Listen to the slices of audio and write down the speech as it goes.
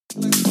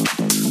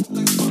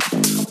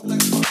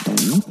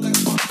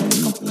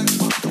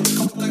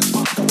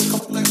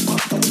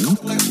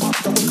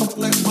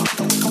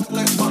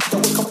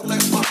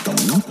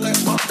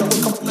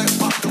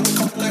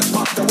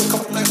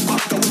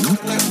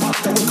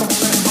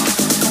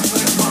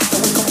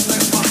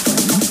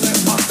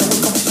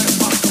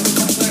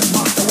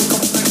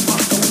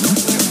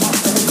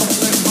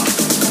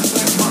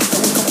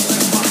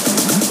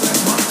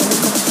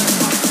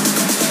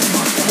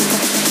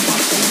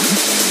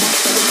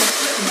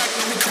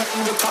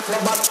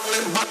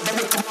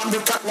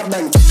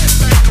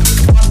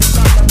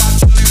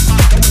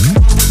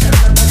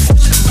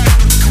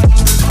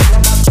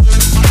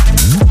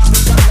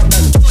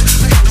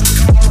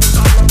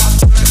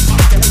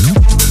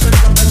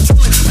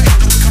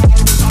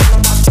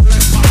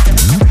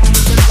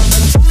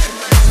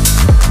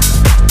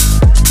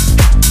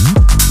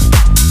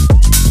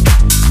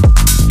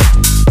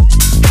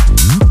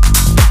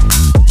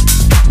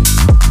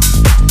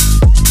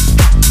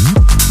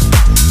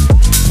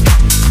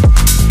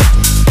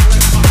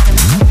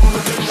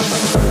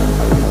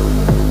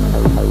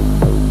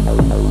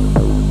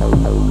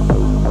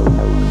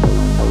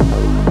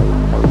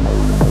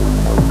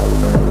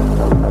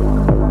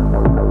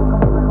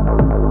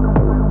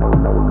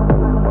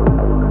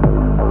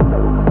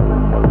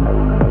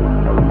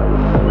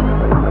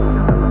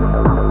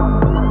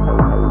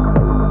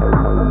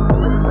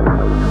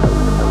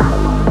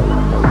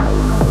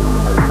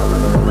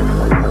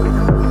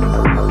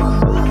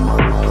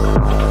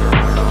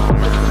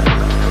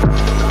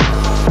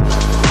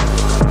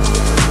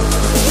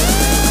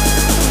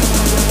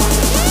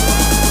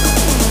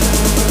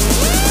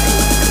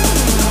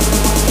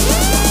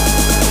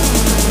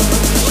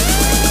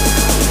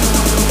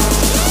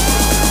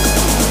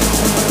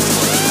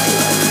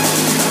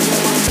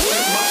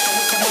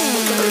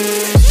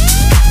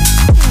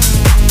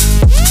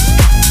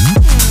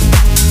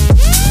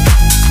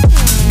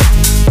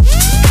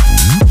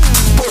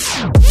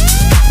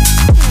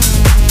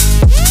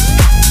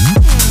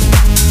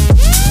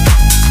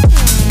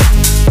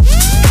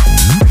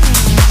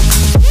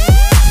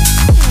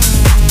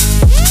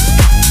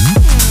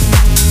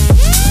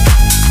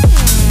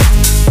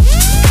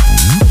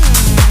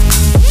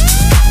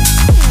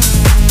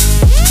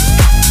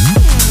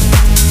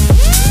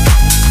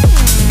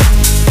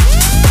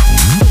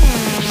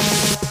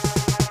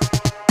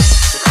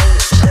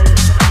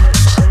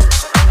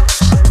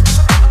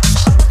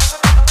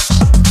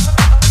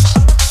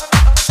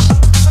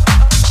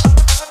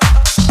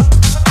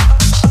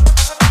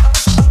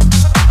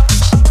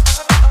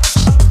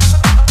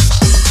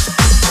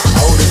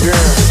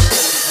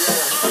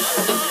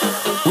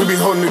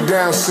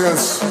down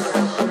since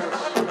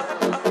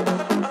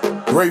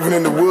raving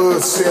in the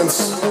woods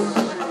since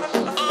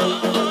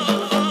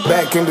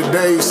back in the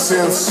days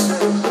since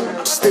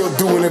still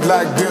doing it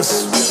like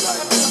this.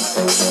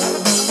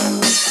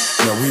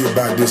 Now we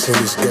about this in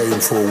this game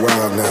for a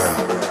while now.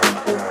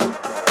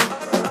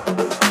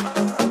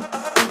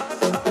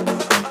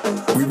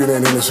 We've been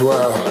in this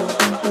while,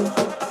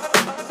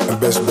 and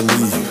best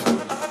believe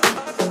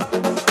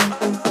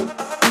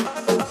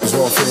there's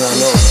one thing I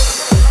know,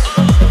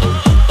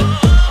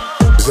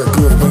 is that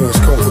good things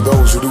come for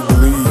those who do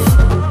believe,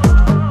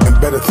 and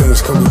better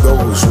things come to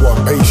those who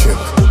are patient.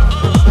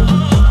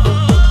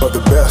 But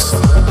the best,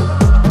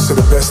 so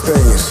the best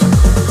things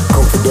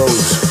come for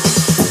those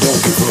who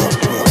don't give up.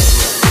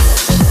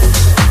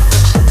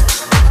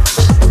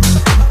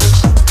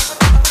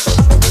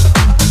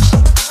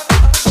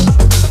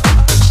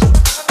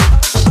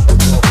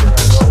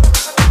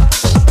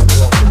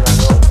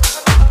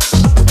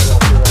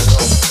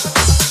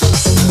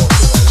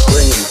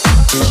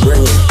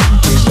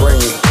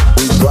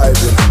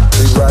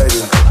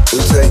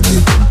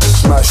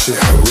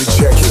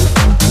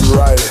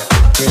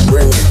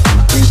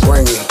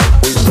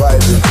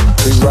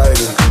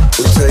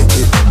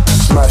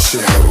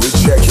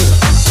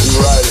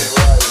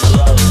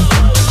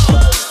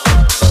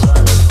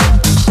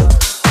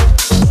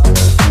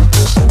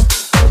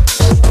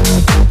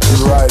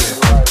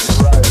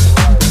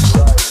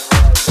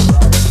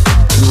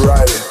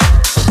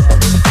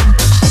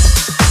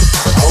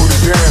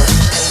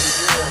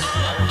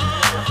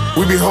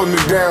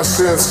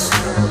 Since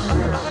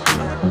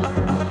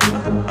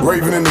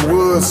raving in the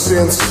woods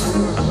since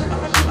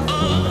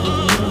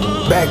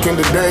back in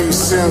the days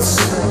since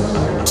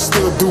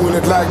still doing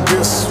it like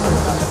this.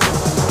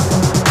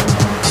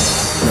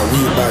 Now we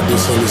about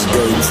this in this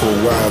game for a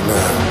while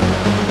now.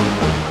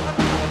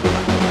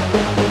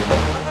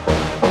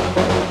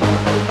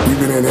 We've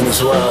been in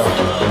this while,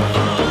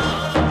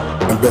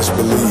 and best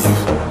believe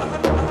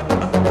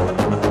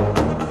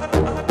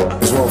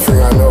there's one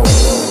thing I know,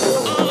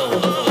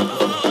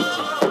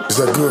 is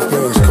that good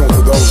things come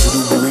to those who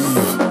do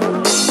believe,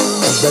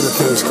 and better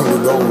things come to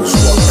those who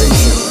are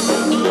patient.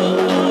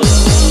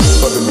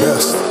 But the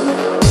best,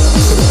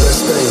 so the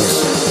best things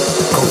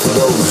come to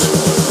those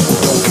who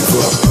don't give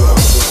up.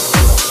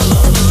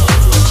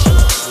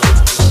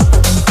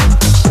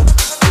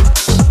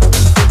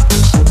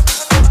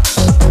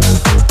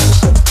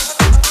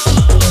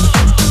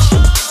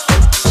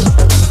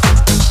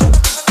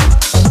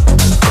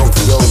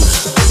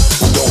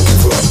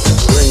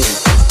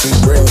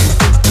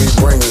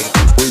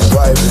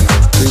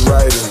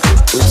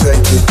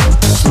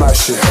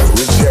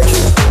 We check it,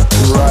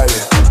 we ride it.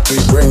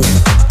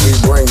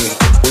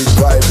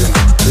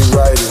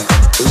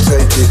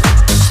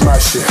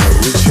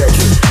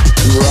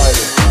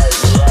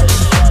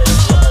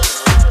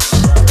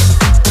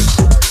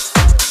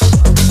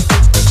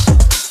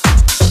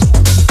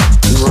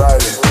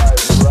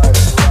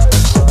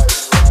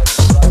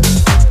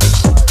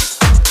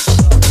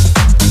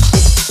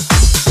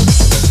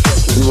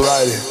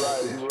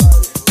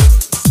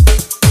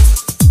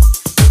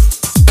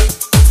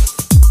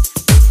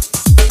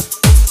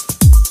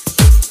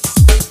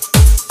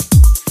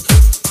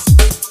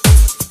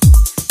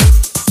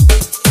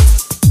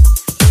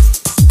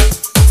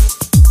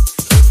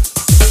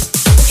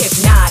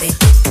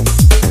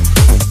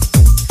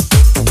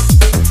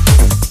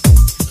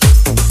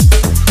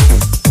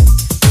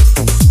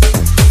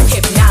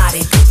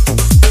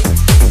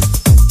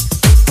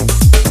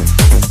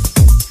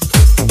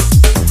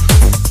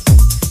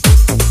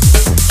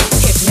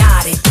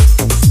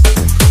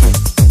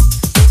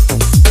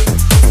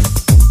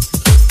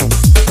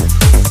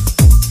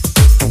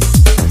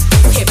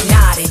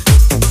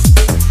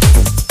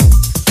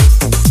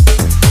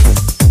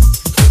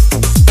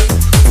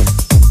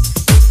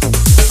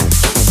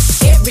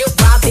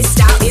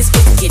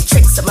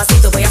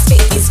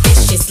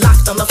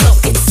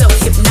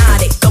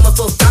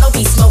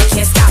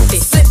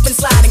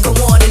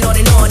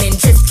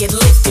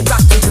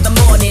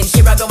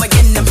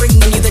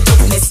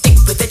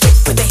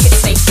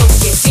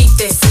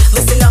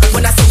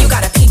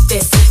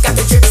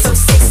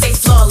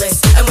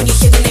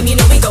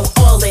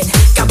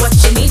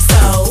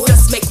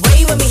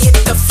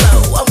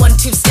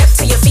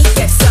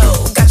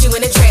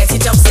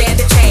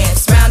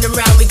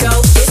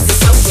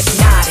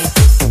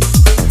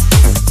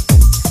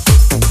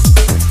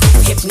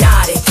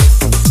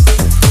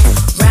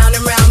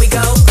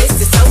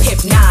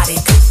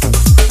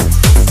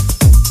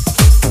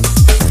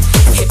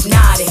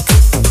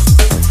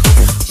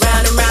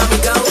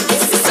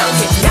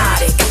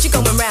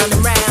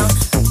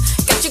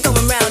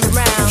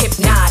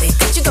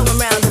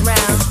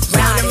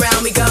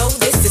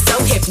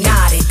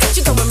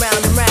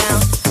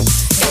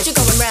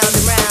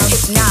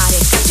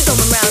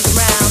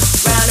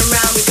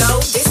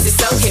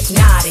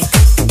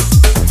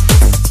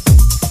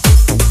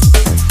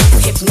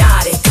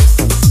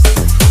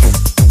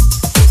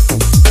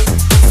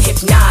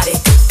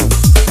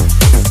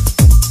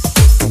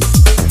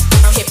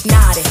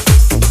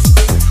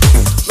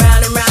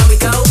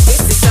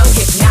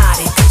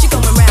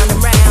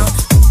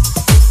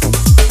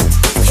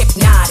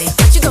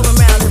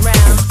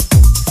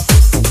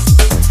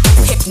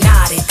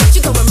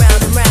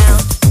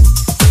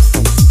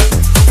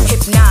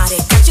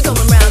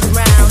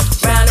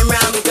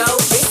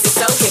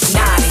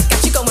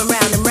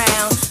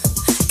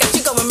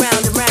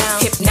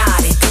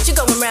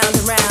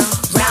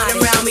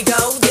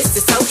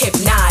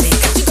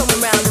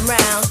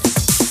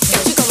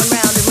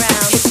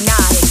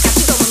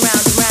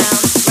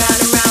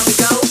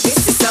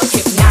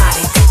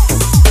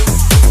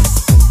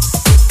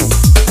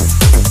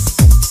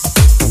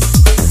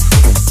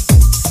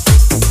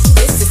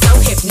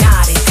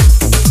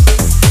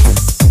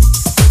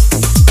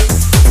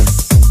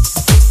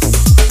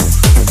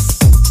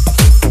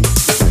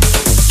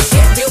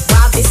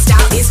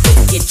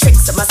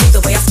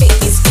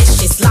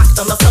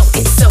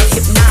 flow, it's so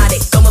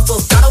hypnotic. Going full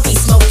throttle, be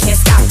smoke, can't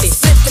stop it.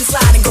 Slip and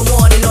slide and go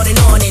on and on and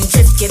on. And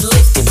drift, get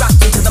lifted, rock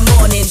into the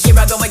morning. Here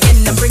I go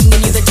again, I'm bringing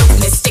you the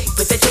dopeness. Stick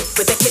with the chick,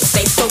 with the kick,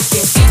 stay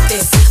focused. Beat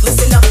this,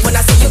 listen up when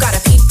I say you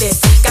gotta peep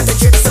this. Got the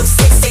drip so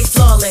sick, stay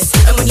flawless.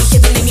 And when you hear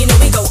the name, you know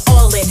we go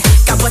all in.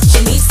 Got what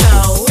you need,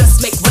 so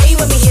just make way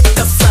when we hit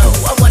the flow.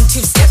 A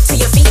 1-2 step till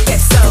your feet get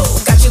so.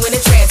 Got you in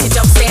a trance, you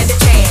don't stand a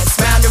chance.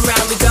 Round and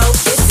round we go,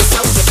 this is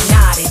so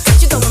hypnotic.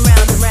 Got you going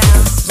round and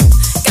round.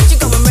 Got you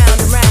going round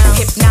and round.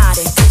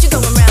 Hypnotic. Got you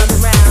going round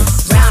and round.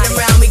 Round and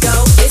round we go,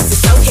 this is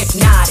so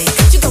hypnotic.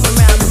 Got you going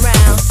round and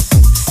round.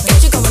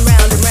 Got you going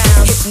round and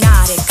round.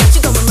 Hypnotic. Got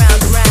you going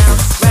round and round.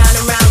 Round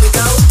and round we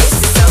go, this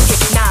is so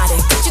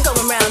hypnotic. Got you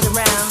going round and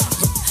round.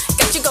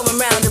 Got you going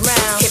round and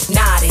round.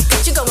 Hypnotic.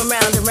 Got you going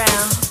round and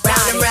round.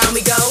 Round and round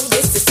we go,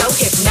 this is so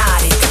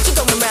hypnotic. Got you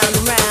going round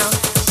and round.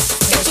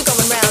 Got you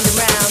going round and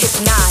round.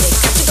 Hypnotic.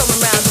 Got you going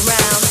round and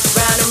round.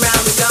 Round and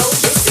round we go,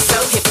 this is so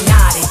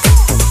hypnotic.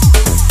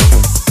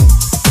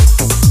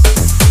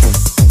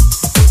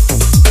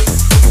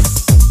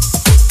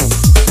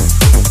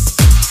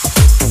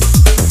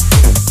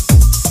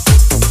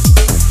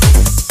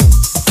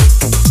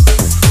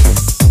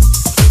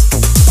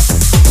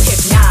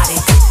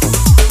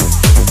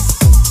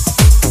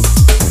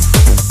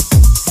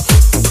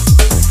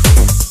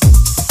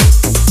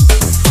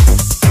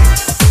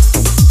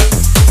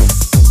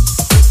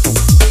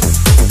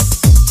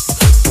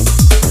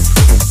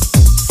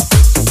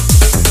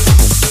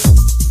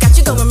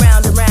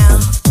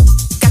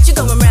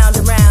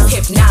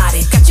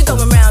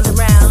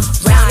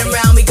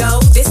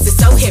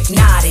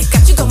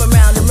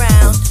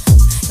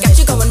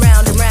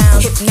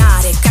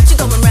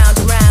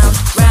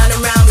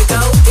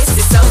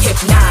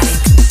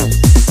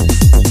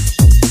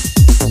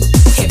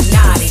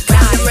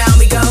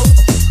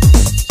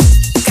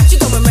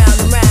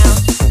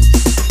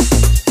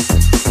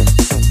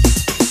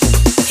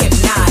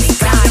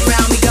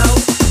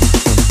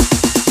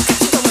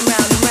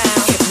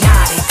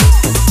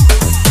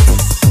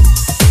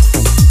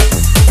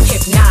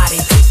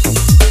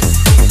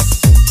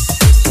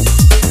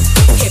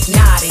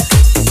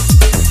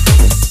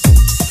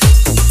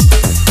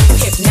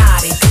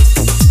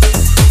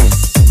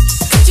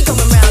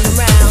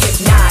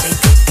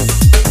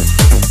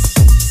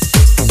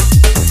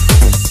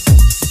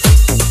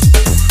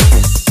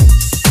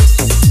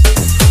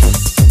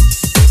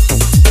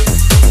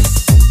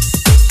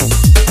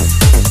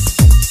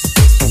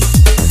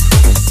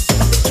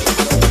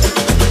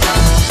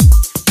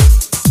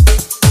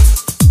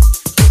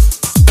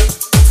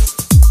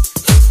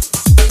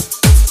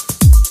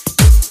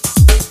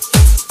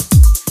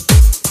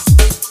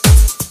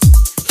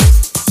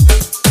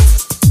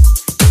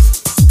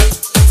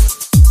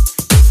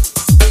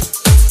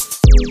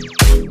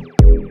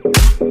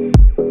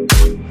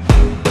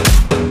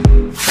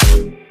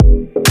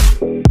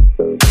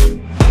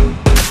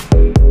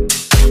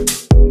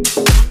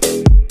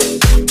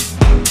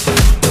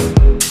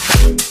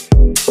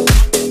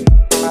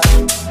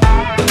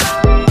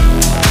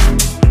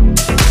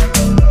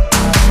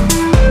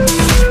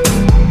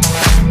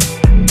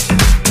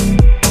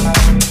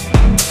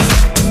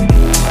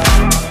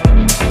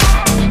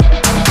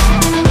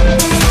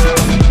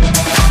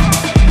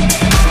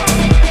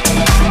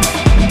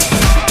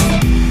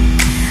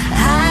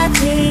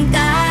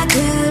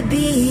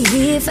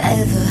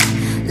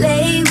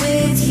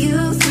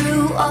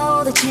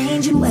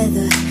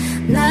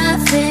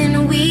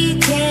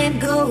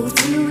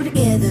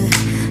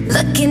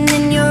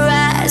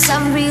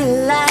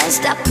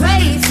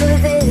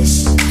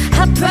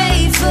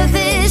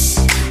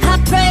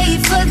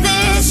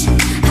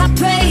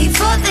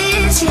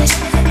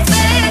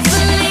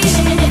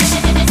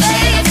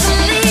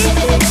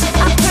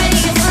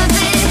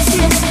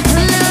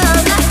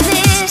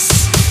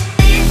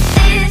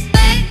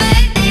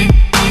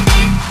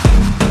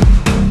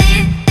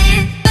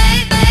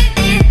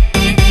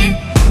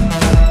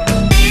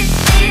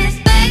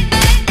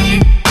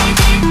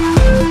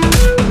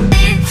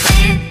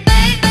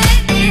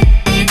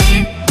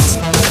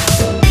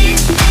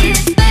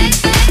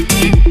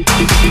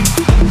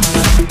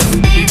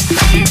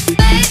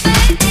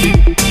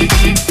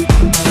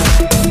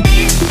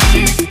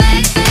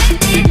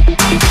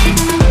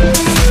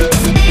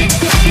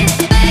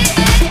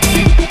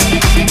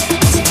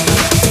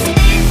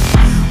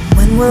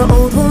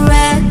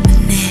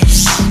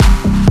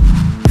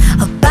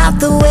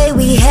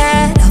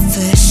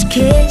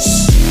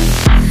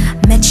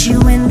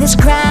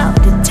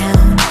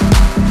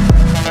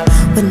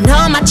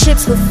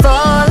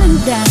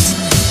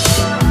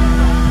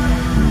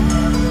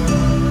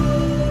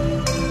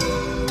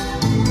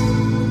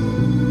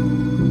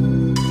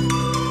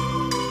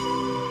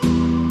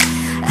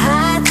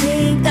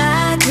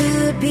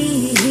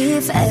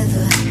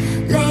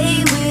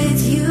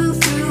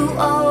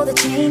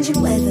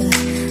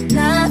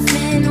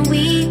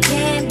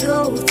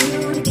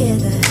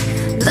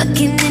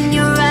 Looking in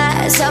your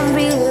eyes, I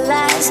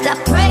realized I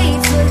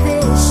prayed for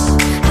this.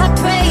 I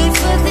prayed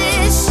for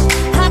this.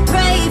 I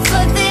prayed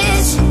for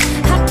this.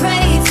 I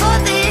prayed for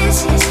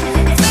this.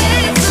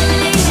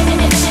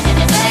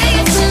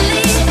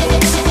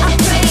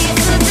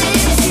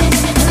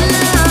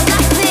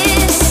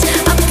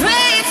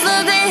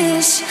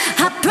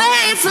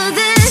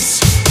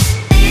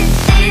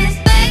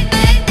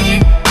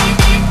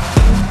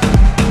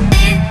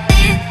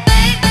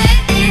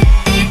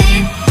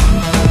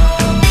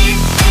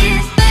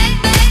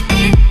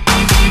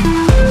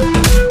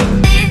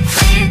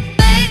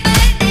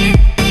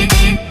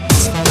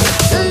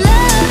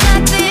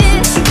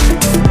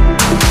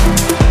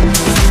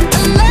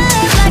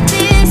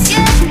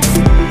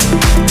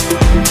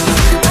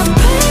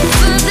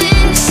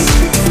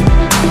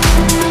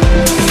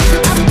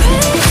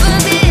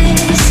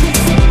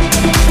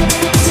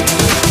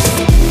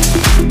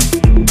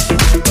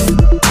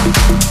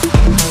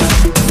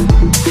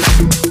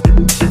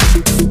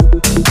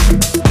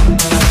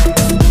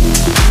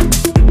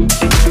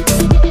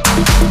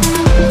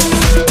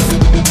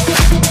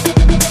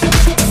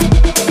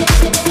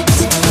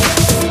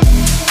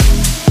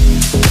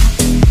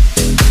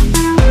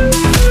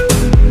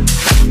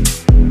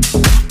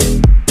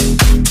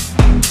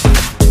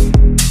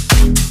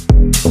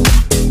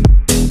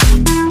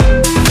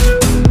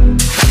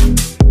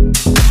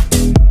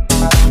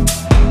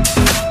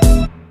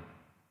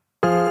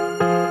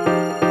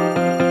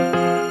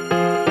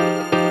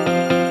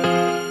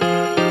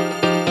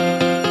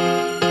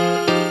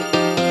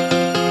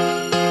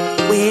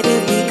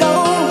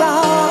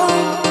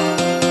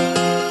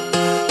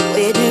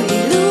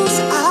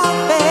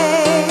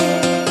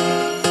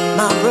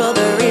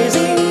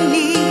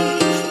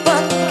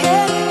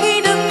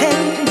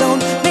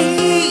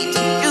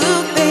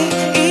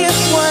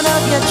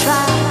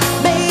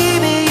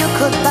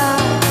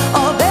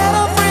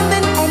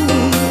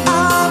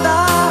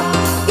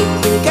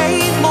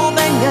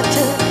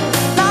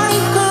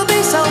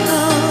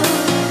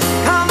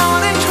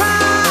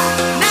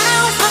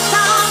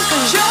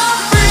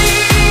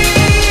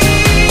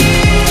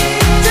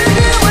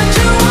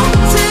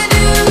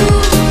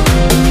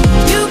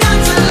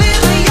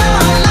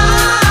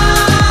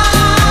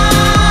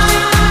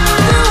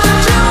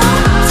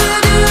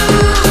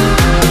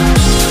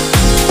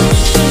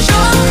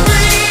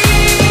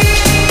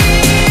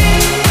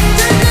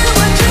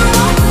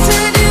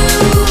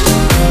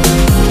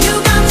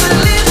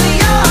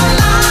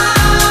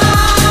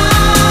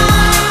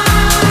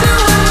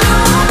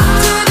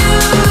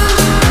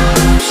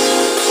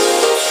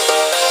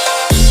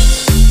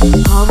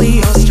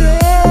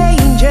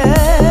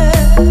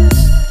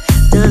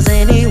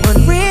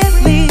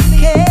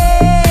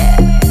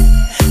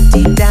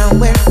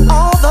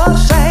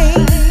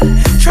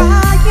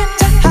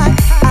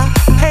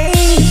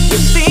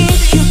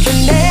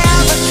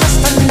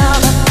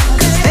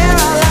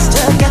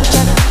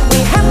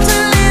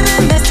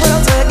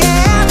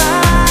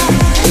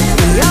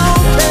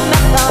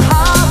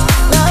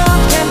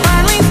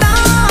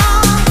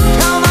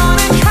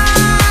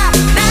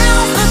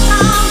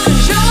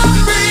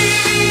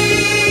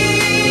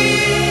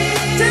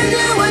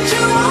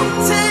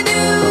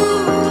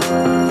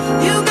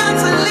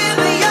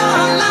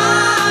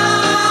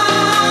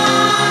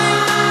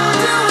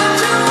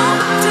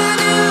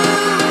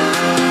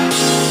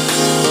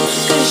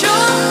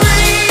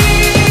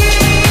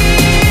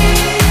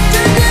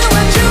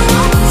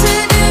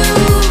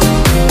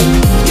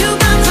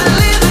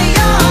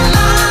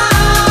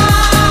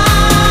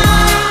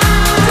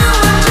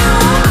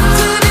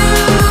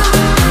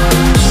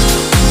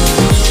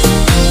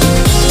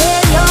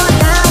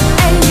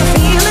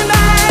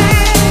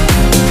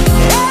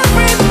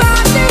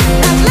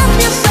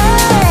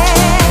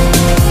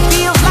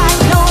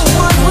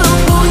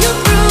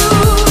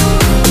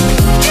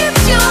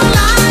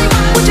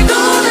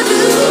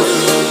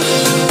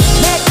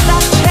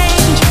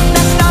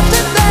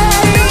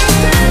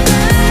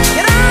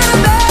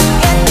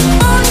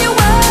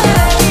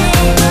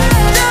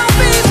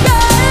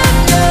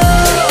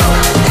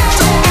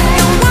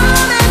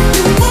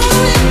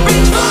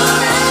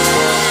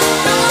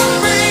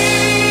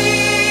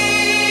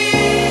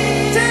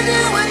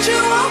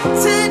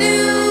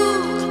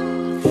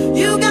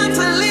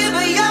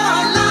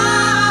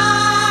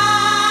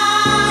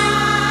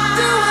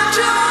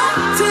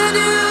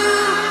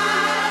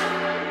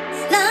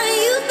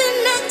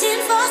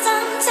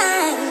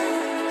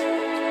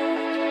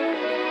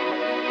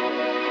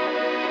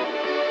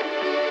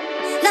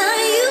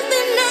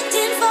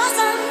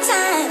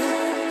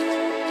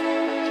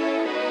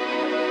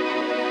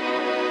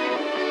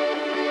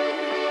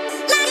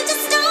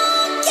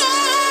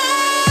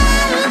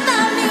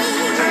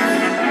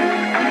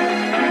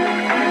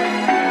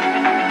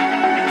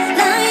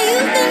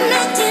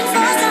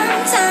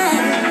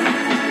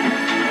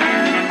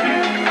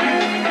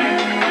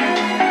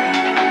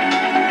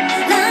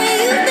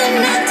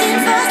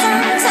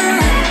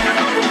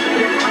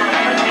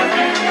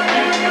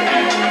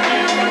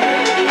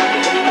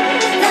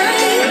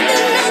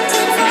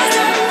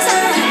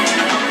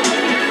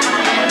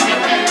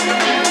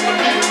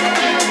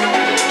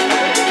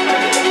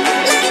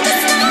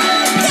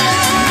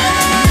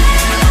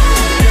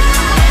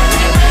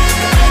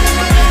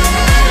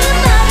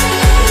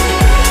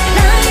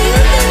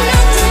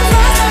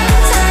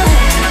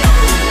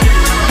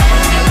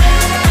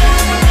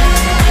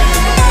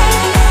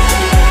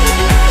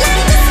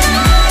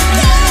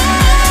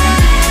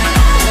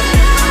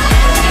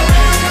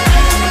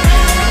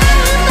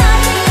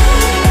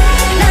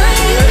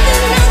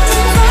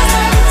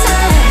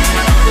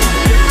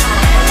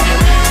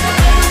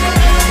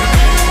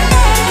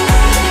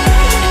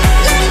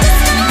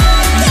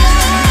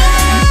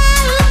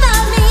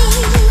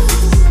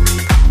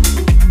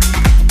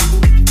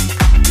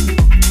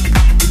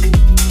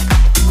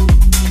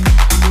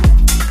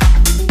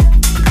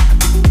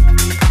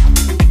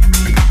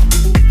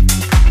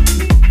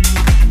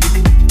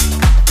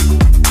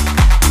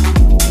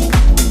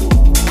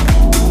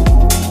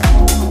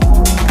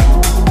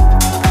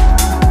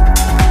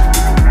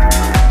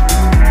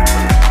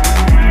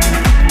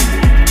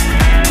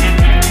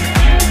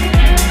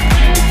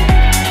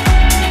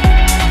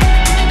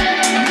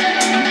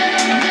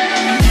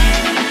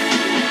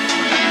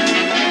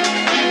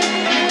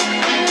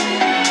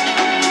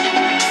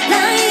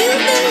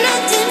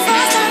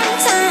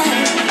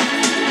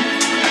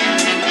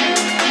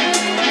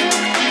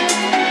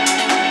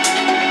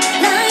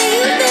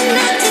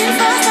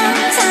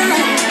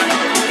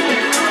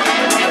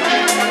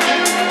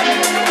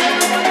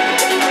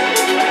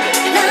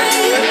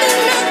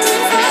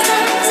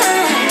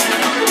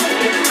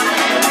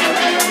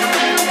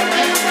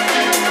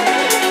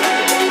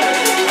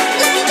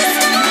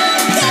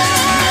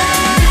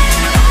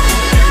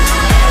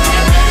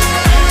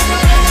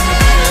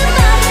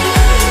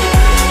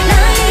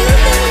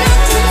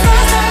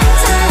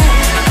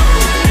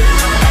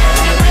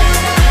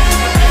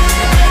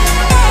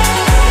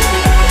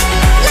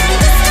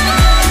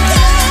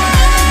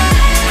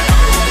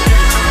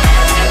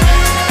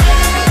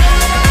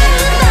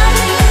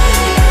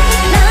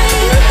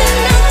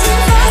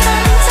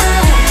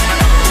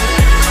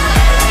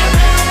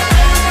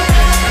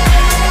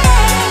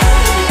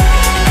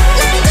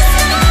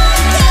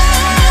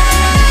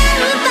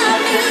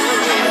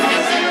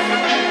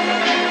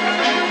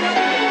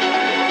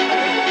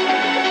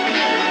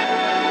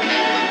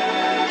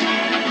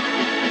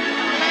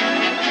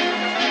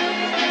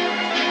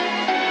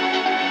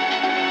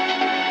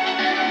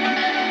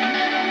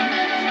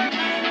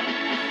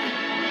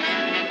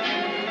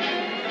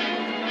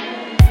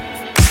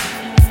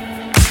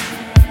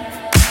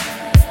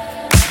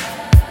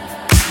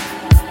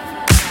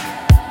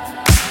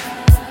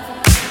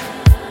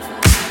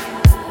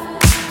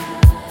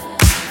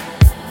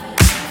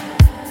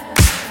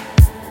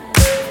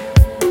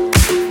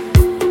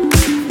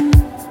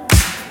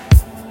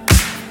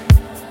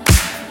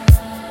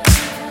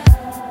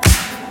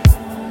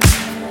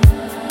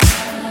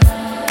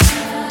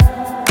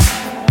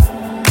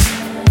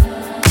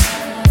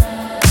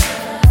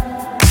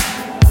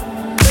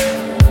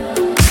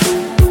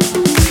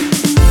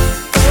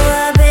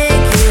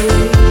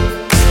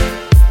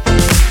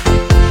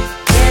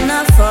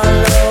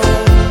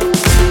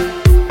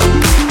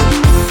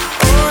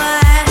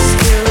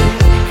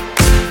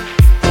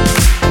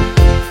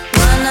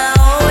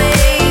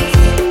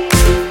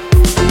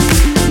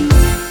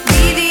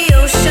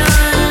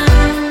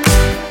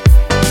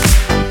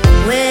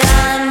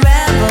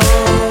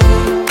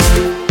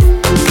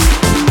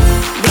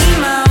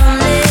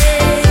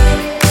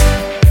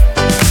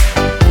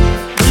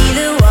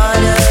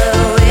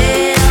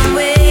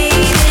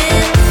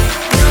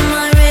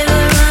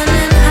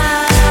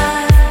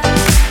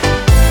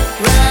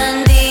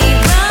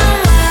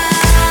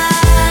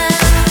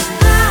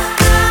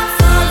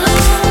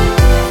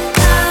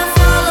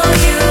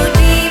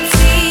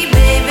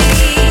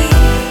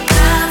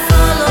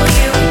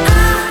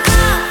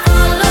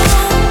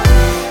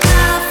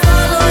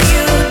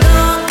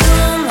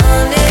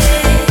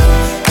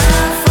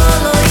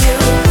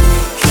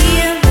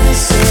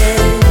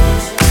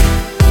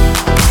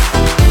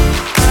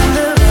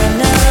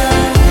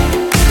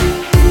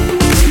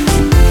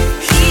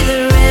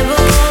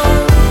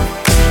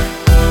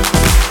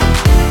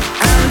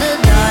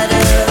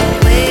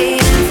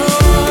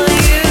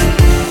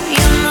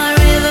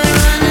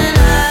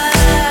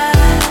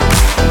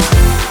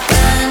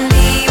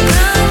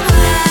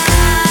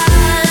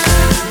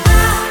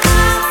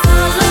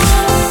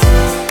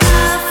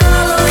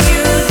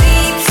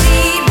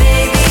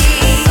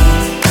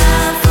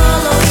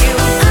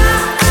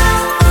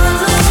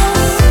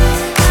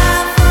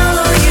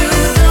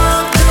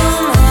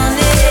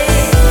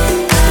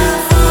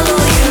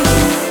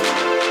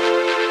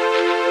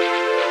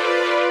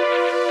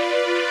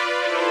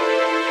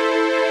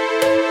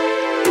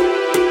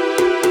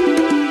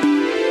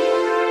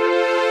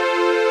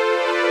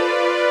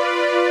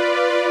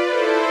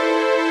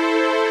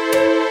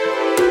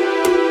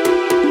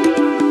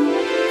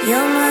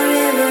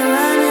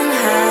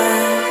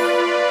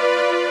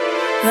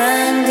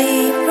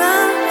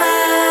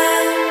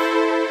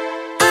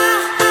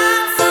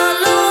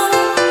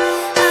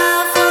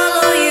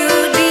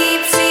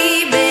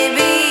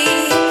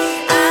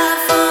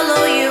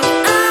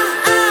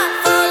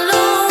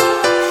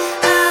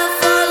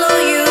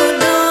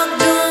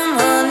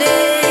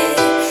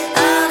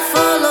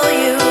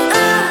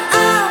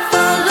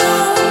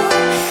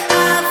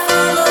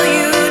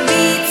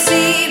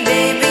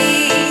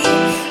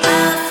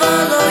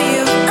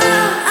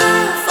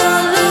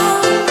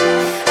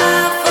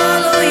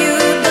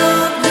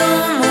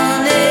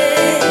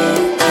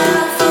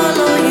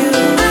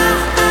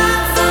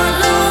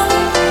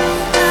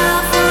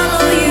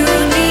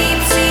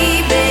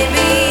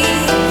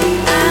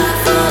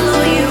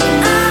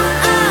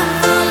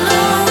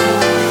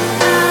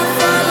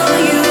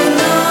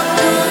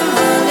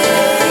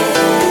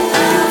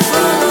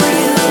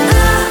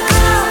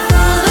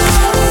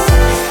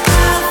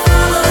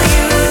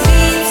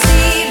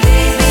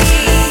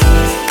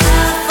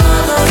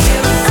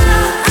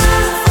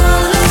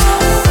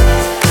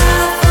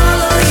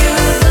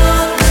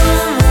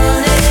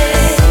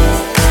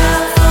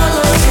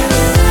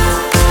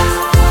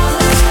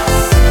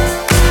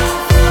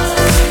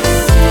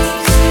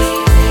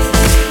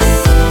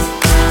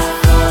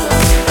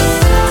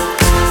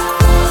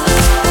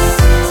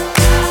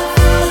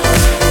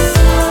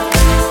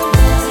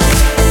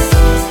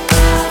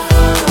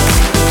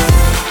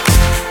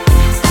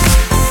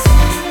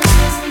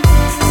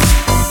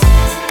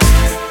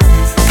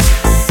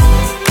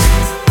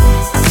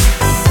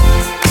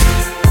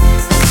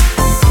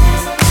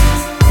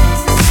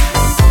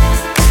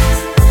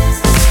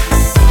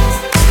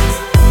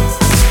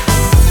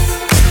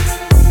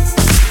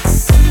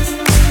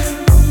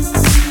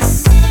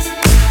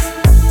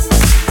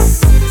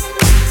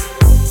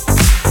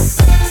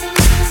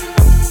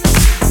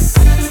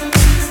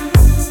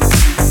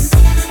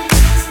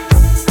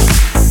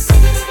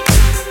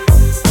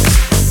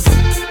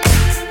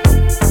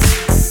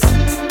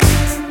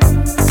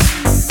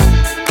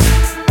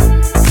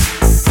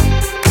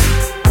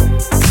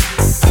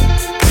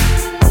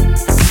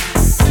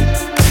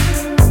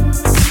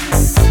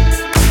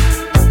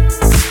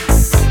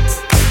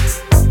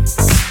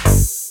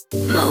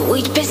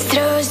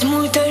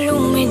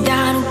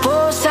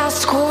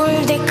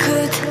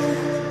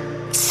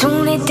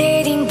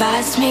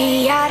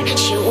 spasme iar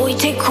și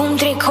uite cum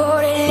trec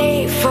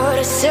orele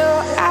fără să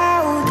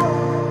aud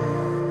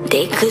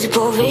decât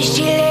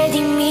poveștile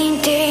din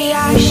minte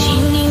iar și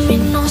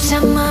nimeni n-o să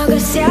mă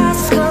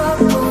găsească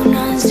până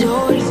în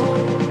zori.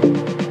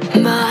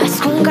 Mă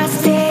ascund ca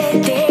stele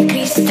de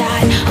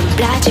cristal, îmi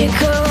place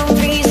că îmi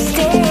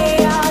viste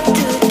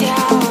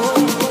atâtea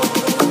ori.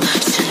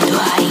 Sunt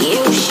doar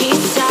eu și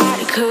sar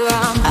că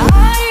am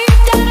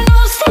aripi, dar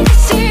nu se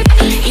nisip,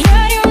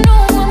 iar eu nu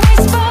mă mai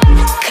spart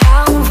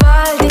ca un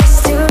val de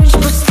stânci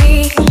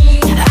pustii.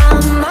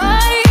 Am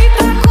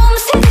aripi, acum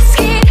se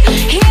deschid,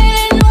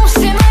 ele nu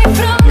se mai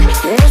frâng,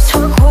 nu-s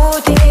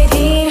făcute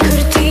din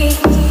hârtii.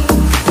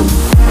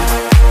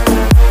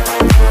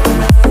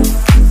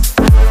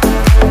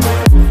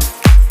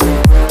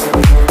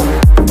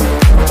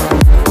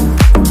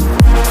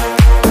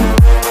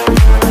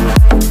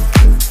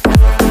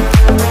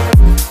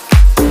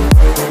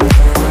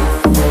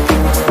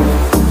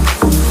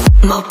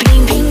 Mă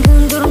plimb prin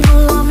gânduri,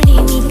 nu am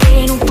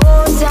limite, nu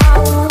pot să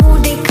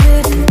aud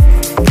decât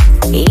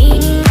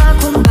inima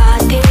cum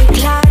bate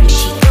clar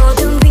și tot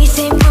în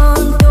vise mă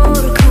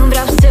întorc când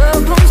vreau să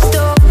pun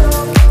stop.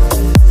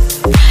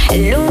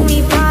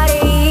 Lumii pare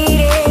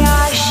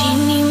ireal și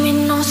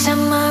nimeni n-o să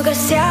mă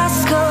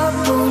găsească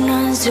până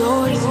în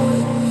zori.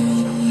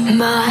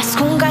 Mă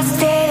ascund ca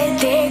stele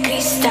de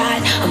cristal,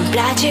 îmi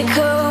place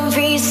că îmi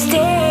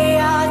viste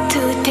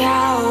atâtea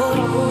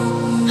ori.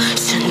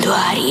 Sunt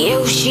doar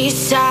eu și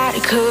sar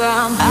că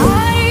am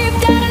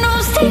aripi, dar nu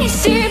se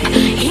nisip,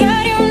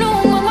 iar eu nu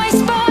mă mai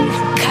spart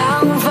ca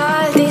un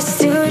val de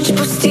stânci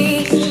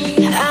pustii.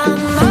 Am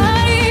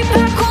aripi,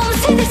 acum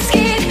se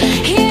deschid,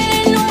 ele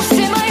nu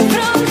se mai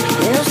frâng,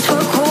 nu-s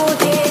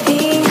făcute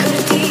din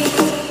hârtii.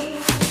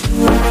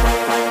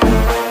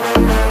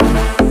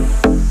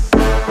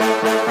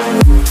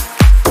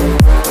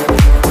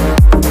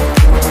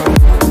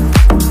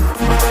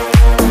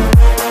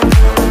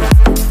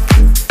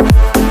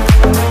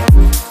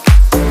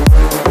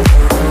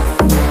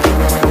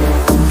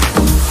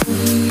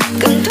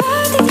 Când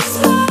toate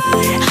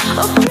dispar,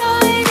 o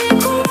ploaie de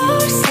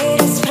culori se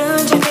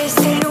răsfrânge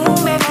peste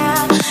lumea mea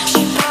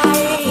și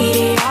pare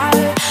ireal,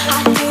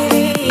 atât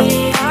de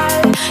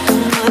ireal.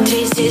 Când mă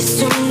trezesc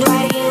sunt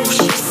doar eu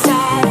și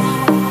sar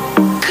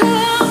că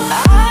am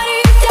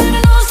aripi, dar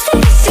nu se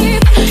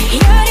nisip,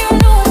 iar eu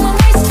nu mă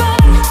mai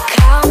spart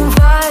ca un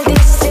val de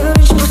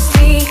stânci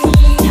pustii.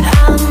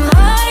 Am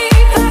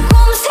aripi,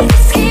 acum se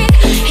deschid,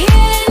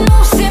 ele nu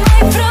se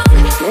mai frâng,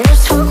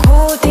 nu-s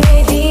făcute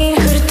din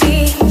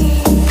hârtii.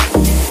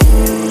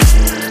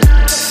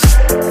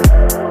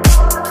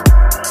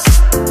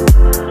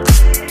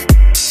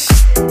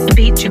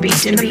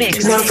 Beat in the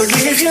mix. Now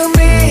forgive you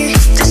me,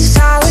 this is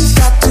how it's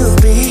got to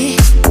be.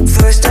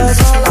 First of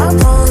all, I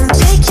won't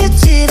take your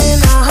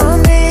cheating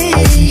on me.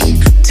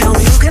 Tell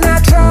me who can I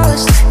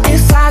trust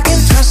if I can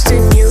trust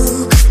in you?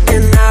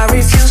 And I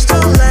refuse to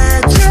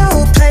let you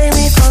play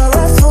me for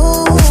a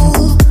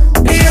fool.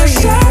 You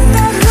said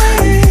that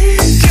we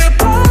could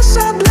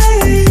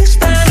possibly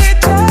spend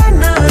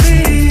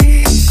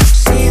eternity.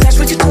 See, that's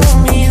what you told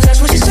me, that's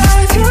what you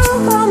said. You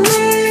want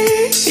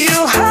me, you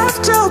have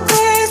to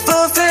be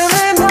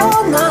fulfilling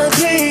all my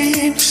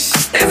dreams.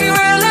 If you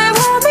really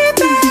want me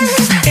back,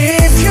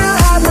 if you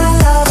have my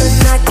love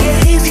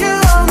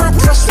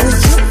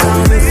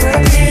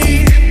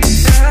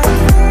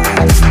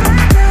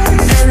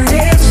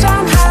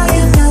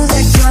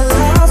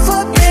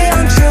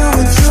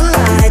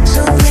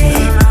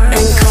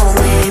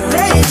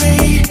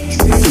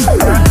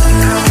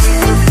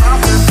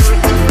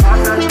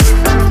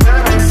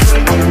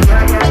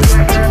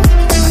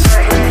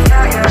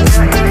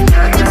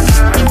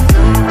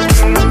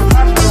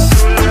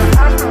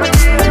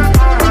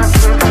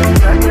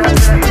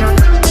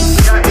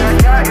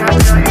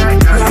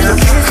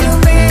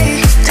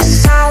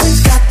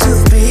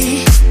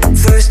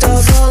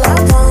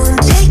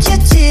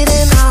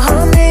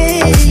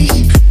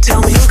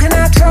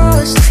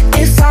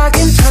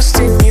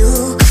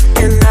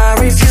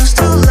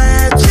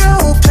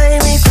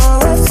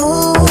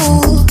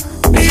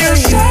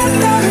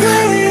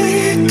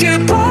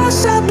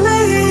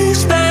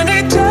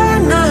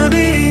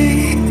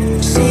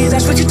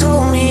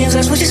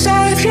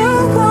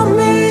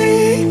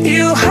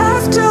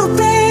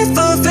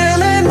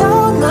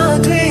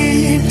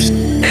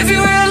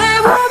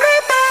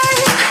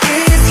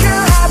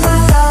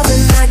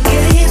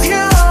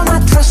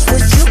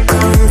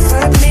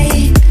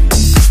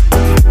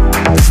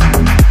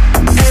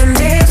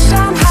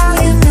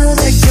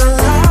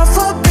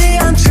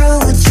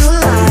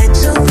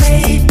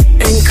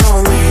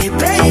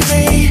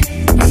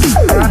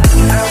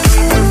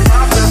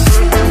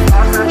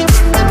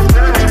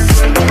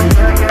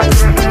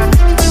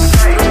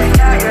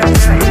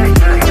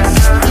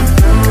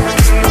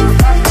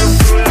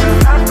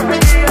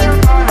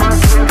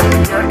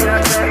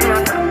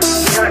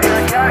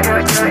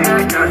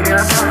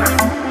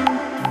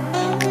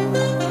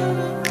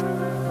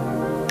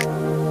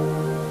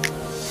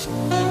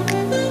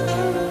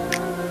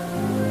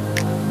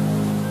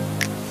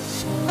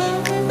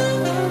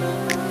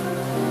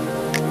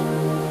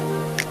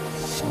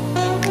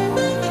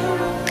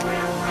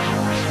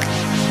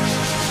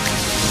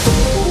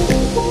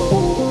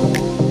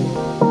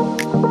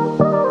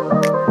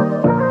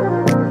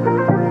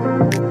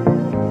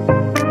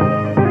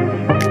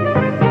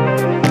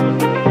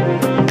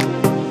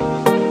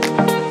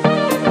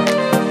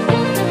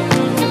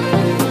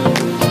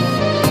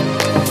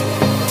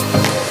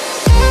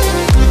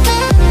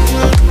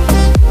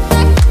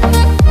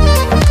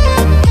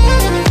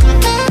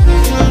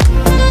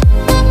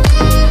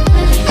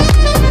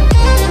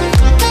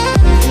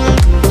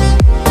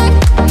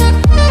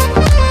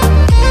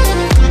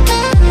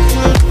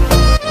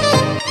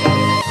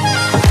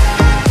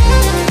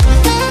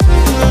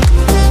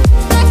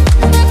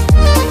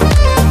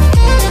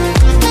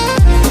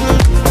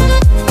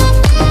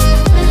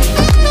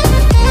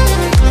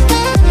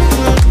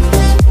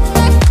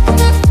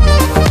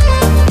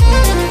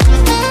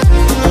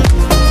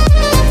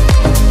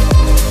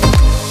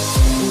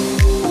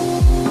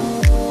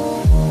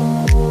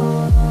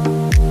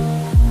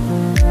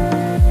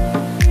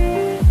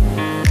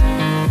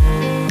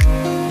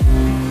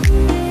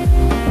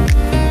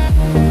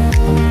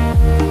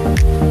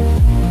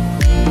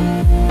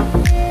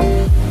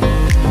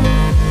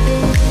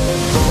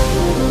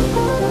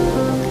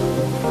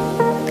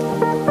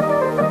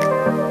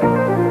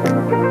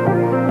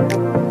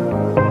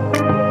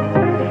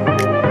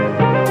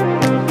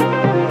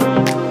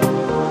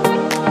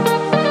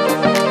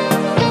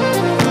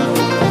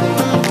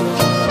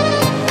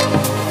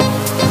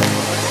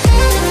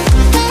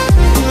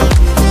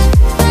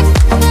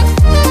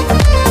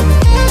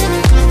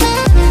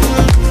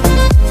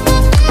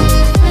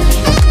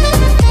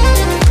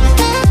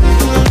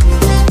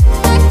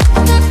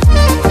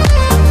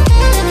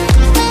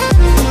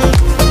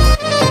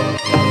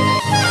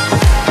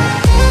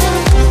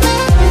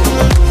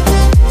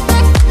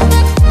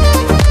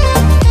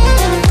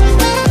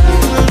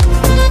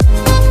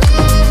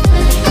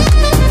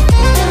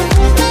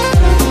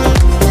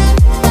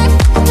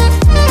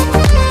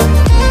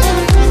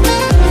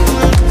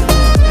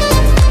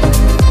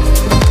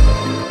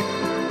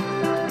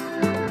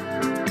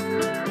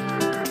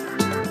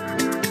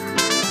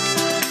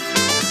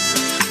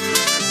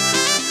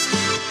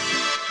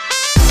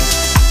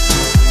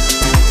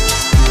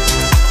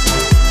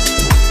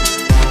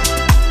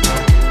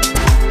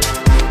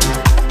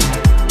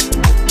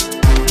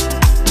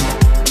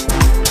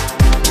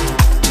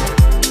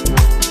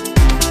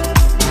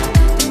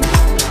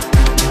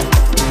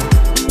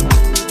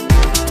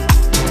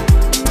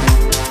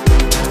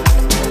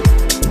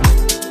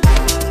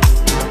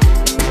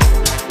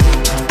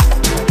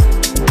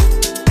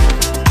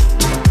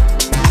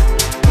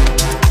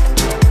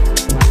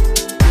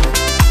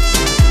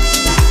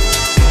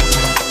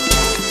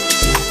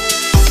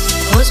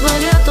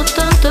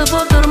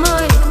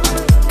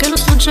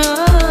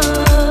c'è,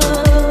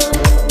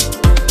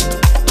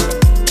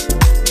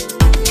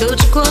 che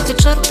oggi quasi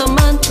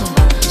certamente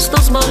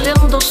sto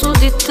sbagliando su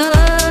di te.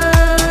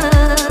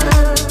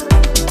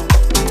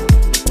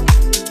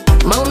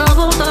 Ma una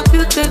volta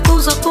più che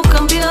cosa può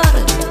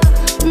cambiare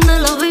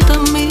nella vita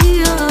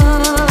mia?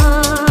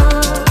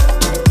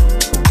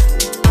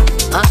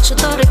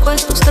 Accettare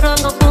questo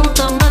strano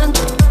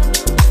appuntamento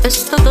è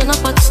stata una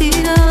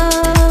pazzia.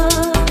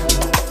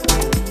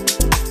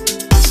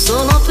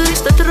 Sono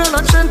triste tra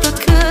la gente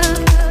che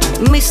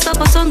mi sta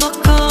passando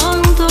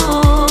accanto,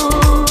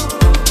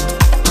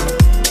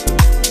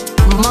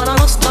 ma la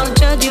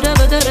nostalgia di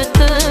rivedere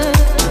te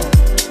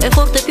è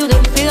forte più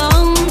del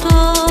pianto.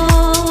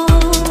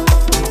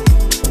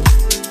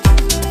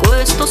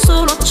 Questo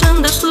solo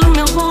accende sul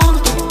mio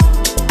volto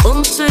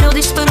un segno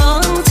di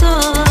speranza.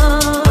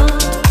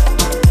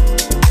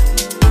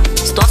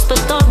 Sto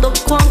aspettando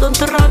quando un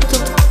tratto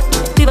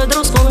ti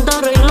vedrò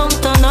sfondare in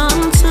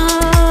lontananza.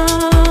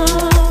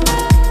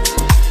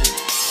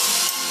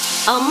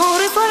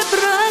 Amore, fai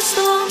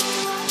presto,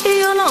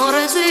 io non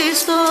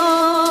resisto.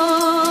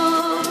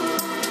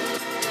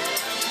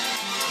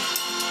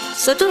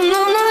 Se tu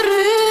non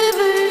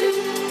arrivi,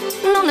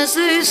 non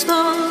esisto,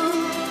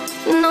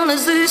 non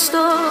esisto,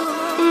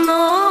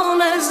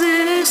 non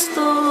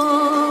esisto.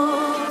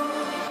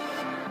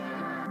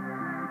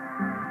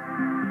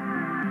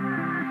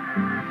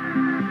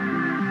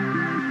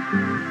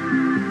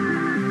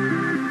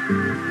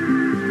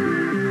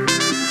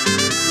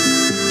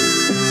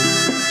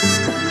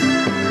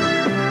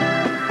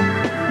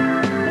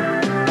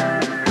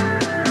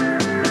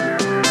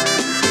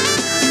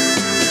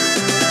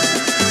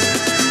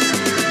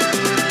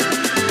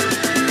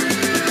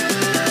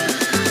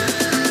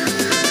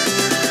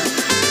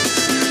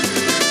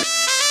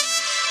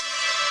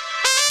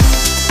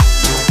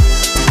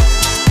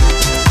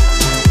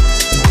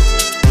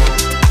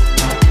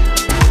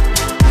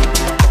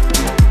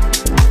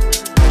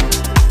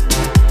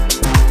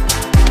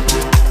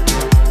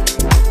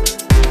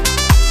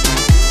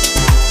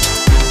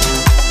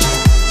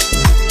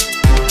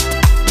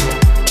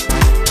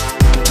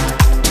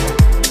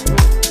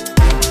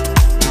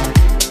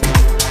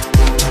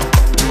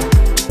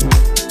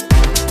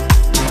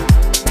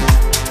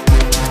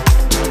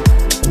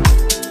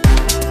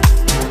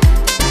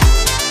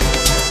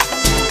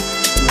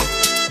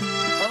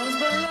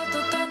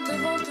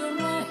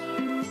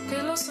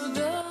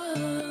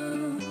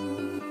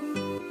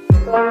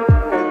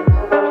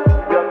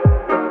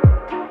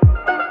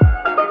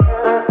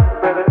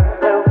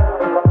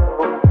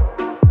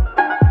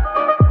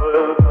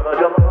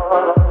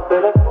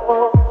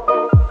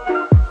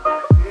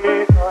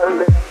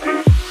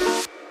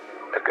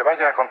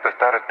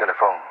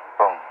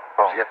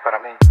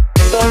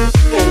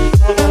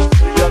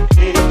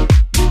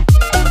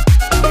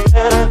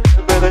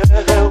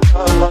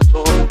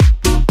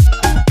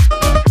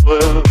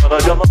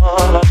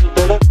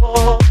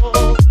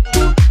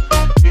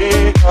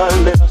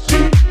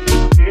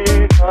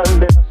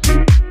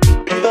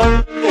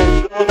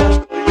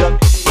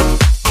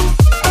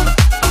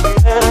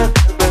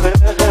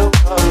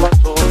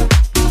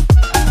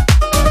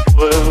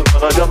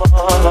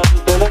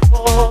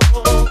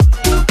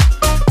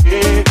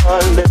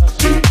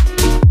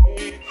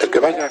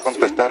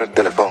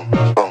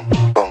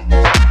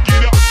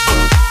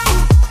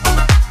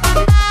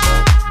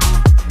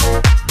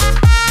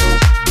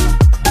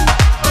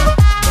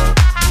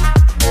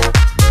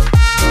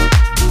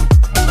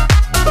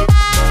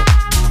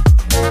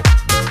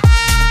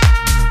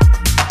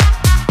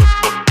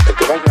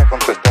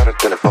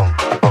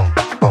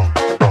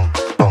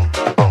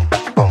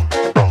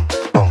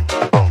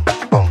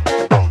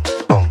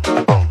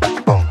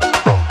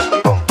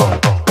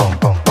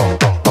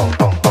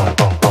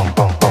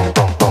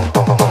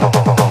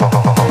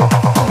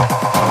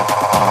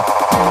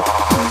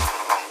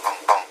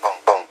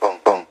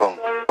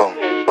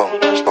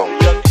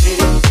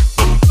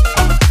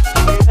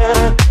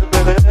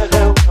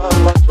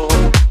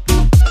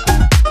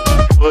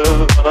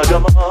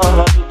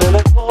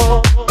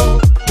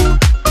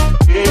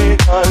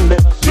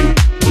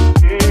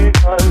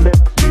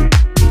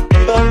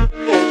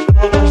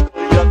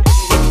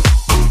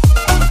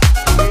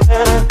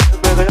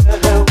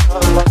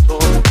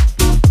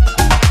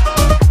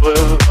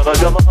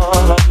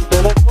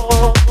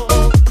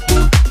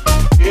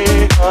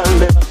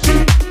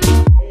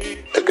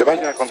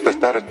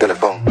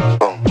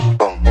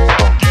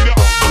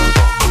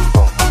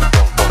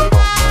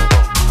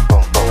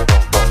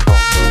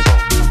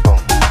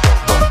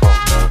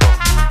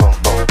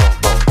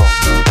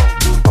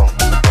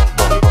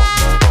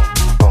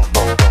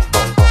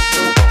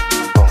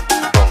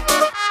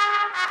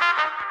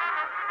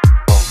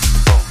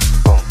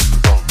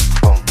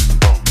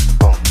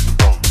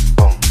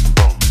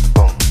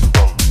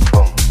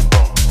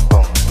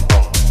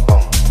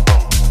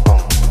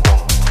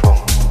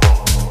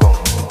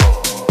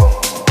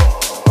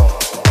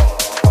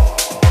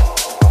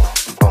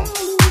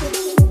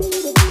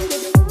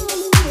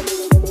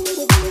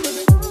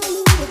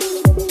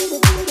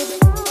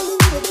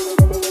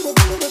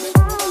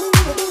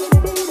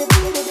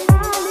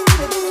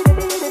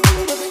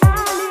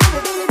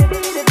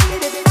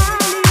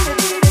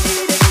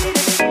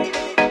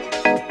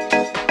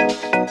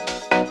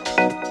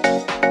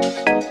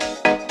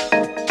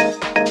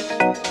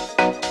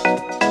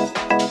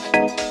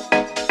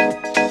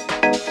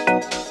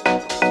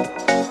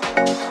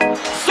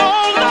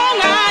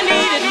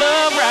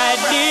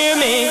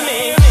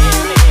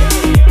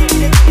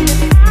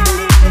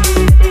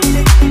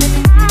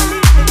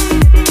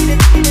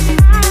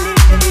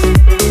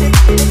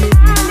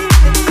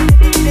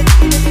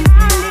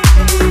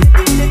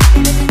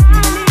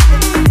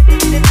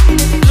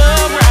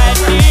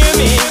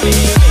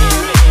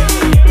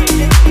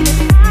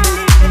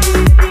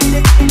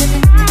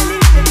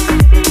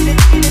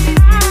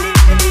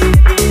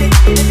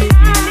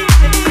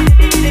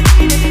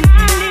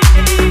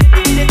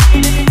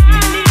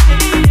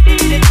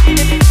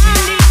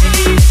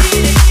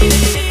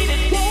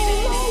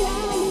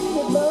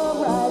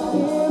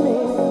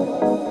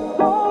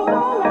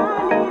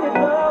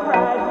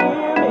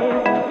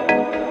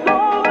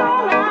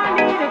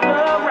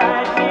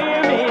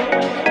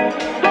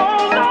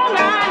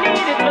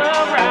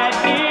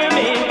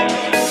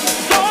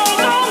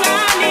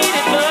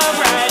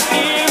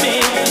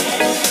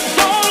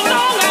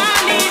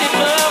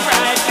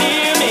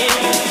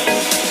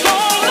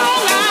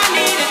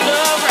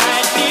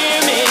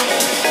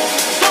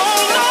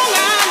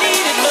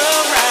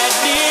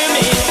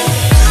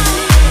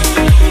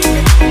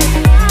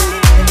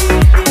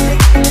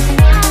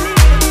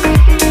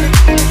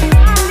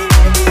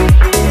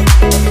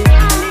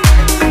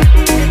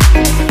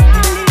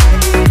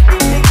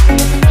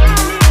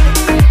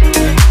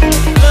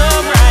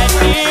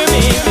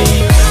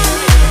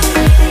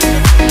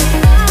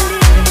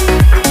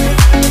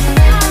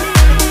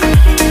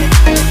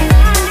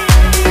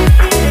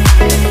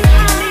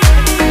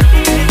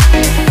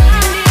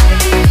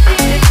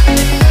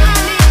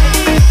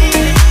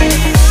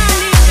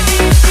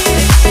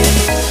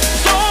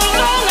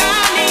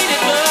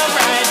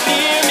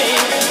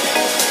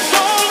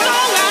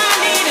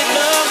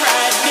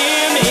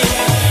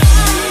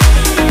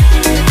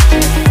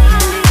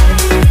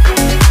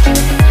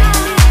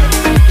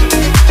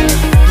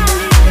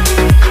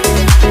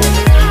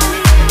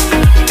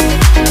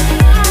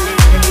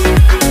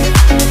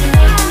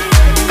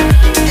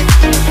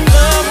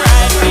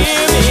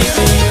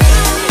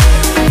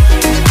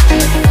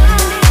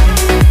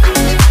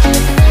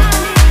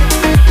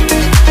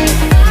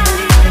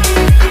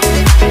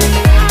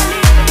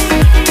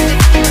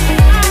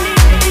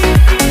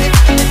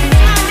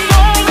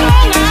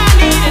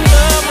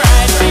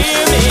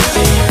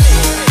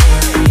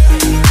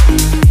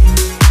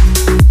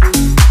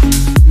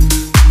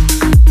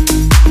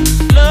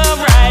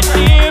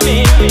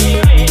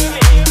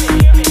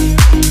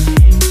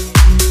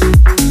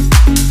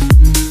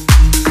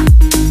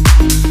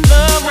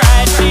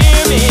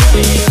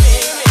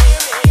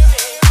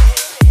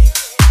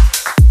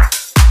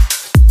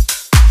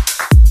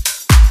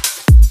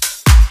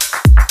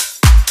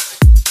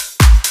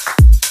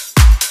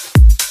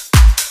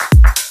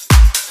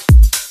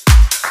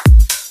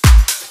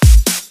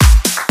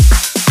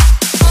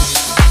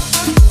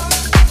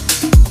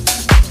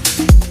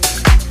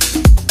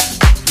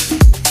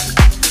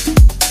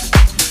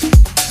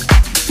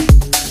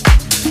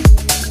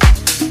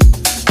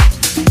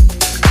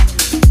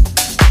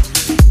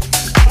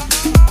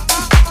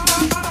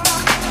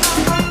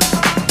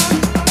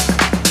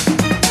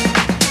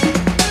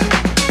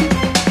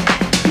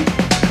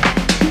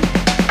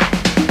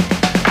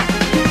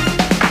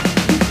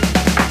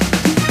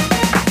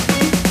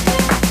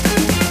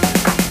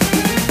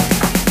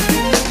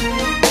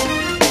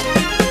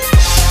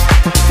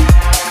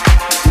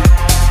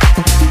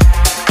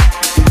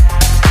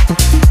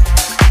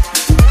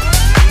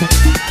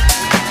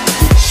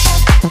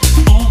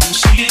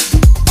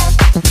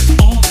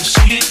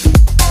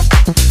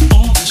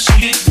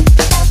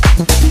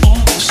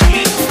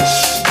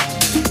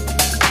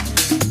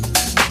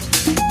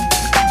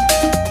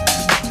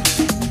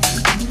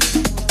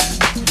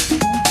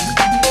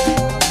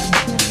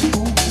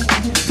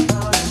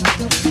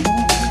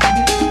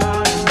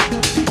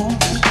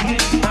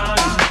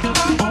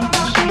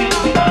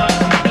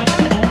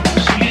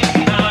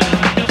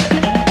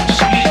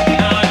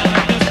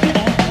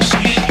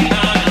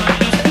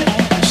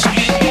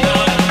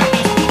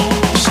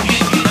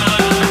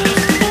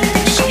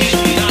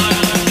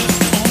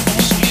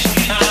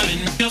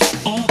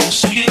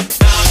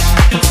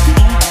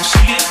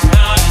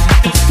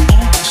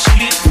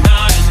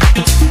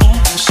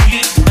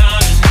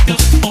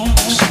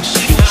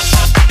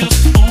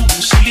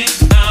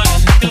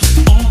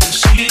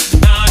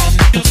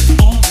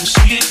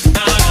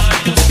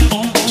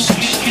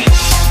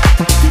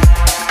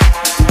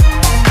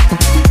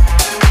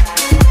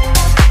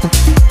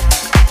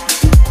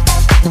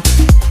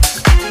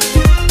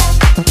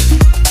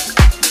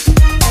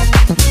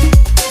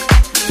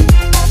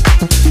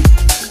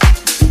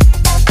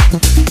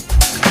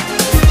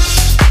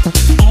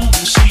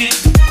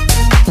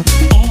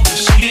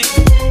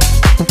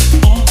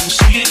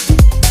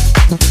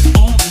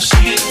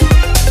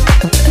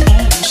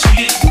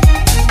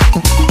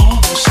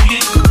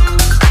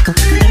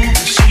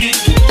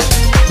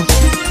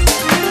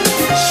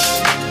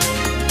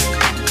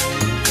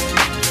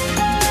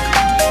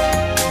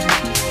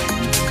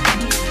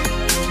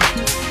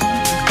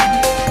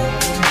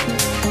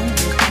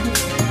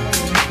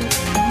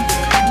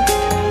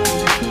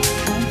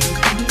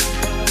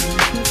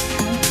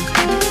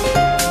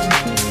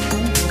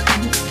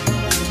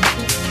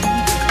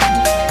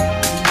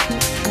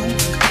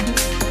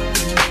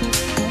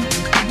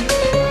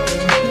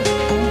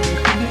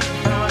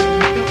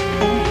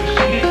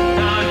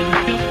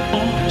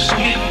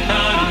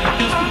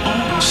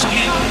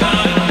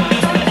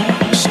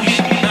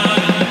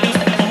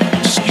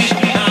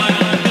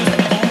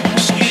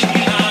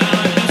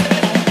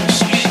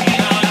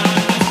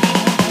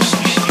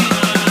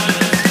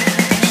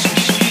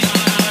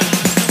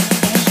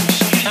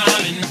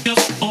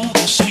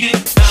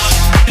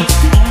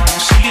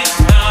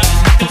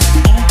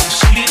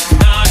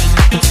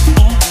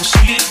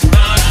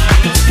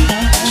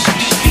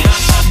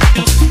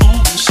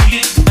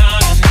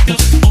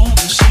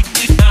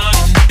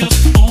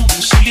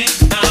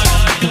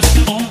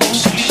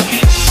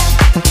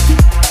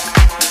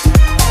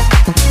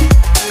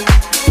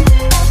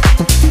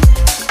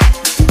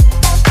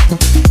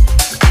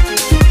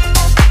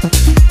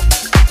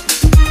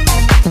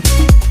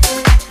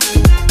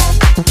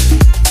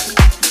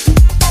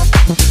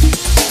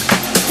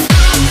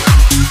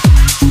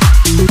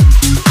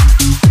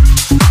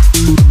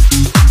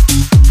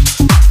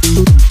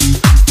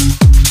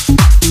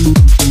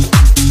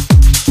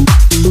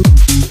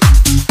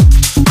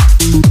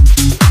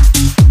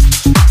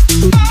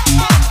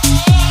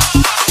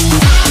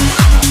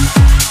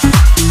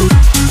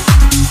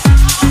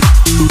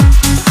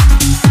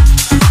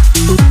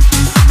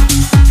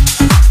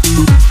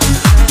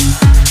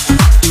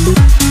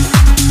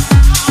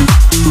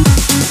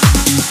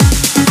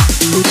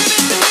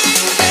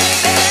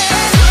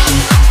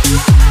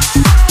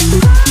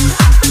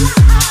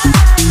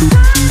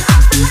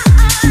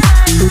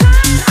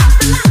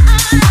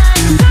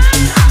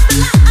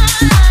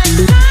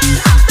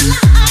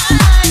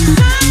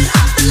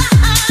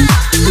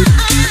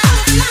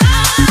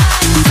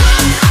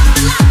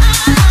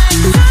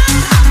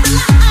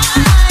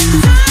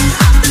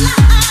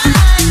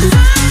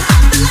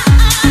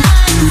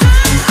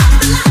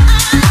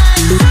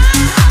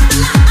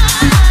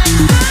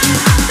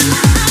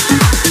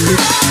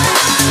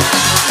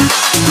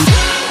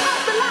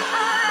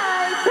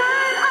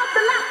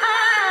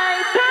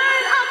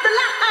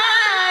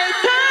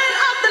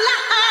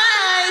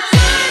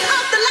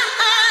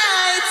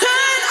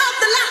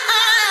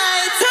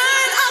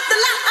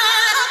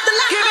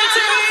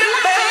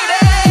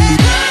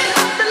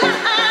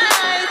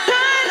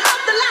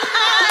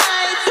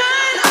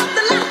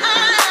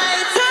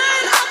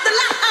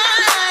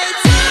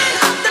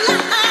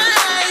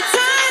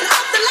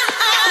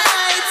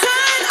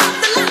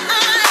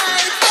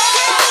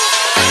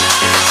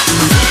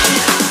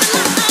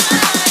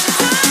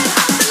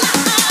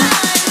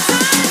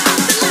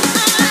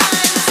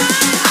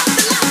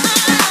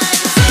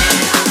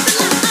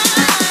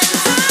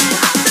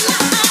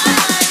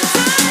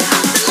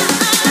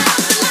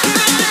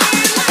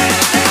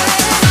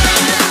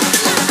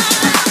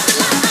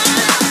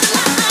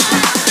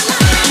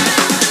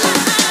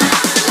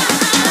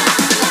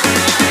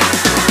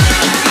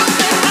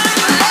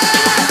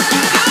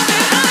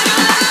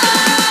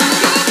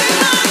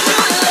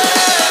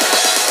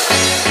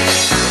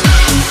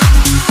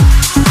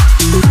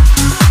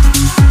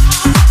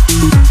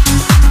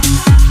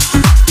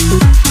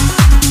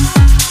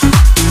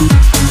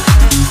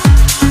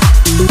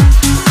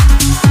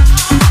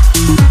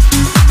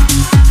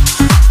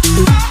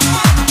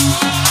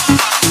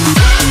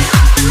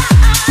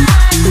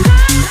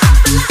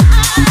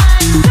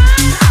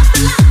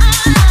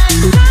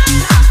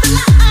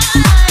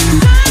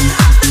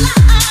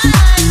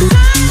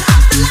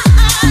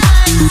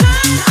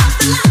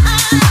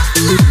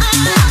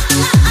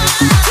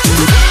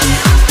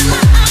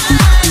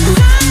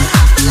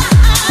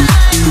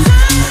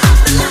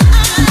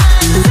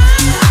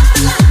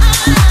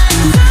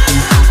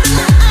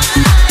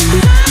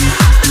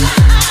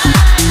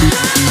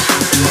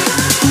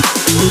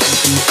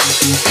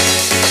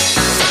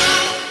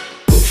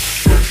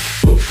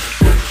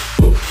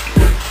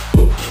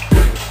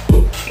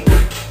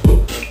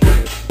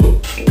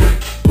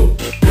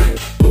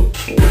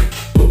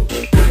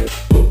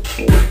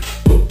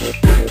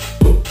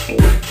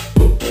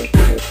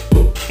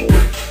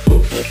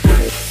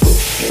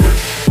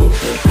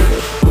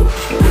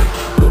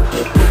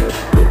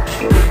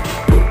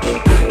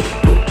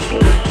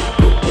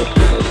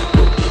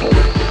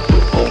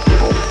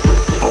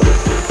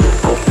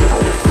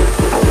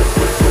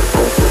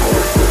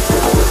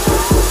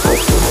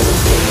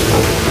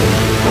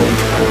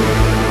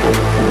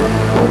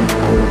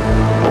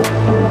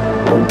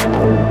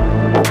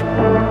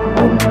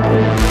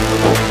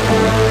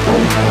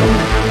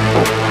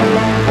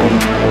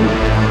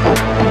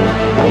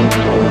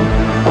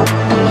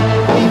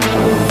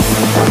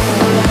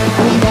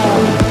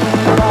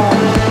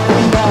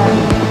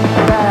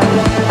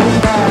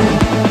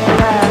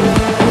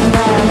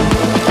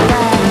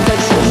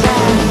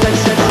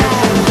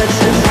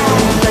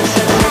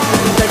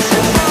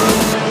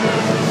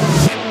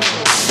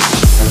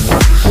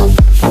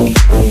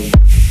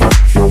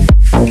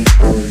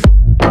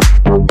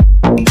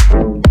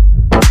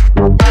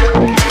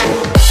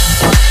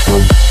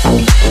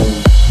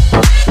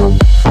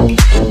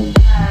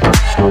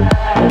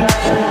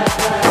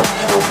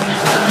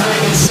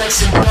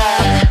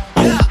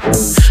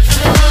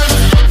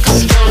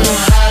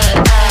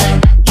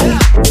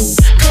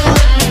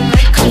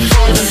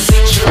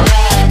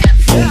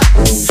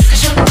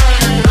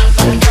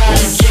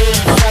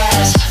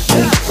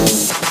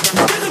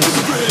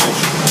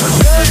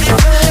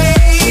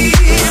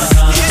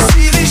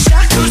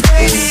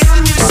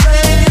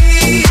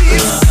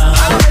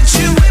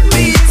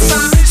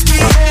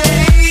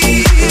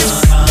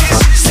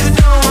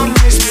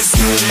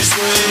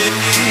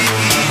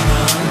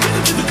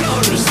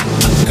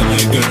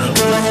 girl.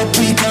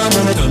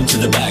 Come to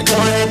the back. Be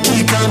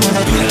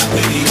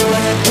happy.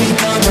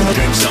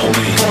 Drinks on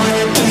me.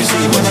 Let me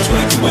see what you're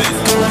twerking with.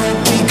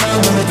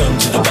 Come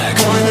to the back.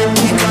 Be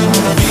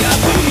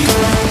happy.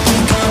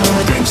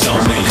 Drinks on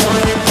me.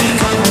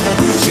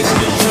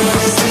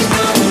 Let's go.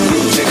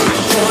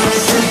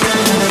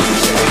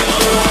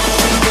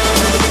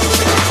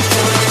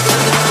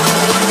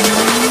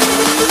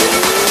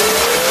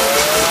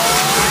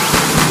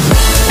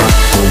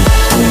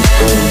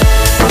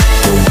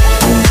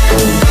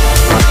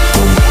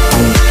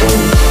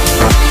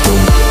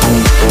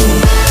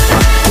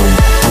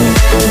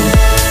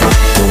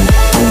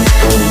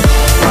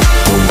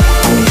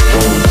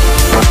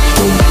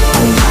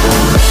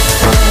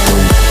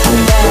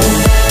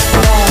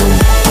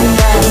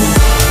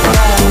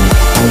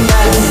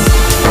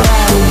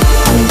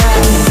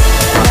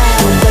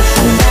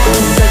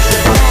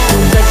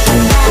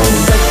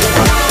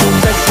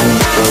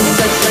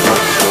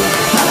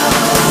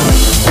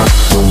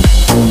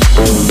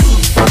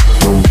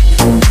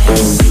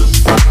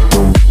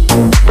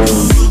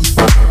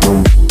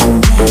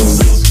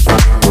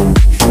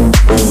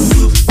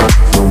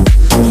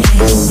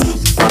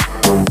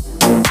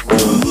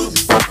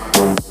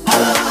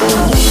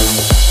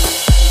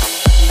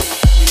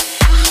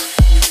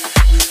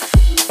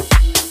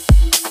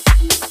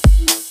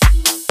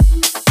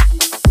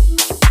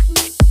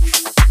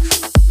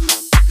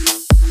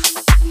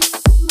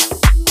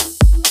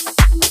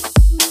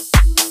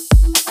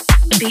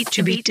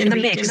 Beat in the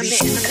mix.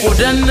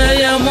 Udana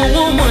ya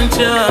Mungu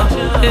mmoja,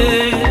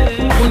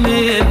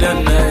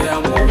 unidana ya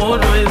Mungu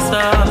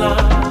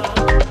loisala.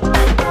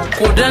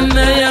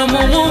 Udana ya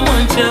Mungu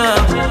mmoja,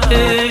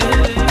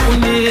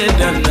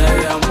 unidana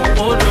ya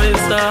Mungu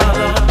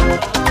loisala.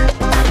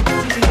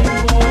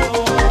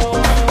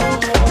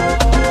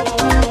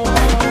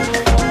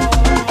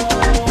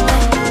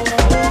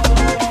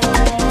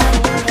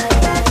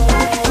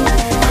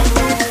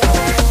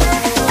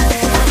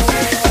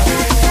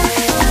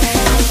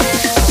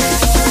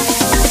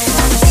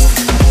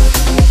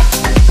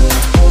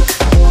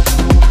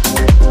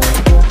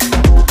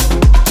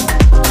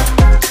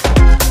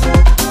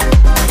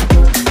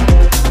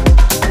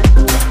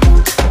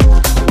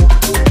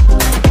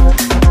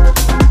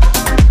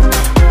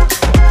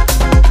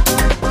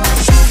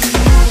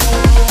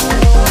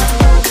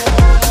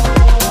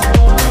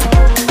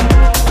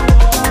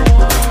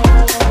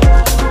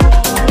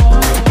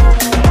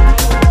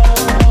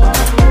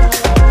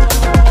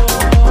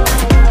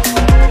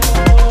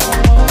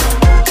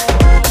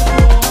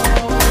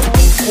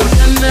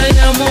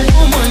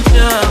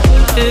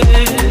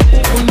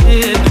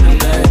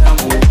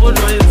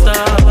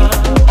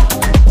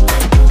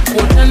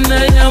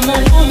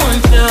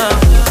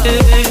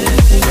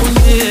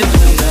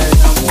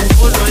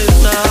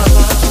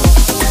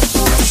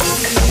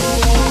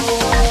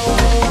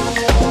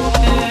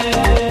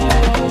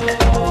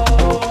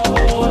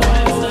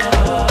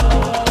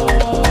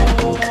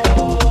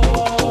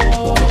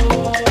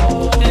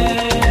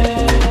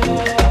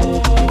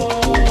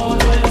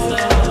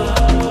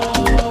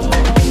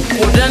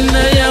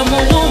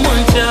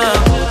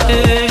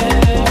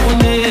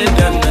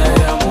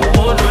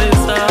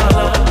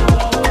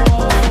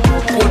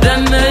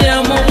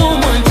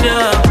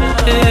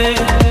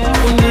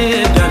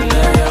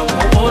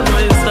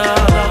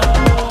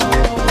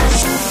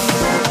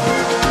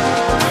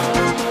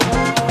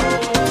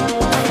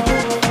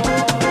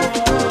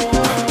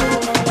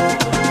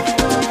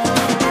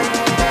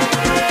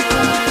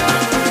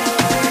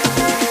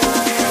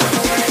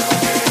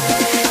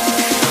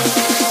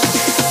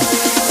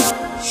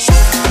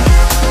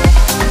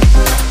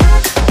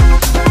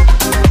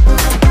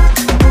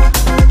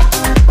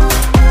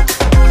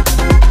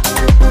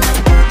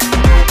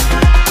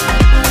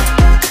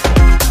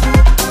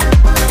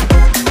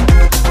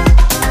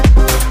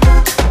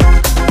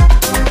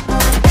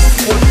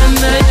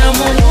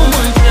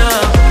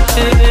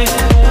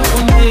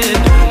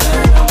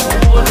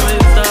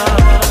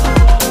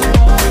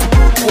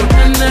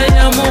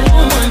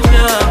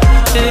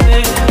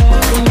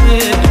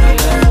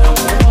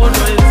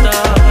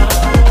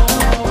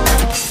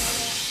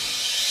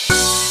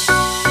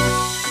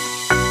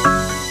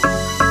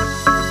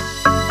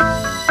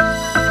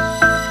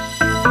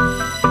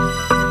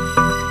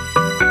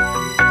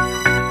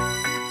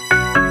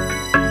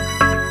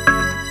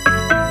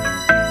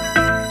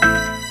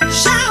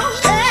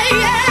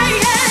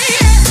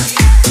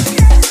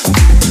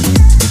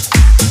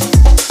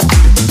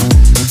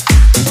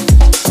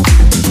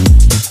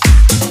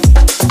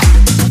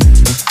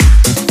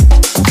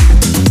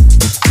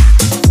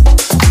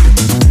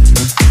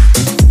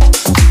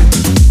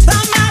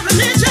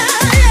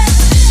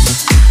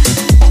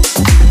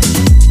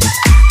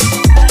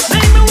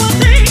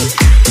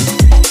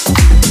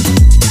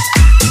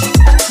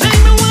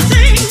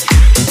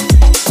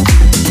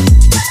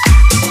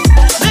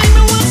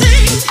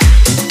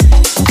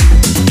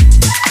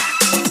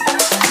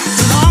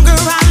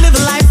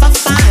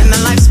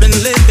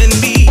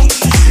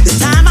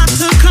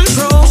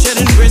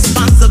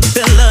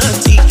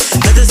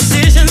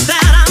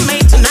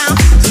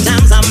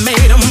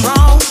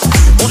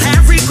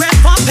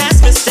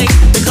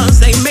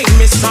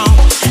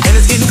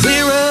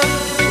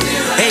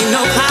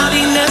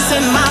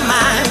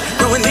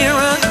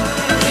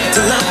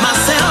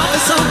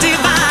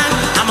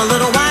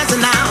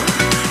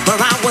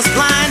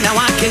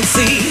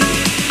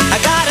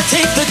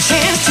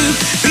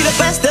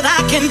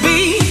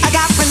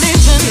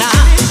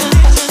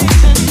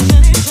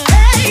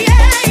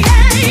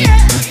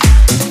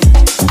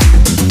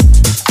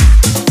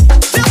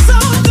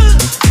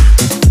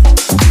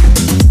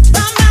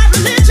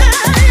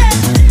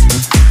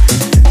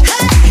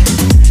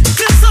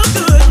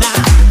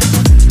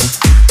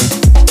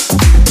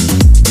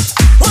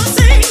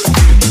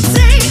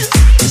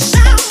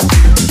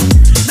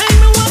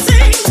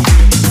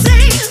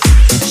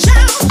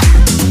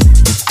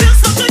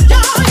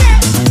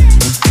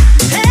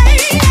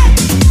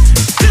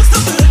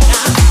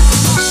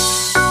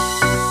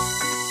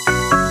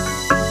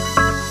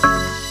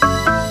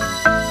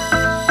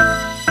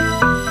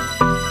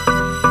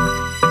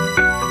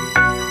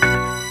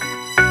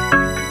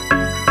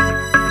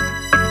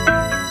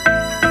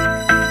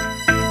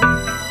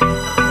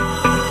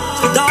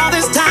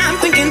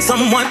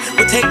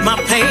 take my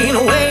pain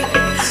away.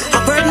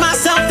 Offered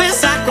myself in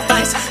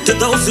sacrifice to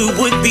those who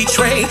would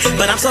betray.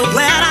 But I'm so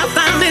glad I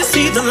finally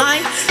see the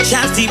light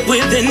shines deep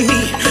within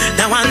me.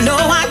 Now I know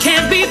I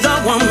can't be the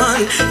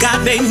woman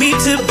God made me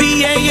to be.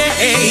 Yeah, yeah,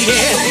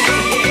 yeah.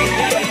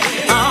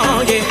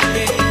 Oh, yeah.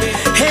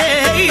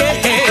 Hey, yeah,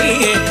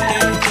 hey, yeah.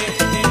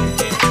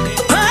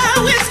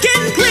 Oh, it's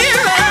getting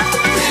clearer.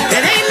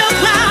 There ain't no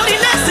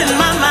cloudiness in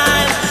my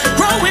mind.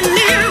 Growing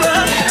nearer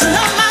to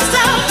love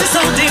myself is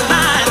so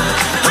divine.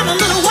 I'm a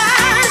little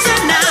wiser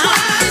now.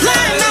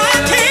 Blind now I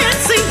can't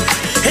see.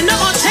 And no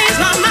more chains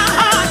on my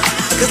heart.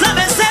 Cause love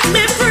has set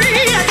me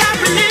free. I got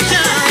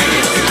religion.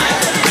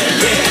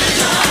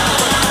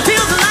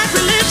 Feels like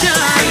religion.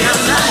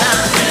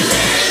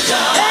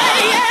 Hey,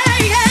 yeah,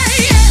 yeah,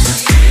 yeah.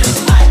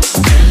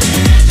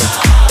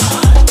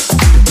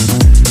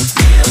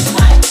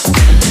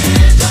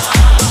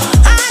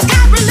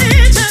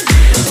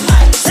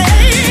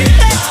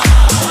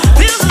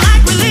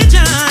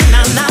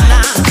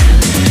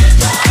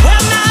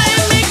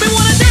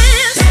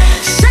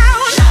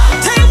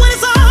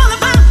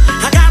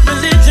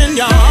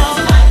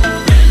 Y'all.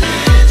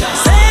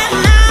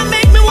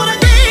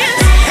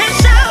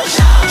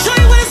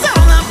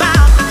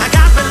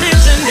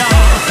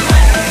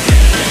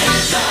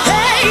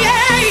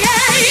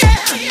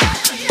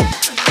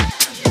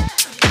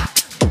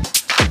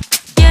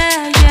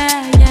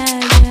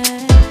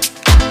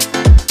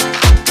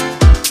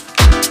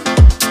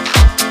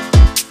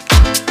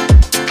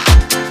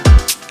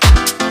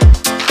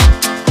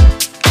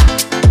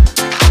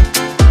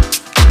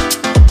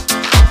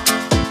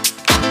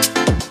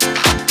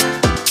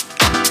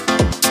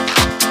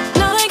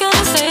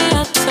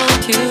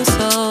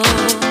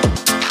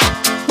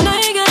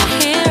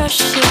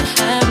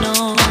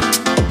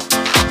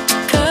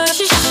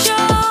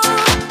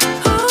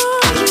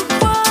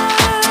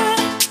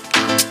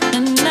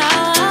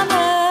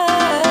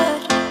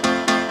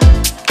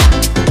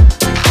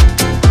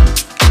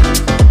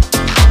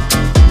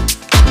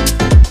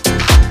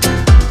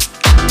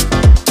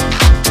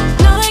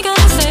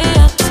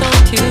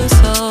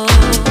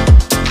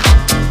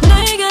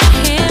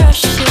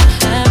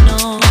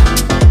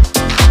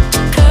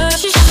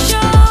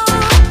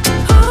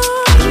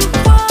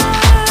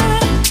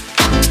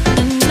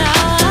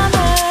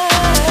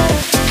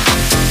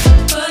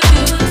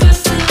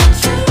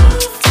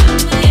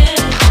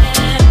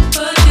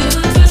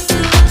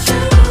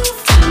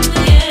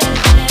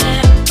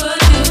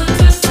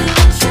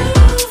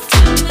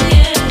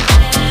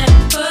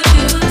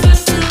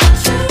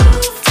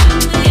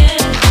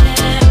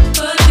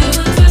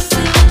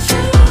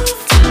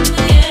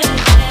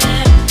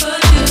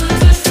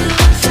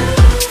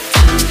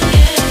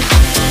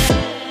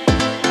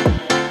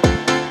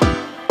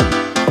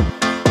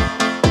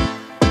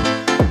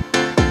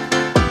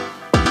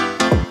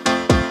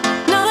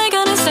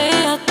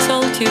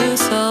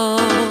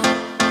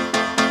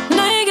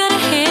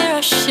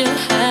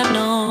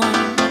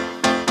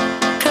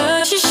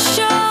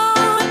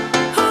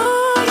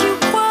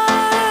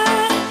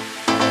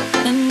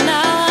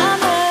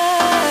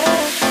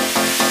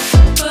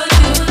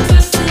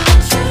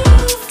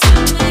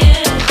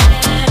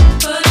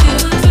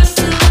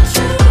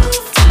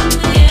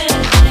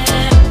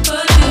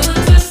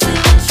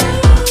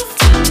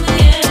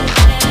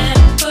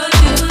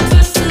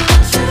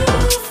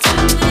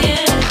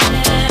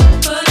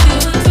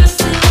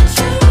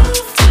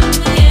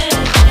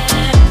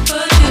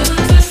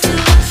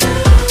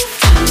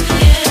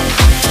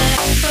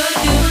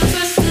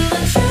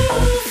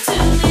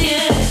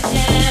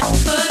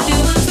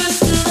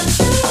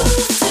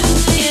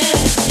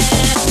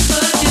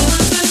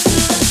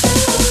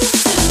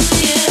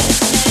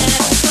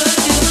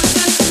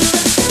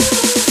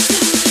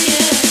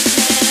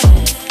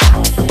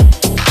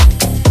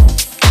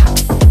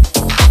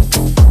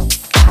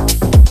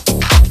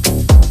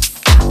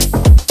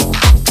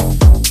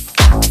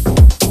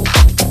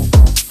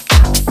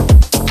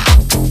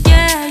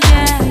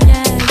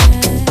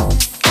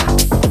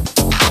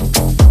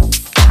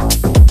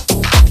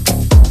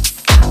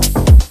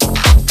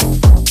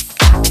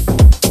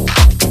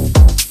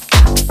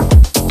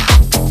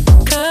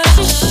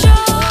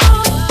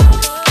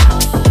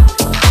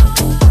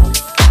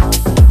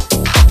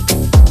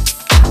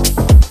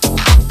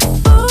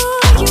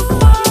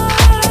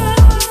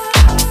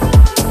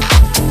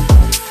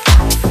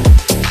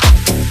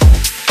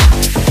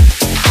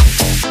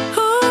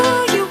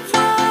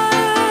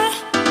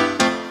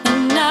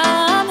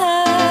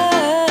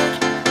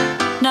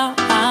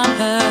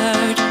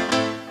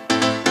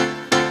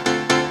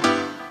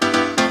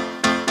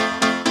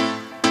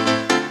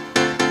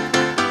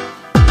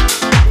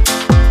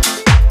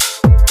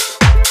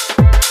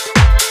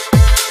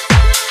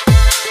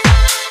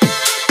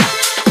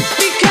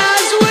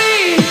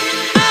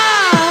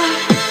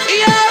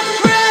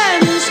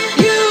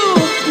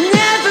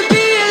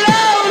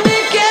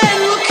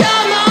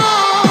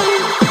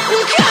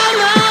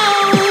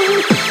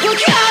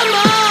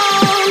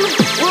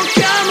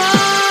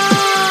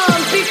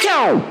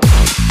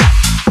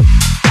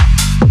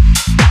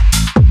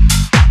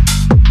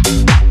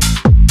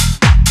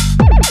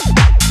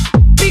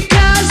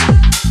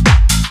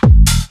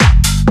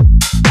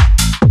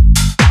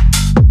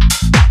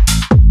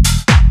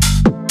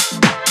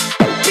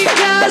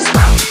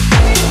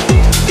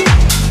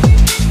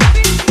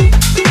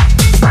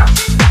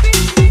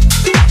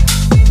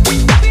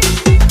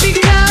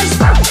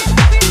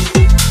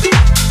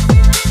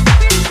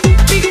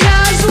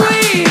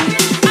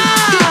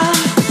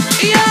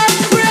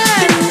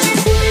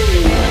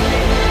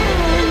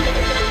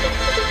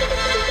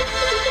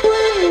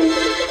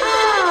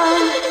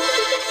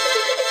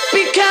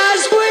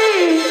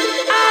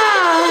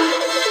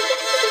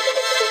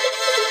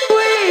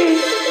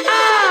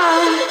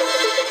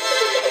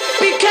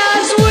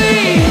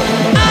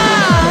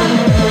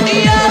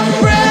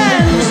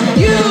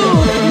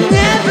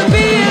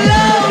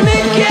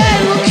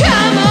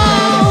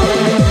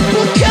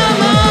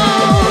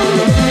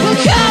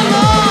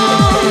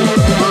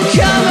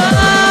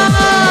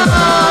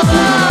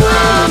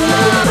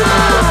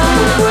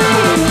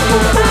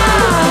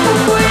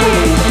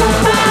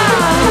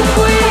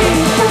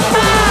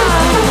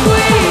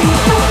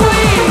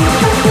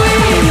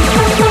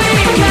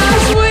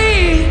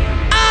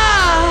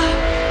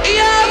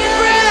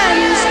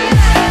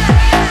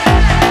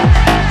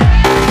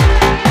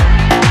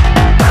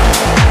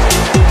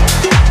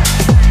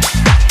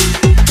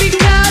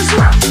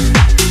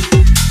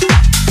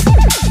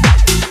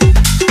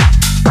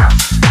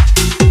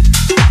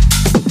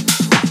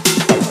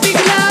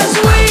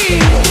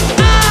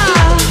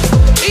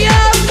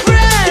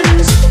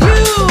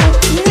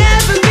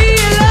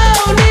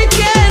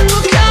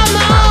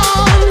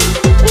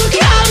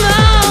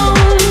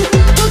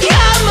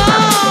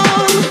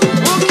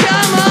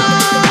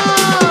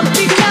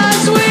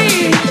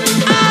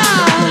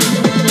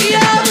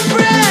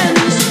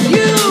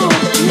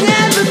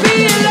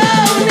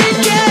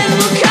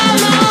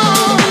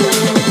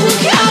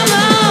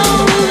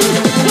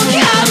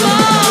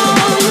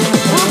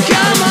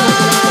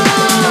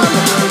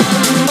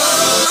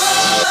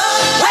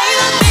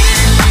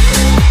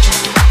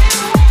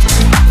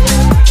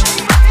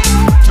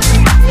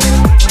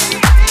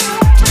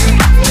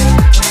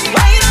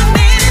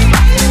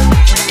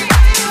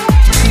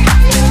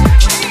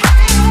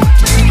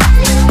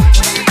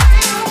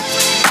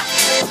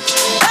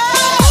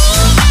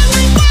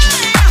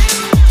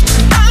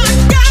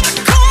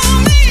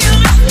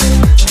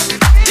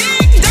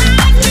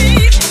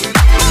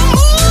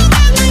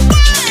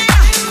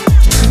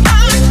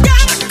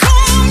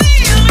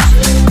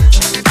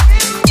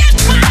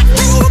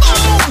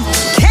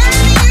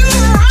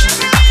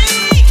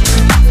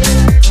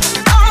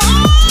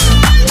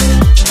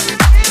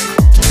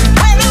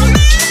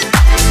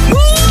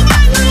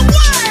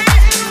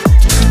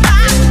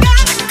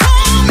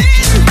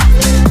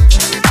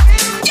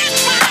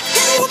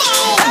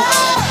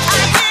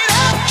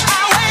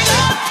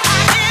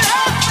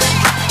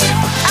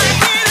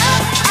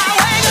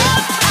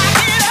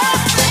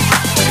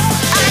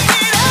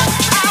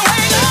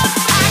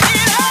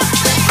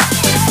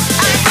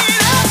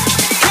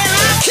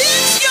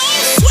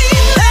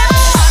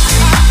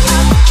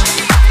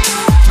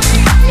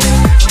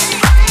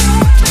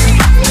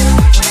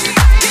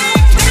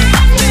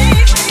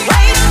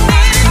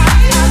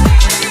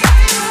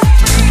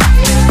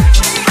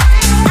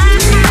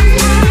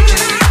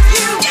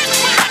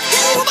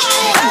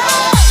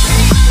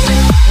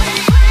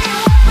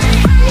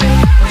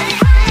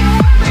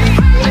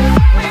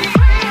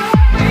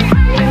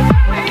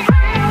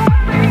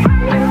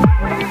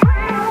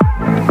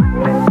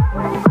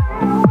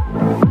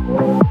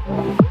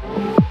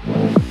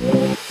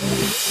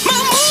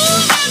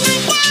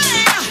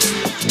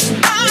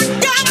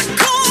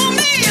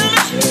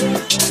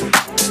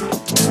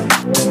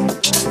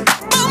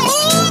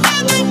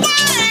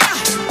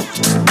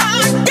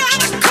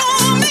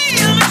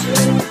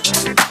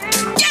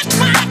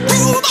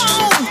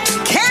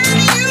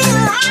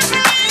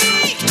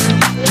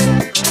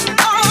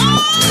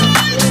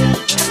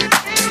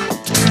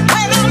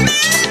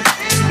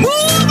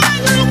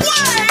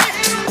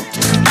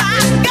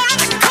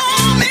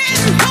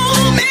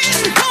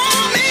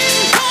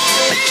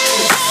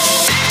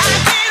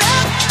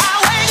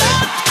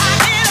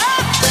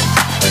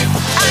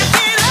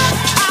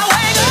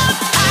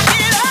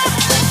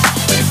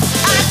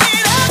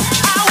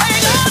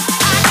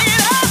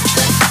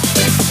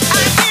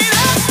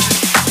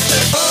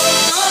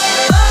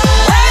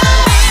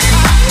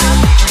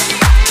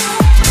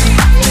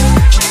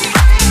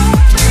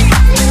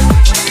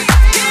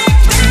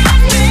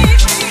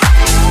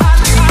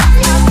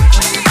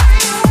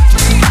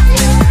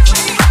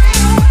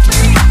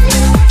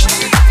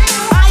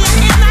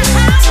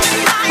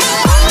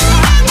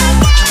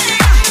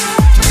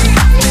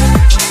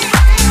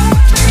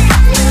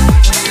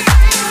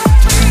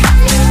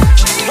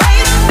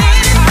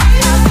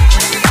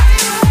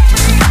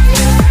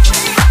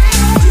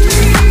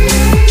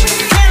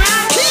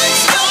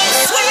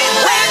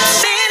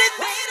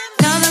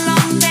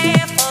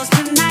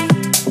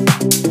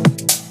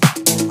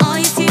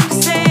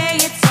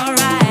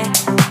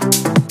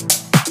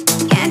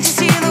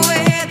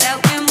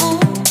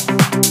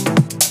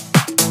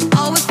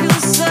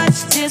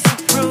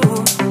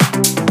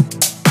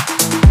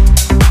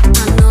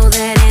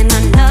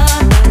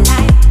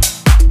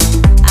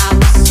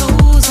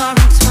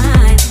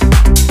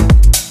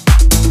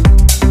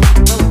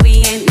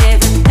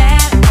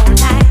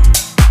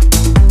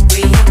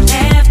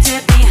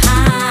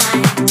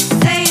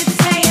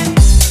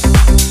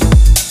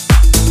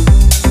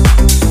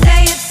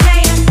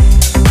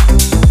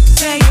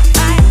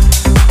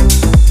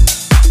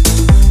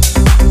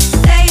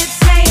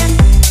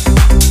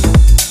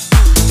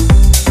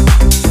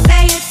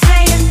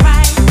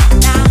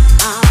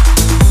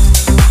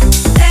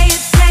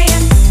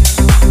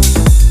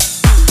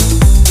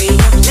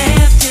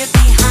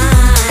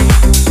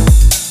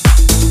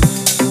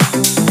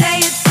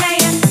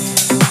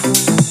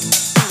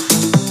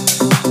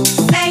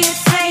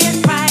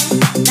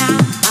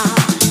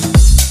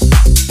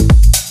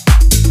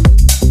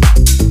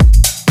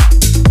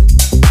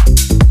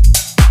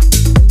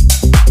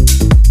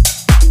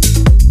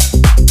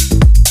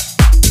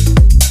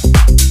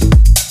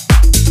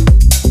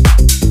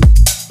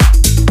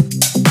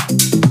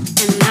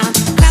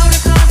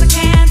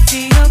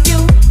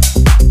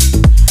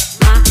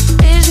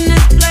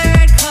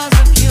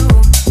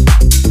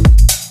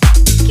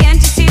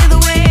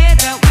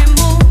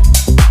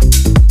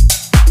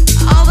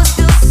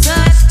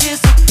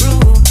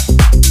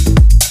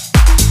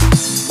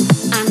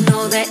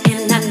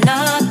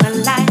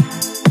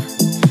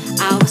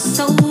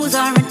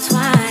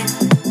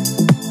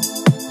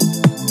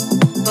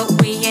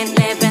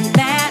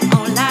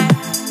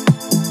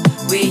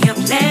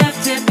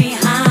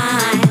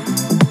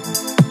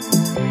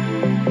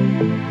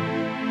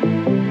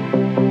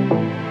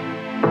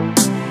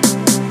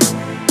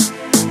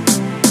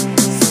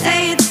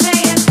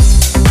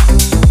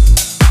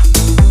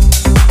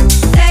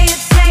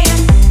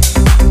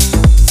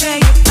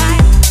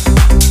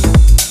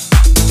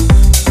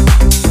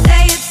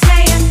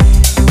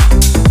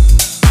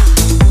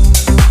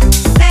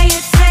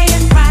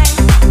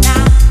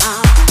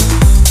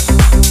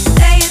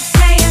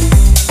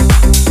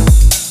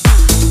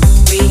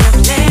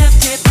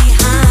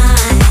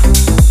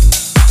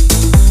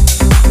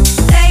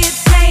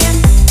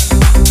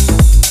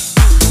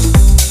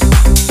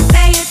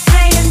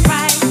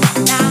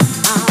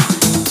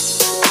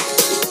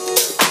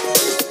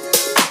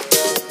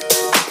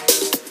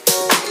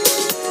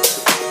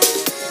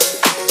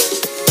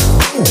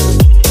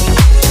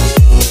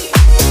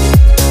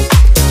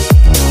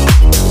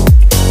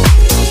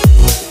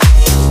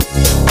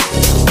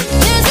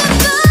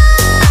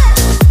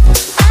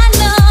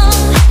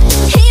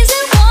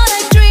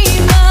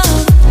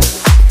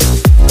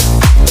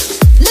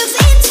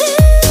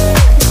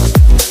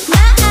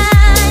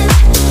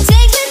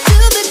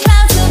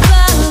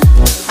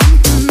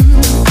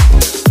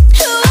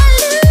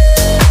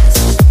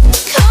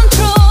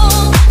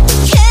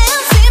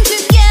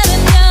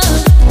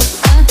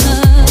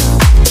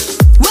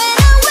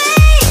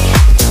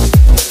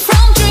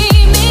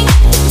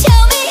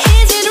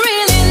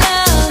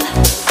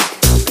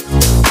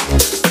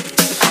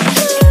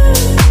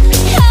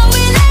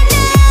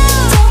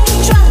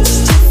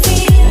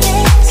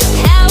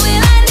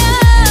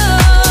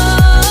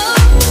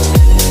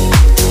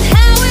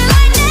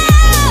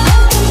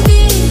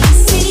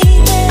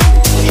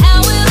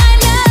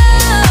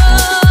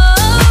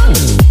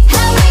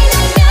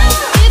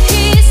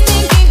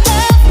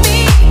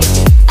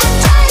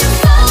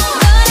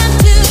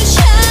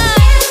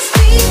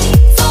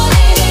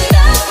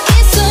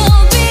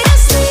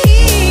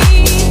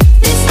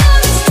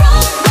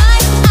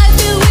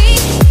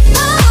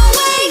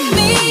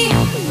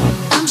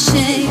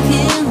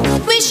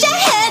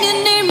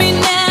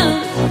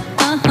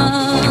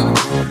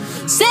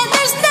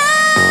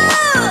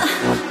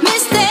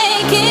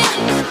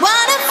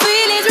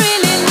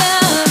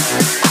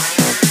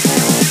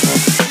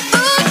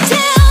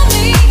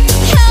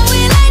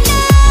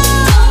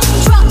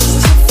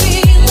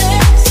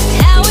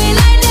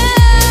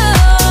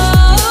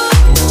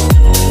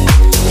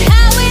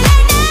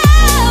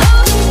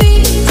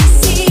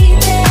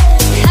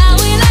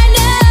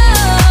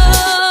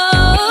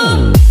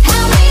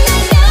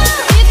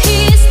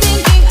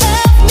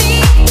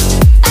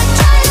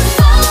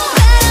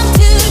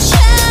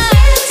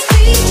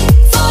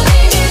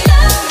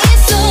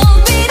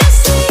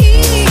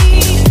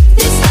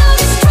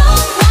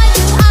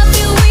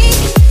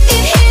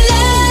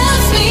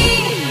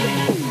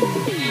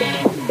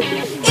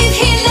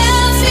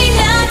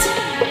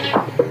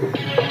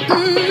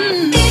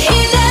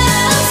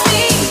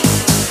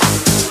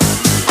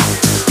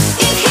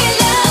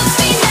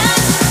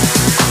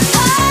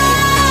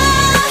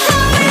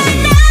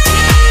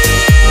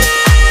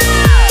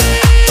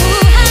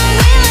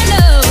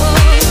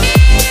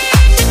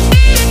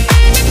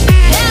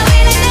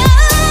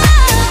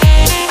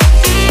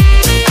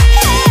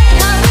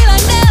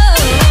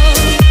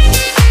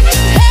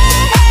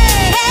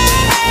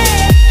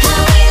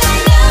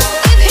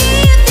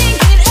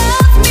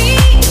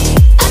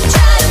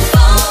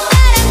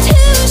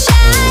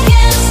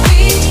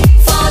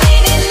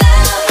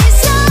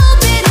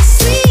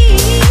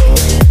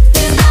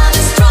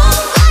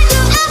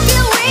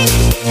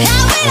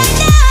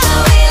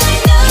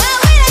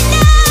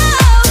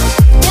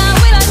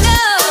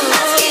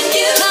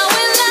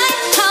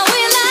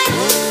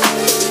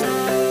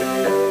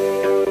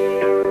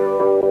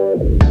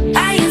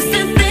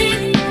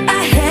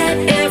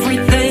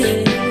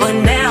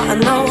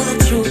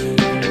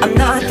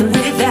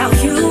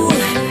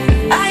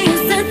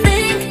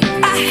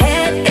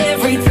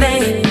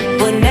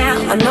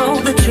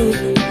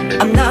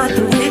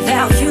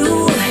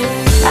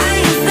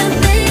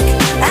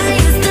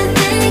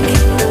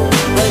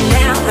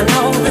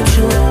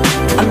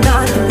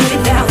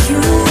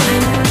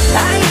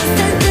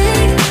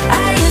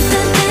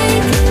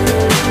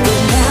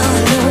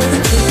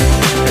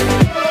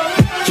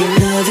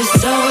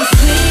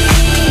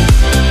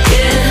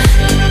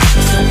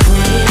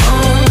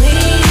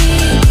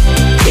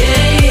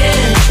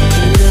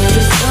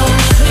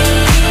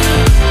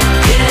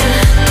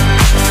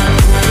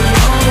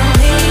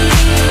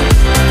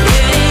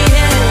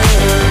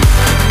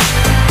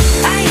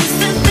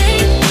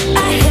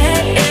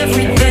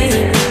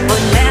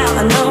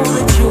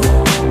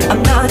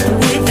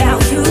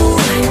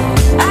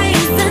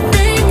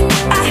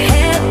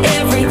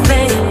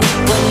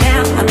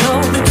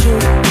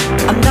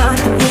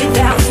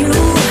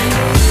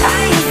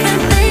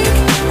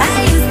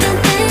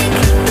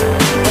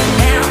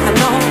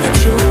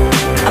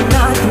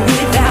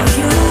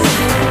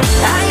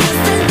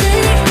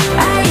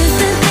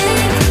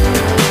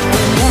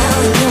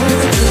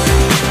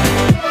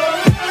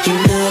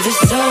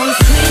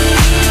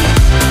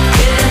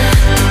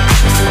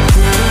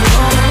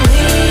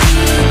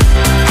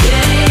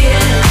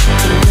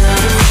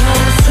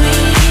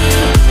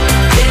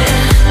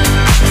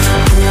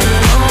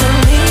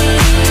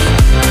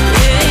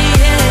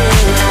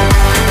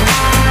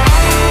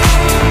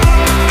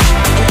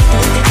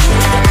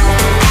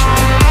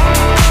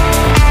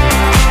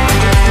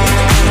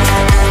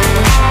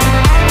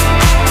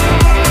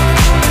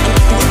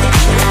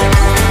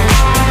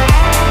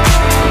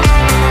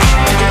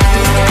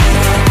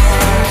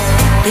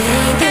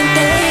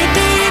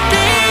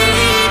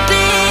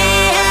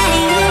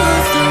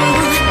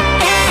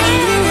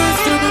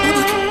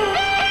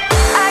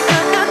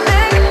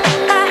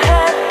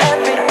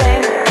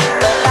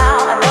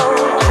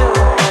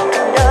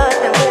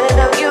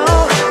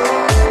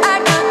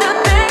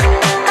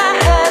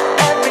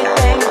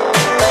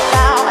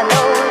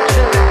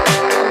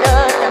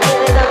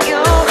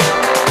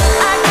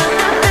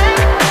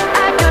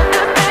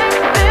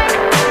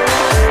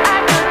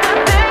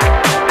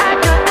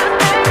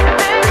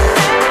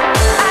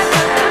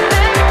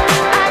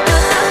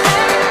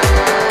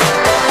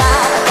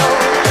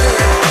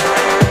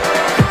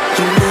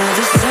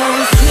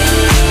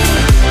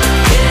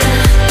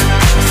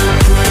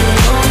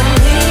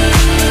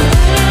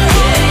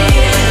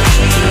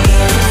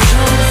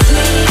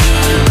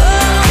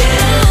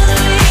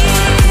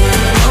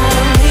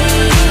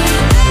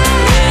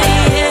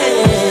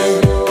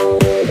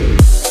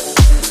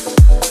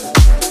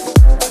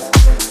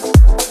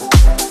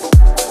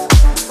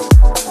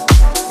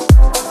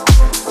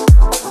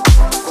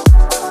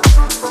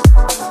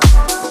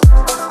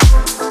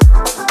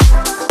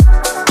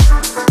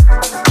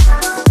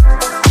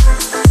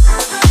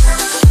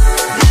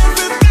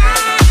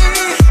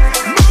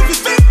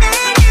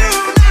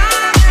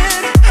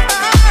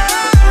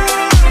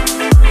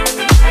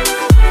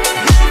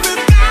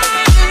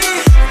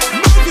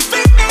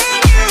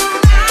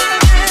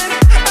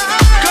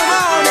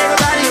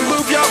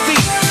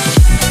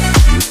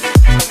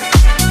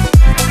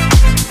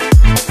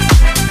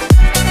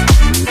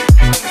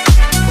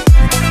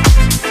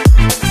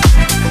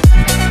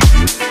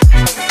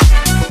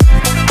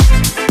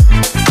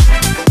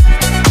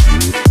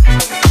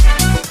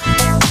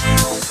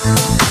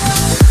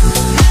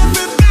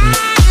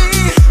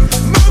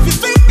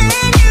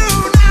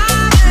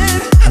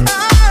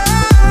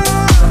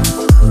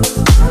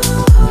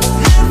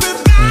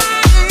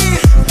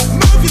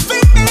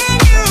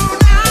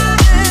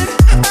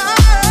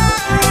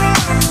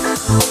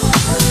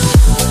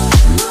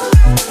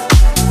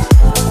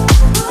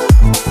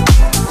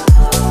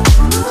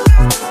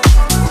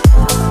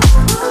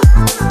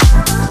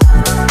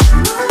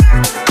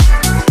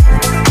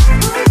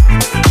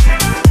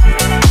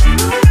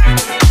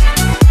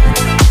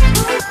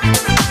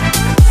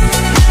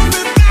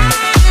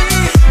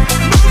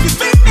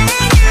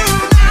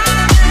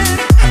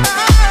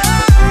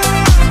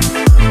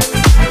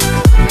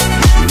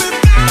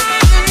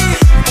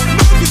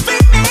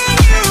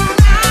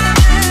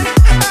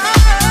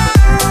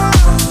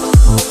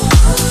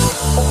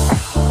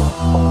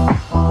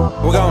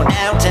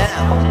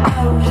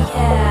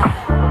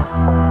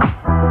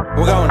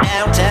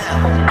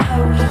 We're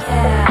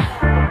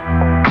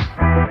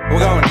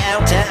going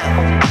downtown.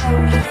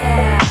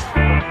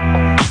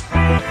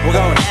 We're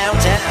going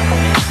downtown.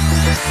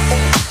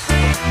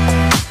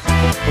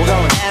 We're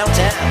going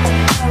downtown.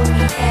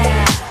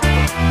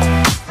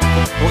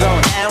 We're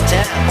going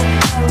downtown.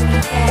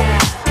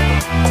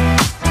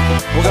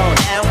 We're going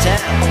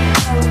downtown.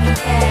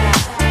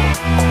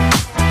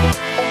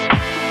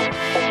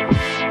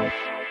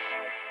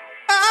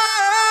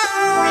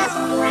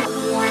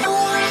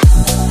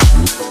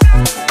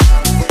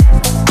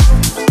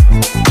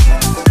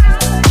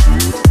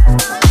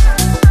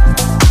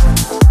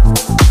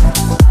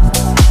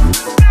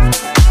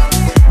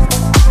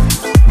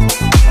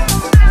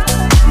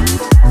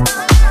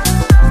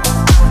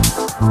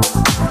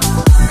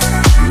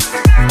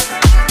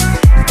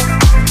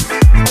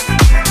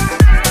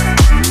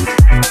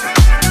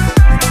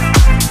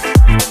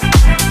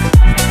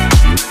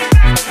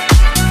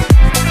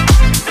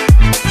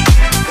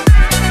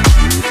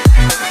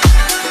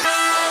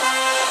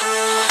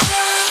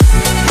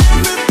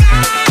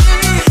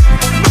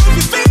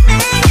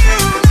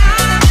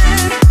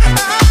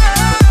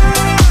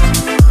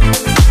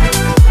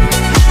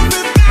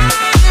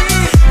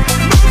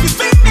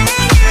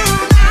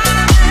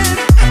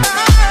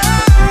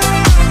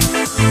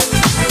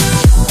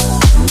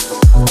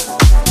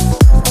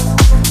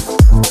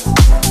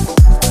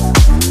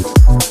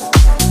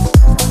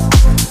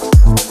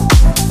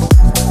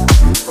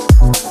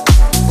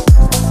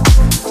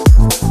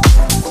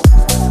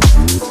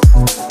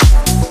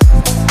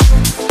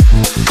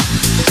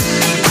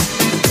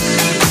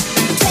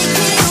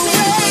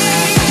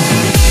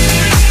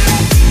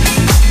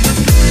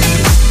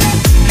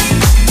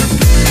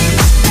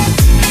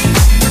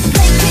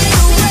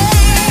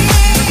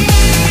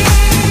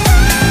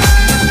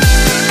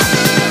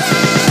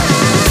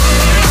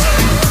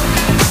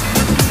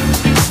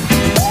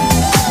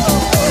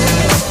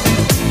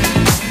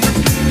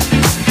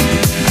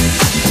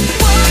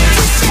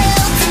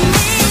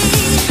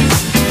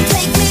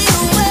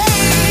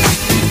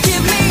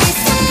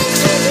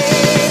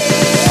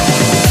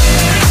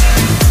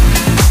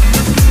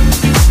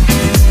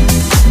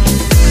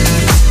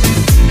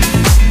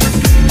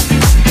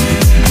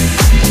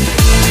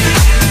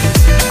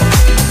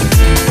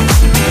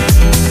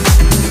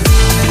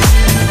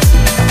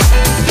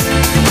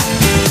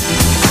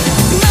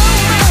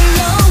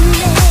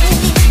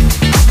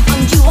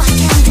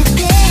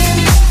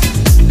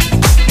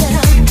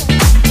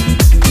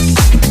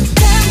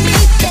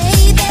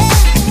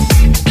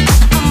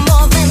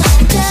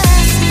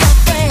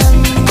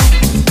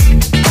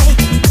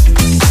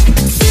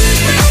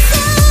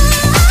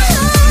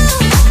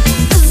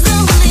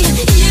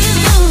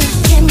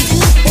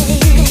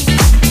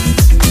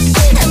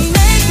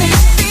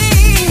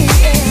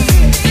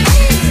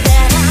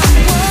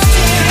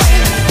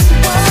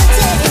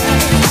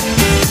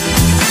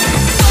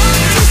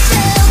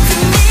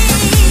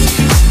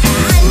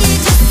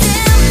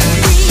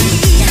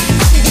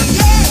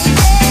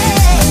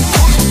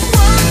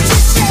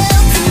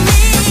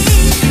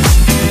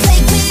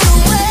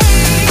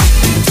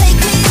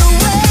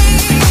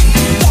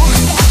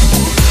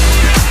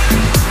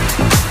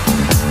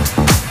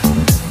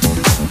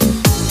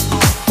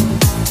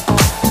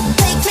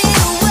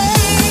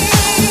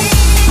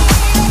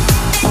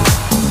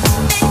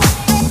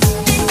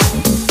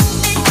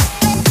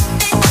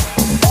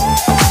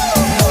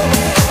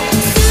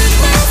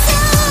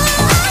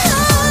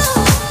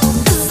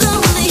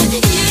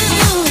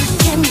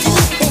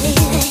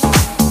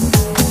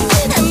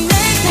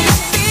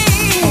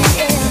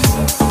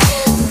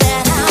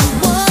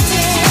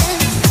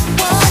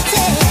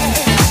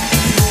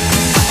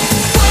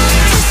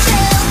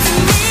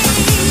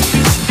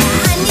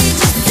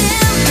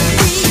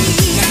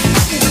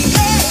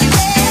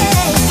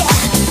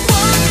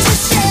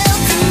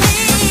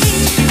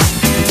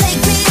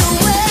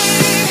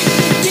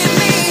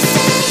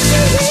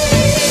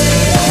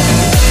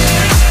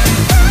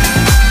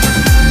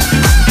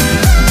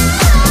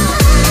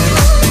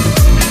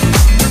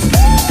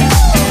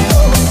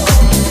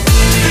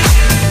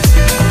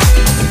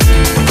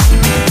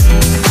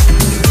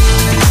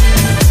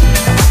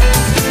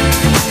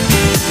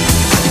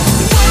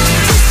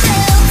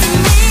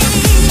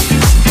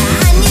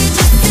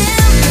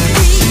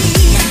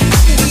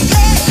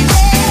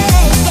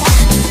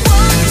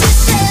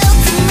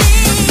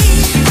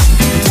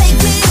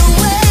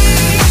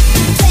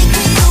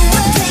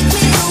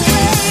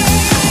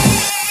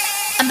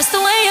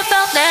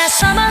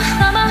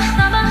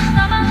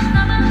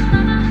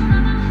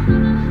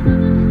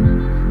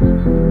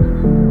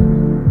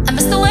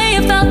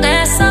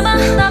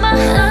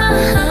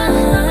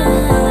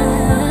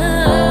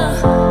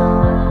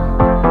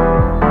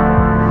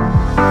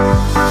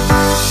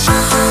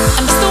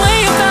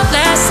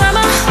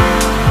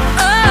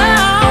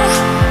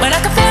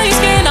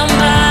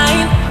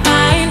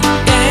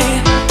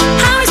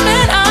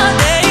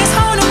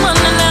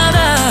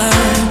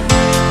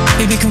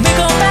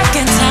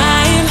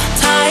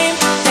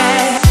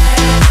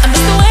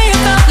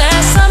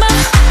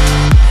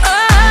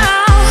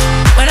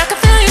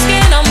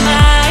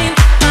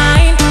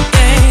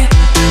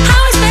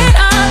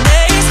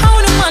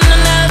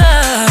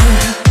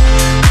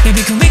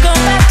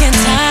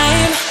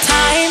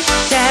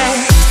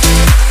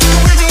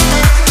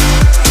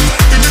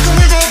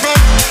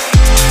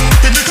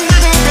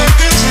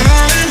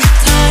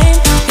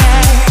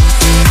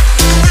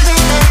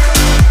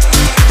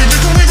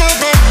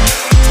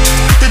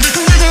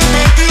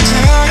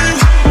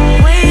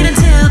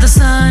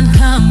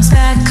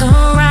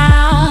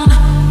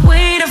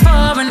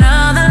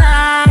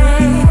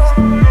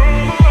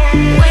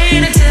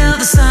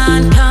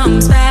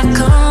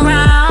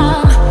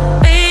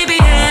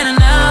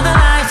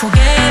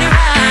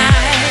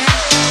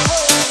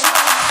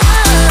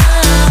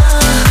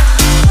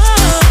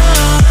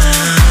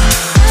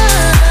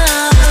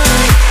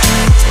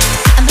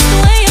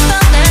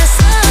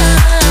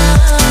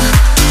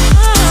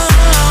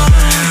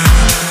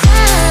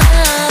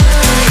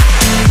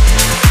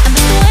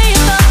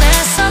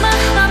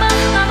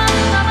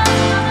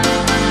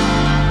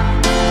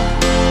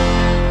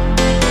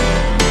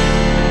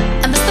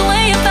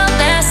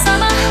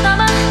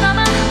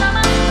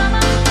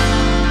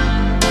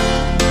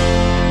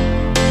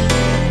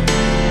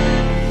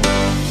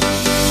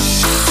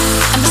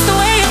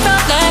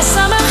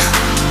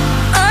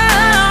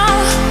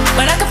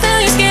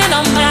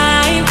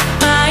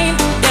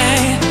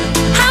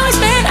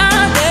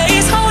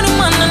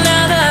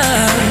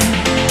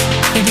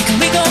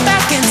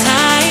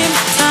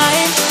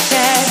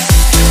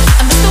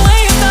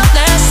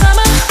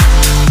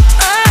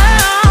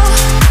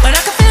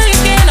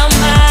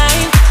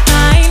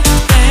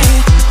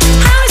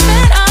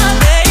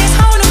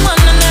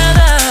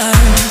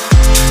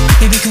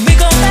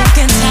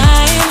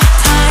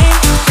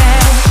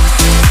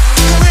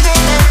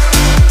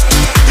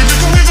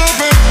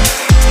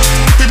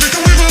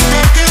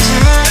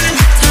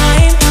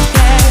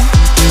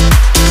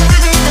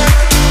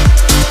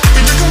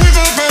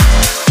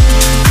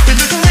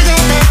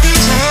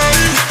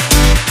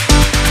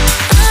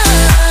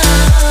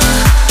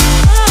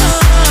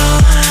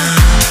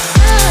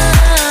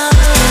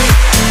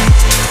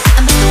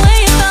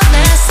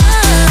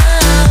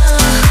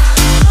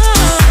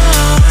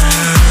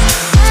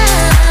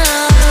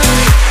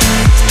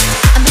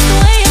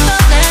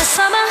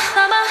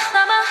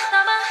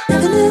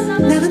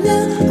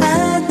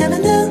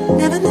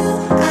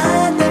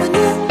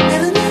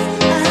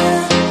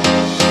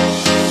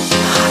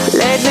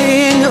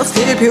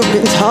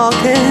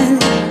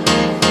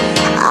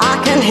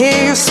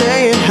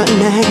 saying her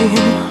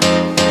name.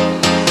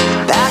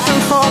 Back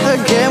and forth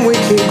again, we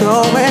keep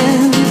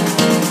going,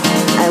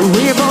 and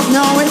we both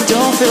know it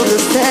don't feel the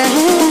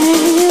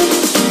same.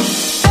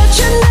 Bet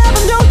you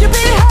never know you'll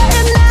be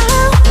hurting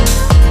now.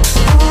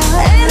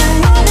 Ain't it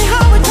funny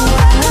how it goes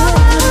back?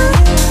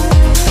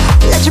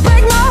 Let you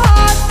break my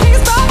heart,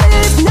 piece by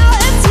piece. Now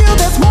it's you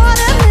that's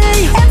wanting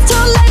me. It's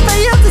too late for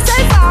you to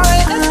say sorry.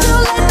 It's too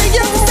late for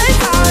you to say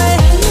sorry.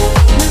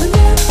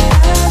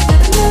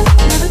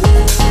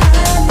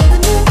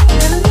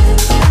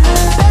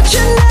 Bet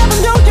you never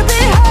know you'll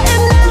be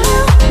hurting now.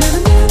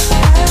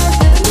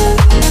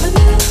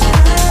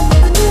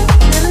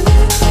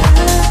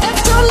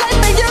 It's too late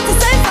for you to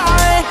say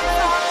sorry.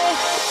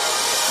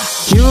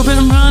 You've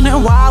been running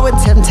wild with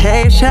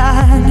temptation,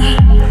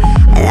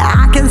 and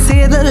I can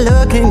see the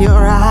look in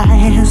your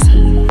eyes.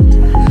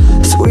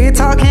 Sweet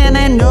talking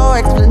ain't no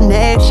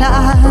explanation,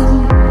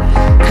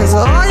 'cause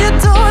all you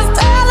do is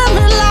telling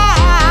me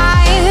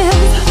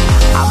lies.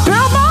 I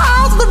built my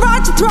house on the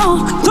righteous throne.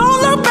 Don't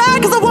look back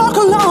 'cause I walk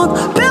alone.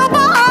 Build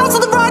my house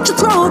on the righteous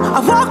throne. I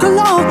walk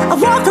alone, I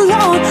walk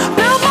alone.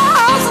 Build my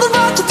house on the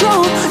righteous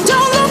throne.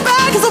 Don't look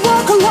back 'cause I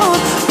walk alone.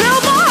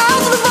 Build my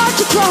house on the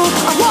righteous throne.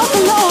 I walk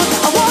alone,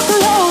 I walk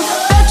alone.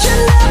 Bet you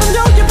never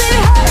know you'll be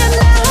hurting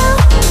now.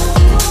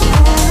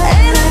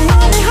 Ain't it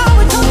funny how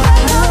it comes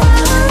back around?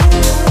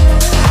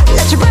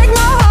 Let you break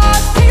my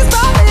heart, piece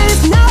by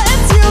piece. Now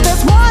it's you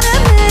that's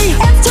wanting me.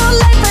 It's too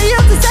late for you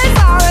to say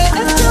sorry.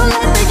 It's too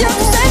late for you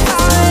to say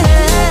sorry.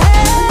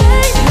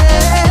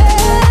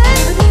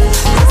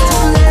 It's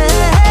too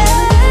late.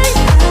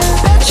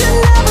 Bet you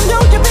never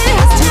know you'll be.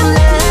 It's too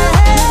late.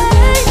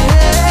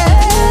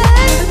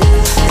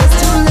 It's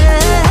too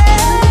late.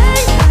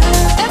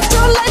 It's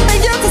too late for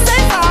you to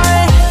say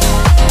sorry.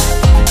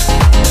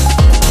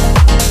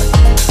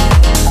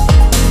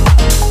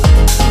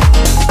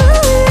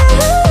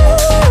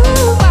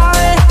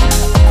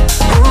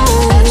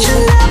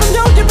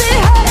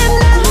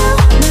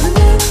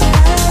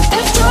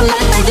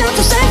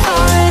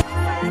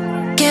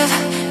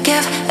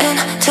 Give in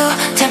to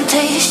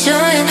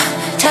temptation.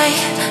 Take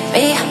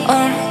me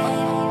on.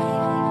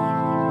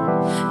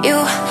 You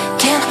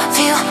can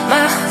feel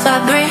my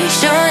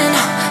vibration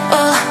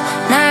all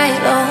night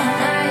long.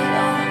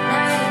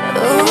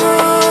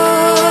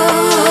 Ooh,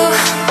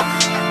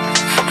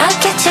 I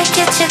get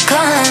you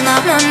calling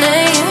out my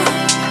name.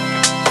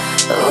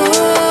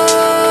 Ooh,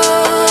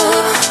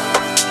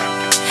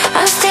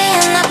 I'm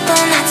staying up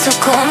all night, so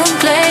come and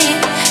play.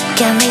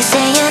 Got me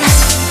saying,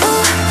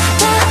 ooh,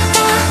 la,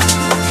 la.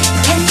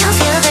 Can you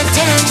feel the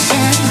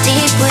tension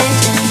deep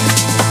within?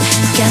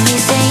 Got me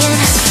saying,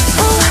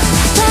 ooh,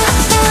 la,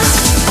 la.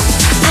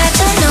 I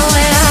don't know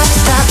where I'm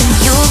stopping.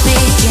 You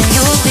begin,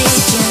 you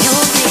begin, you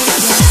begin.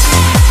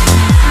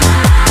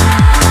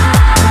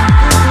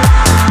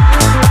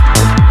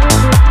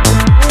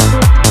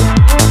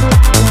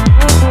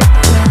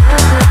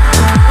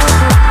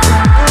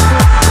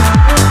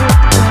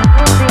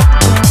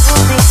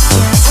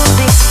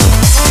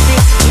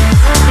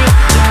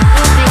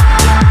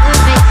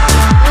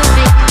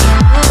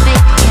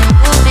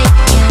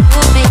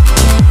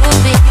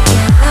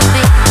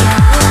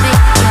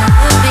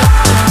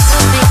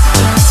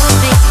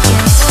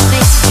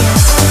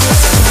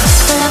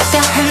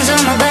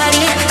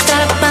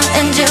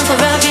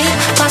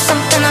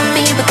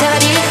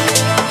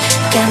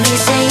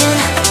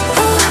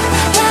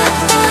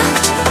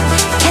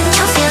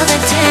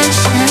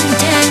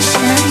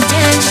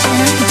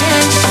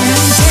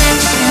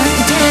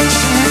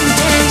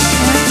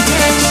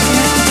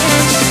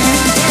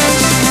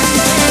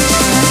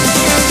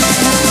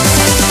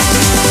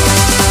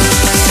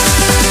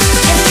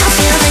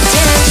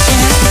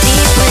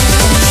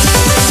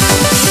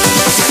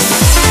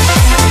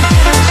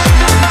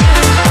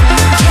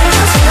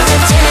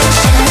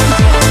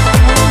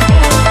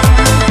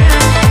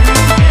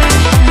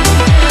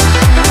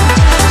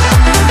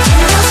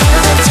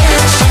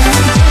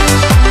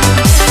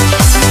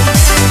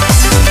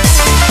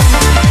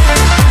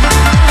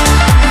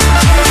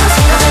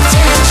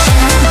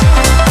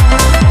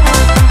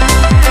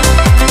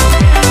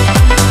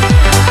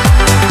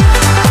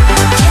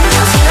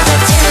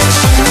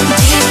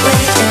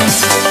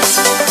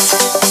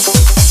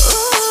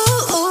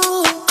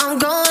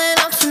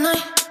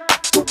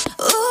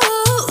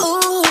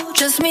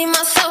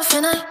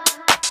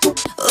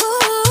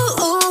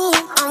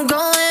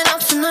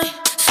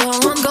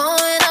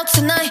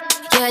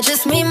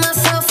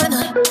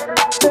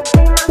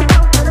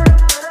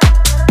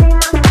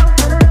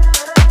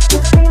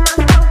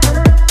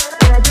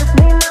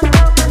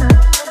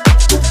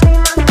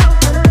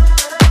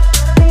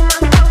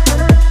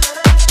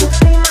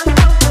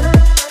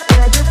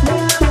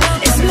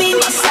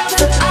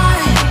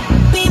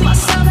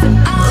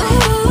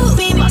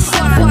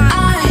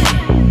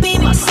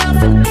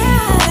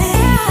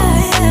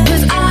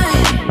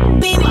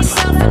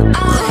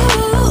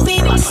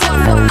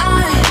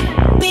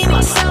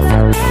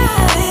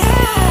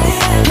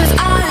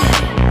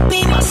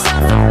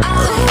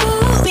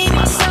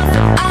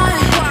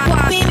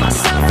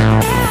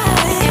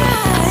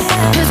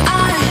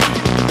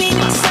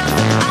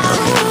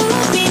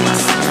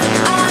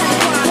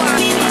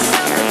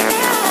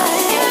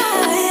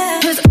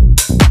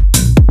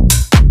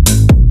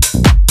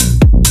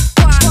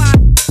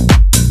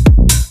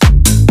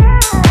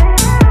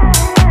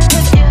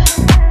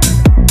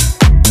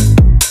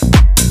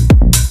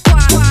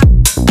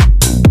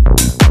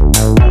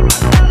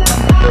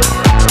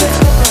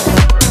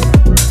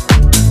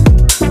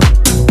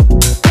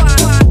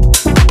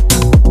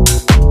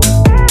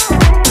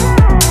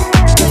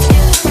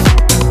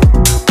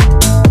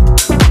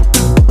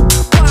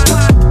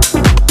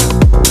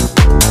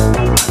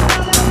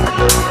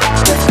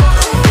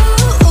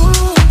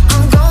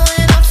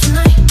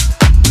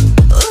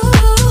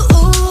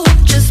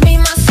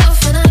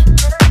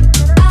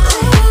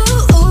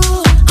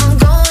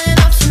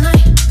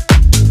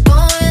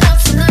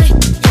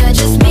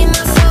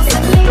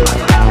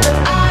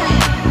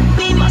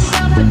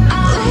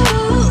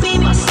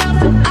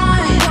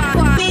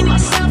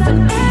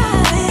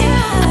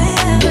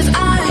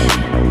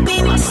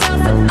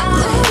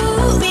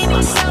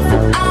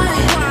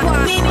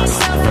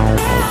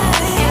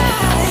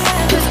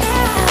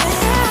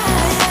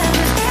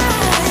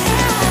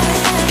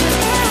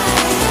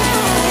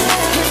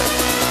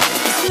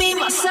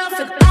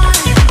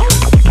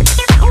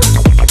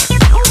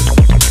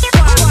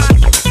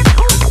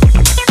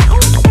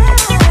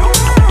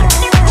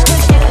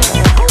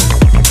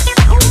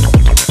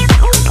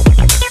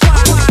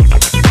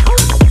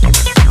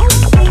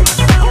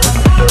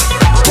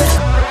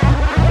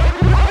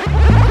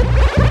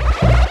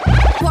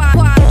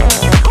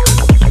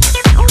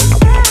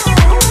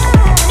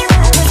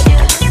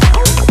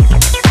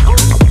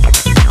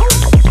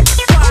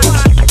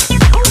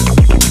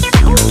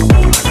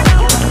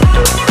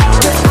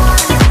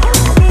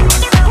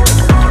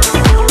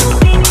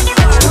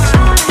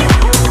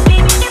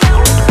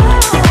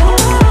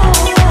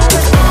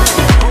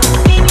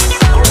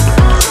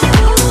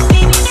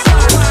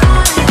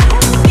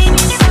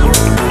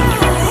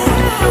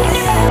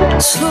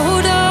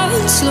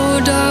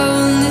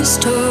 has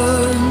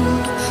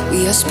turned.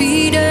 We are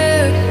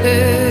speeding.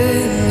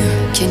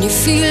 Can you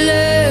feel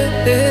it?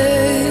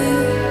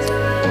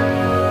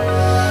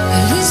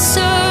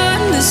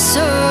 Listen,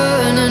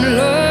 listen and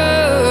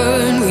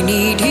learn. We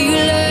need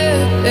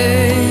healing.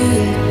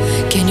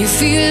 Can you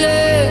feel it?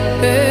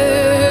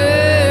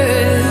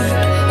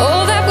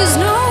 All that was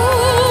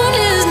known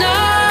is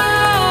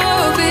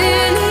now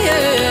been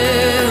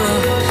here.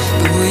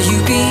 But will you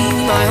be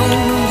my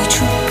only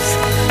truth,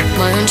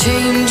 my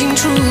unchanging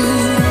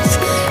truth?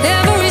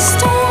 Every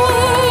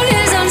stone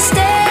is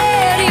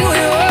unsteady,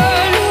 we're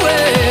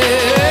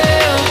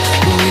unaware.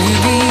 Will you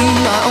be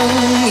my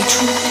only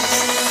truth?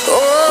 Oh,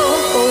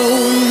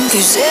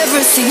 'cause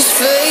everything's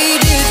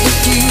faded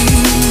with you.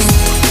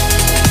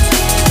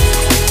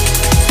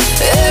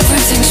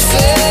 Everything's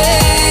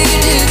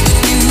faded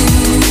with you.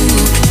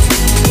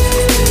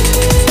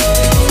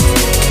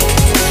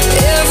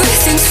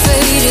 Everything's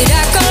faded,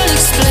 I can't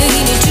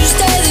explain it, you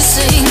stay the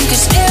same.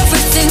 'Cause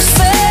everything's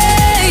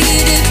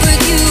faded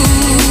with you.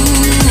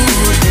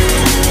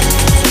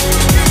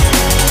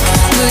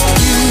 But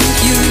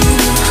you,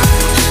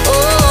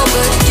 oh,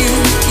 but you,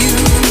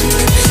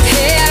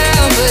 yeah,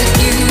 but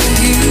you.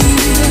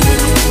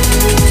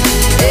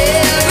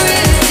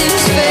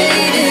 Everything's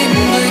faded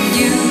but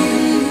you.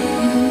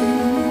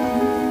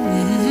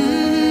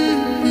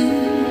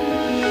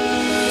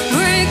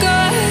 Break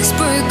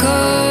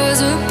us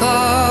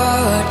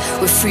apart.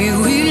 We're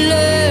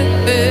freewheeling,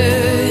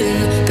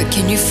 but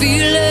can you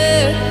feel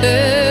it?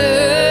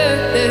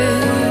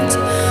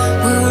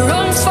 We'll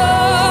run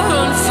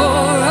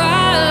for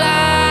our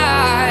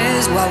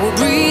lives while we're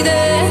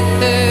breathing,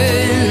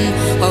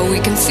 while we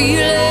can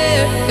feel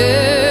it.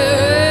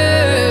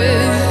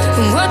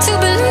 What to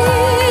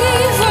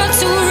believe, what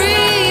to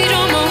read,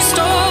 almost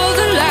all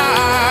the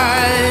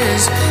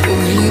lies.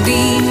 Will you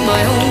be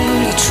my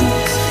only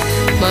truth,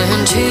 my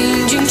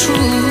unchanging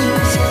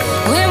truth?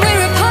 When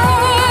we're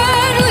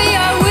apart, we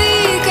are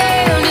weak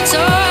and it's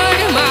our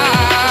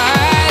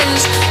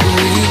demise.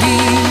 Will you be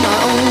my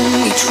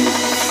only truth?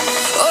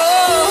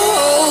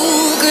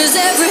 Oh, 'cause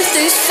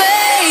everything's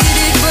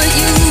faded but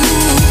you.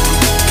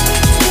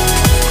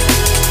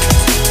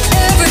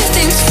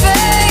 Everything's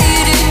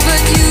faded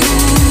but you.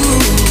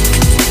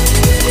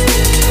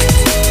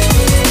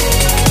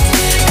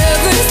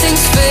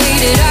 Everything's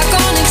faded, I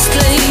can't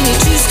explain it,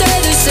 you stay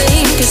the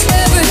same. 'Cause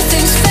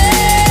everything's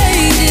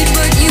faded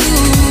but you.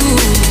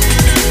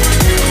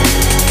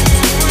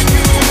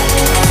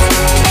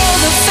 All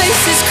the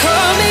faces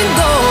come and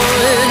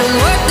gone, and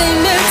what they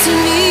meant to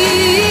me.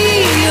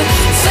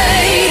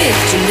 Faded,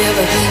 you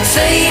never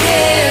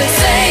faded,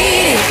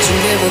 faded, you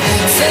never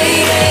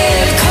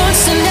faded.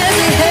 Constant as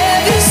a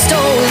heavy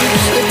stone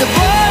at the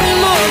bottom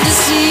of the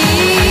sea.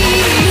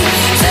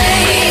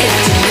 Faded,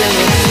 you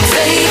never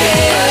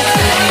faded.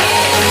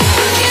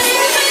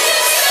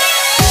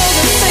 All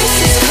the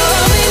faces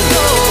come and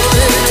gone,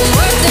 and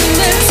what they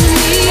meant to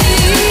me.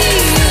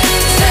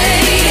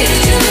 Faded,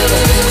 you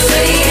never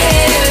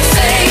faded,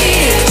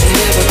 faded, you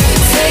never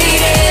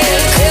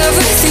faded.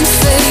 Everything's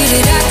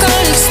faded, I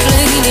can't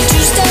explain it,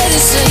 you stay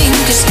the same.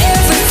 'Cause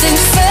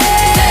everything's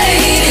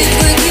faded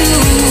but you.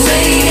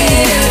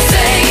 Faded,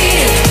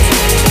 faded,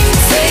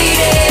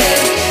 faded.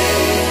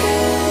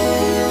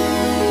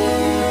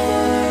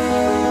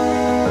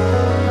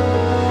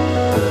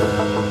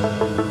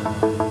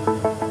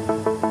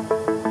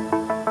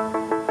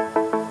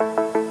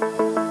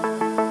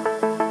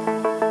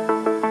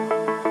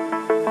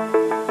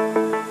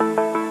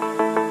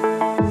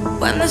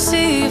 When the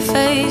sea of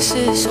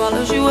faces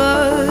swallows you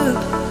up,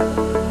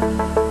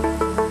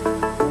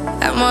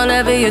 and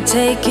whatever you're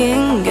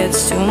taking gets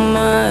too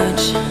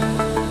much.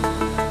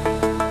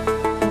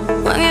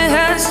 When your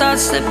head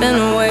starts slipping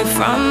away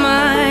from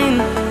mine,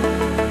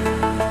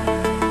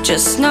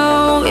 just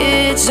know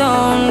it's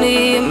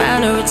only a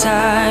matter of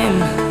time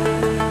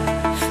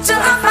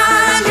till I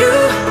find you.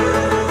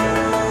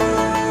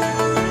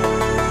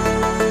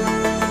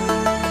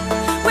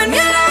 When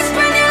you're lost,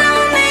 when you're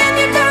lonely, and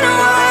you don't know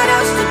what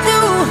else to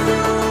do,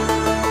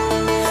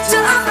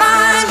 till I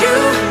find you.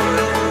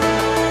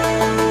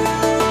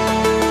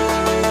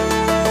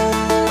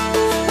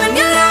 When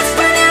you're lost,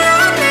 when you're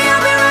lonely,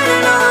 I'll be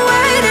running all the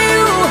way to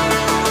you,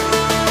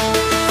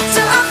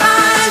 till I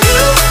find you.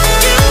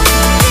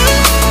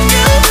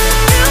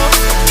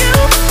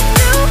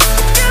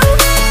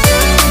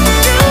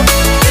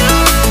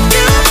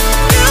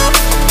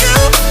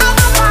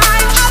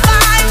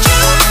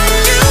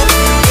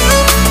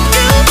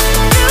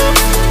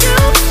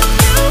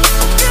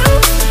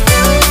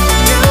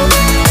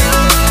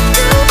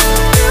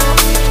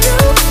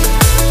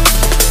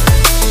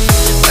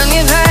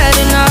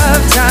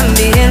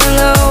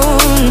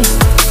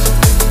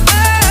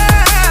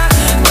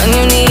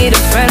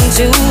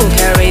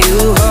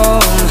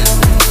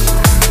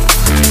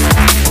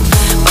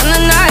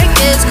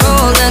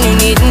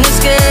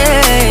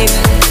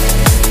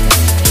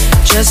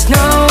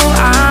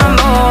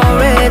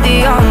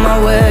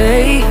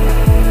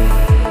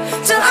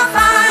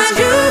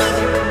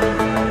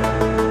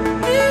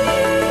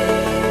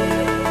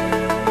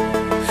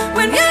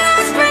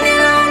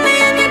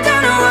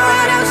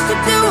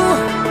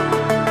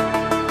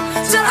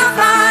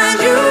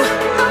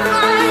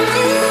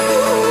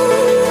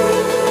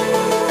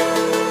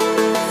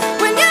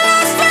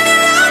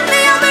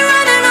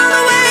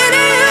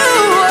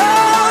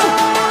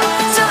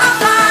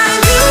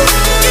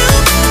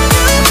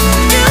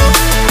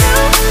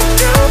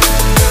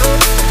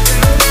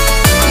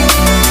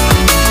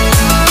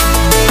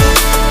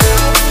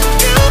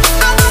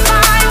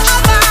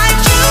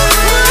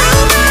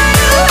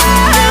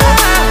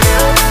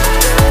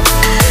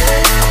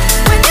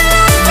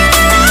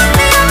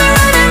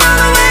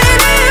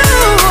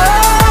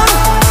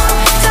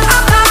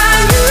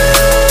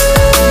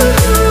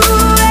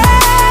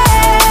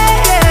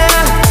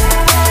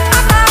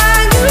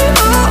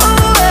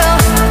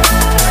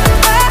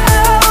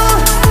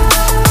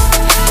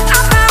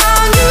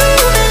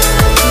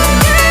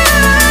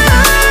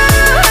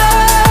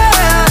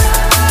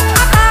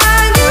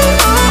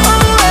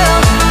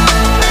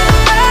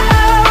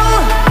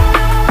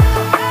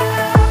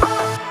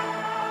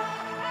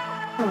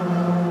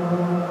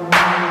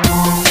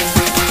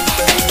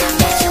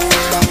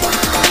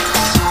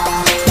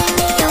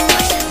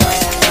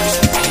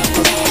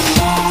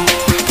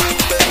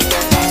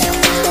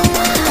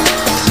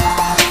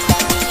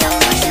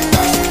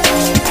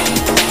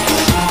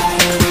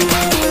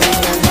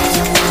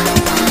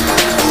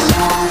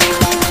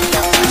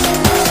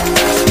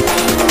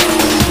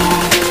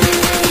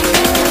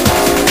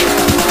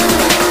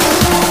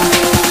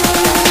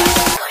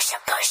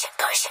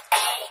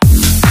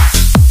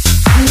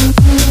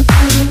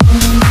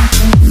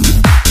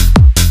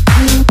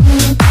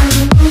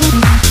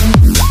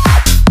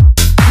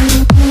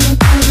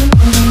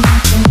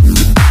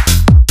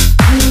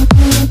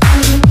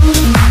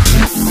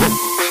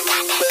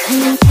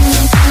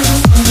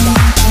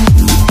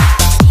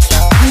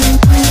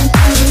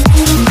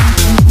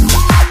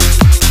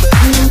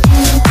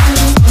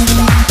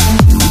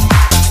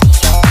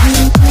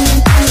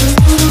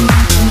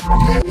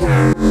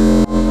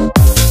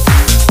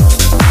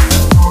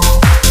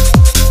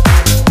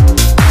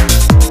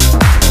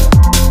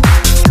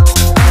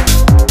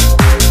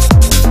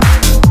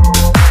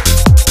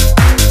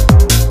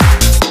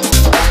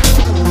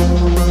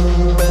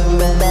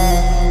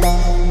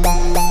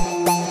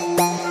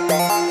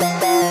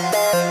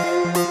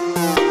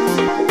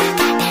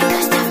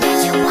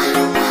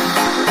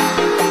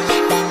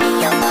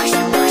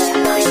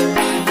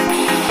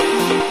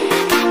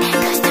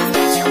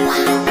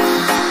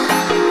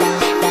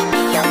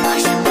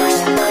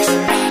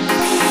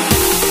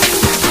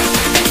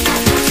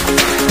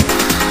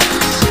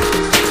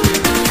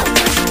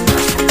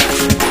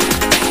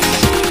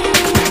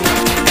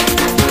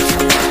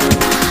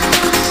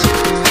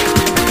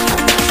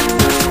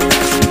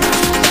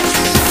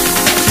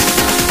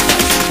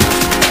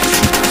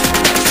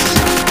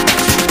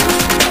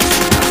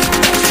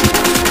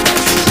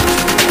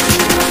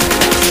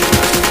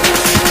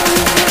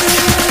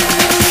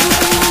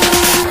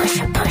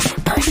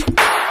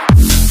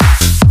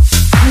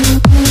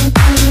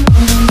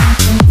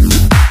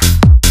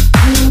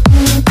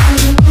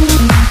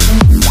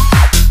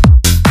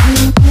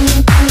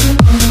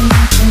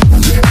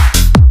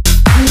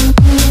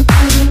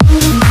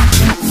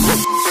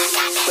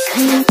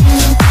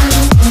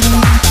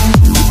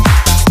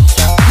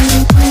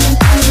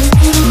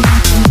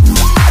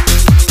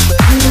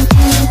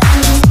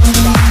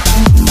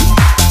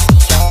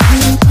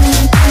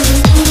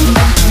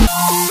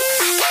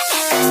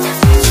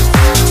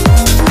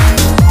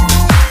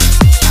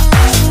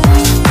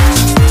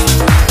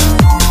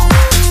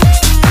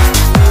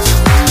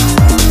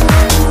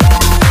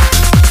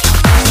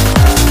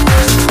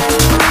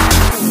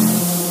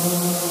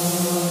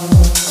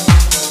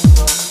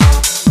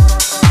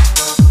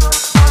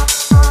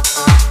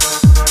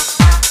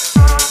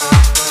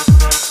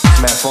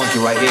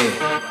 funky right here.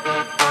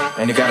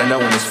 And you gotta know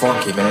when it's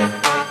funky, man.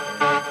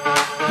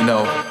 You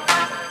know,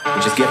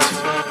 it just gets you.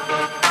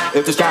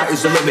 If the sky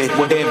is the limit,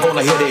 one day I'm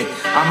gonna hit it.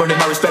 I'm earning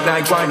my respect, I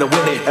ain't trying to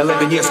win it.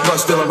 11 years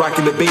plus, still I'm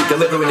rocking the beat.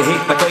 Delivering the heat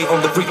like clay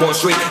on the 3-point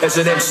street. As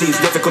an MC, it's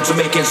difficult to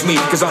make ends meet,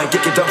 cause I ain't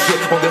kicking dumb shit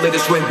on the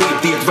latest trend beat.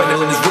 The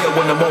adrenaline is real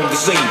when I'm on the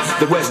scene.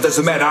 The rest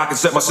doesn't matter, I can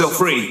set myself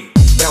free.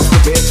 Bounce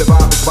with me, the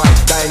vibe is right.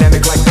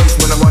 Dynamic like bass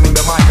when I'm running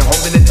the mic. I'm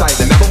holding it tight.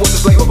 I never was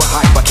a slave of a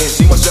hype. I can't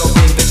see myself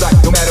being the type.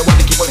 No matter what,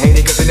 they keep on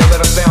hating, cause they never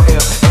let us down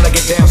here. And I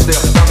get down still,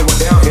 now they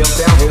went downhill,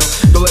 downhill.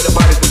 Don't let the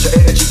fighters put your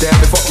energy down.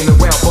 They're fucking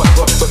around,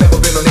 but never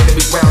been on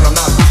enemy's ground. I'm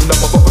not pushing up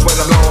my focus when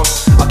I'm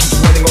lost. I keep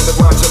sweating on the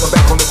ground till I'm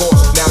back on the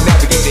course. Now I'm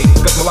navigating,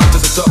 cause my life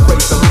is a tough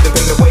race. I leave the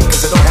pain away,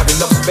 cause I don't have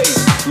enough space.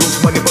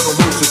 Lose money, but don't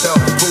lose yourself.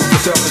 Prove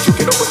yourself that you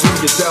can overdo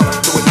yourself.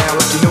 Do it now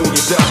like you knew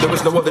yourself. There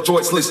is no other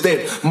choice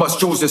listed,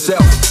 must choose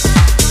yourself.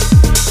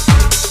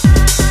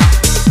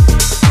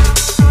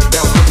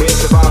 Bounce with me,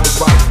 the vibe is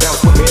right.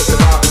 Bounce with me, the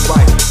vibe is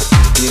right.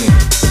 Yeah.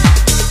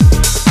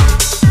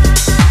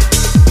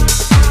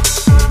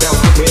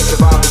 Bounce with me, the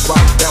vibe is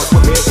right. Bounce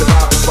with me, the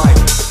vibe is right.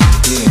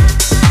 Yeah.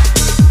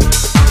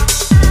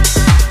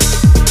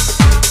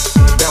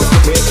 Bounce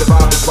with me, the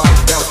vibe is right.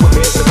 Bounce with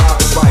me, the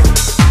vibe is right.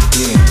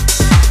 Yeah.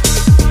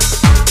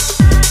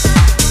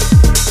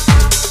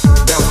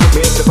 Bounce with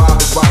me, the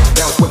vibe is right.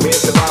 Bounce with me,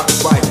 the vibe is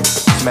right.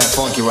 It's mad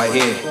funky right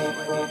here,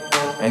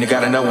 and you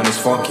gotta know when it's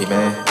funky,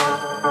 man.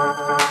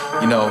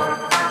 You know,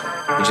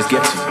 it just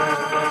gets you.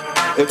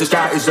 If the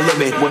sky is the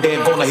limit, one day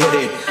I'm gonna hit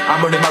it.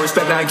 I'm earning my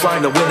respect, I ain't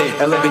trying to win it.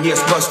 11 years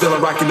plus, still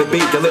I'm rocking the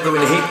beat. Delivering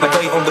the heat like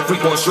clay on the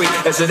 3-point street.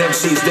 As an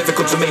MC, it's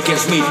difficult to make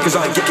ends meet, cause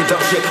I ain't kicking dumb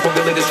shit on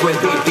the latest trend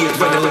beat. The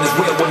adrenaline is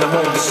real when I'm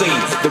on the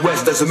scene. The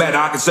rest doesn't matter,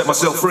 I can set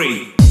myself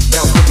free.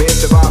 Bounce with me,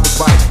 the vibe is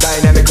right.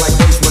 Dynamic like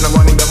bass when I'm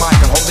running the mic.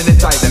 I'm holding it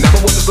tight. I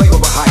never was a slave of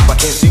a hype. I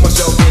can't see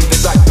myself being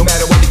the type. No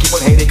matter what, they keep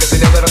on hating, cause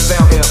they never let us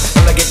down here.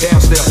 And I get down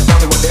still, now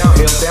they went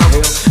downhill,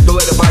 downhill. Don't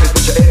let the fighters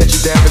put your energy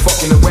down. They're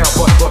fucking around,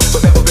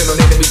 but never been on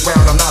enemy's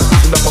ground. I'm not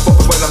pushing up my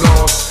focus when I'm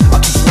lost. I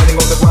keep sweating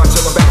on the ground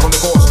till I'm back on the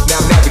course. Now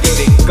I'm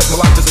navigating, cause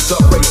my life is a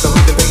tough race. I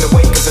leave the pain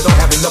away, cause I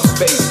don't have enough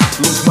space.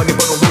 Lose money,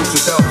 but don't lose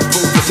yourself.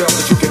 Prove yourself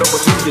that you can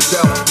overdo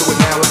yourself. Do it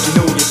now like you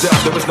knew yourself.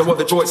 There is no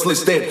other choice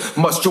listed,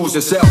 must choose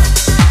yourself.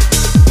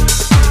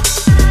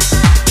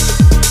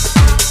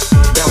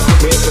 Bounce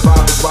with me, the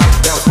vibe is right.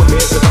 Bounce with me,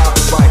 the vibe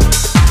is right.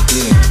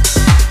 Yeah.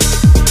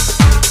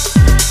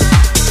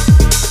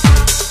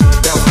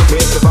 Bounce with me,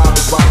 the vibe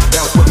is right.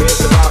 Bounce with me,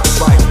 the vibe is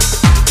right.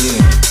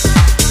 Yeah.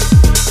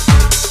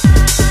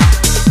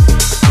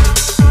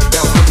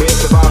 Bounce with me,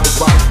 the vibe is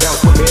right.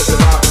 Bounce with me, the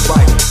vibe is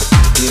right.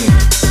 Yeah.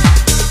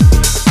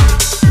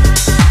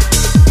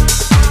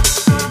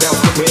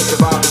 Bounce with me, the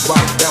vibe is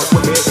right. Bounce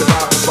with me, the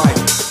vibe is right.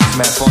 It's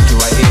mad funky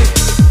right here,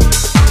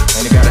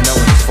 and you gotta know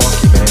when it's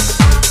funky, man.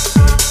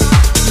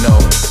 You know,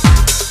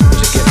 it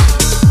just gets you.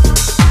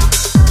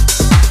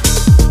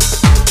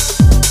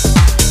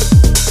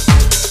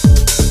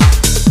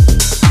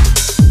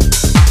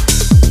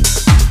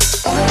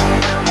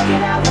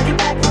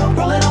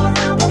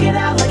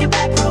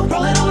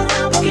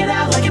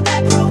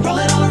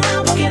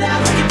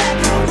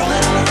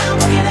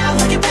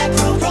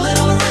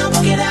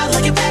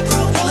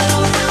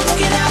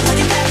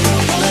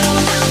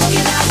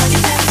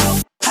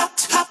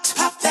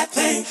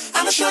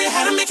 Show you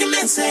how to make your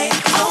men say,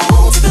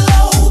 oh, to the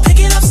low, pick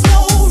it up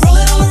slow, roll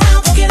it all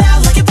around, poke it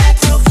out like your back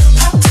broke.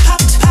 Pop,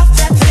 pop, pop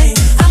that thing.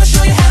 I'ma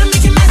show you how to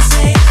make your men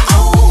say,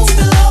 oh, to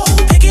the low,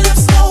 pick it up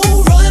slow,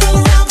 roll it all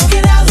around, poke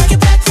it out like your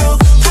back broke.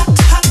 Pop,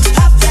 pop,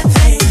 pop that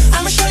thing.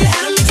 I'ma show you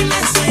how to make your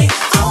men say,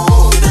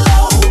 oh, to the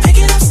low,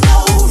 pick it up slow,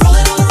 roll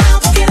it all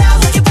around, poke it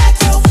out like your back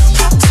broke.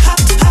 Pop, pop,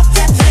 pop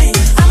that thing.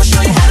 I'ma show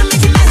you how to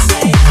make your men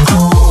say,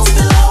 oh, to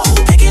the low,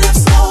 pick it up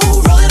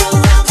slow, roll it all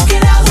around, poke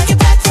it out like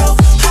your back broke.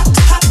 Pop,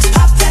 pop,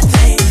 pop that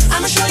thing.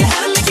 I'ma show you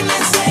how to make your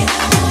men say.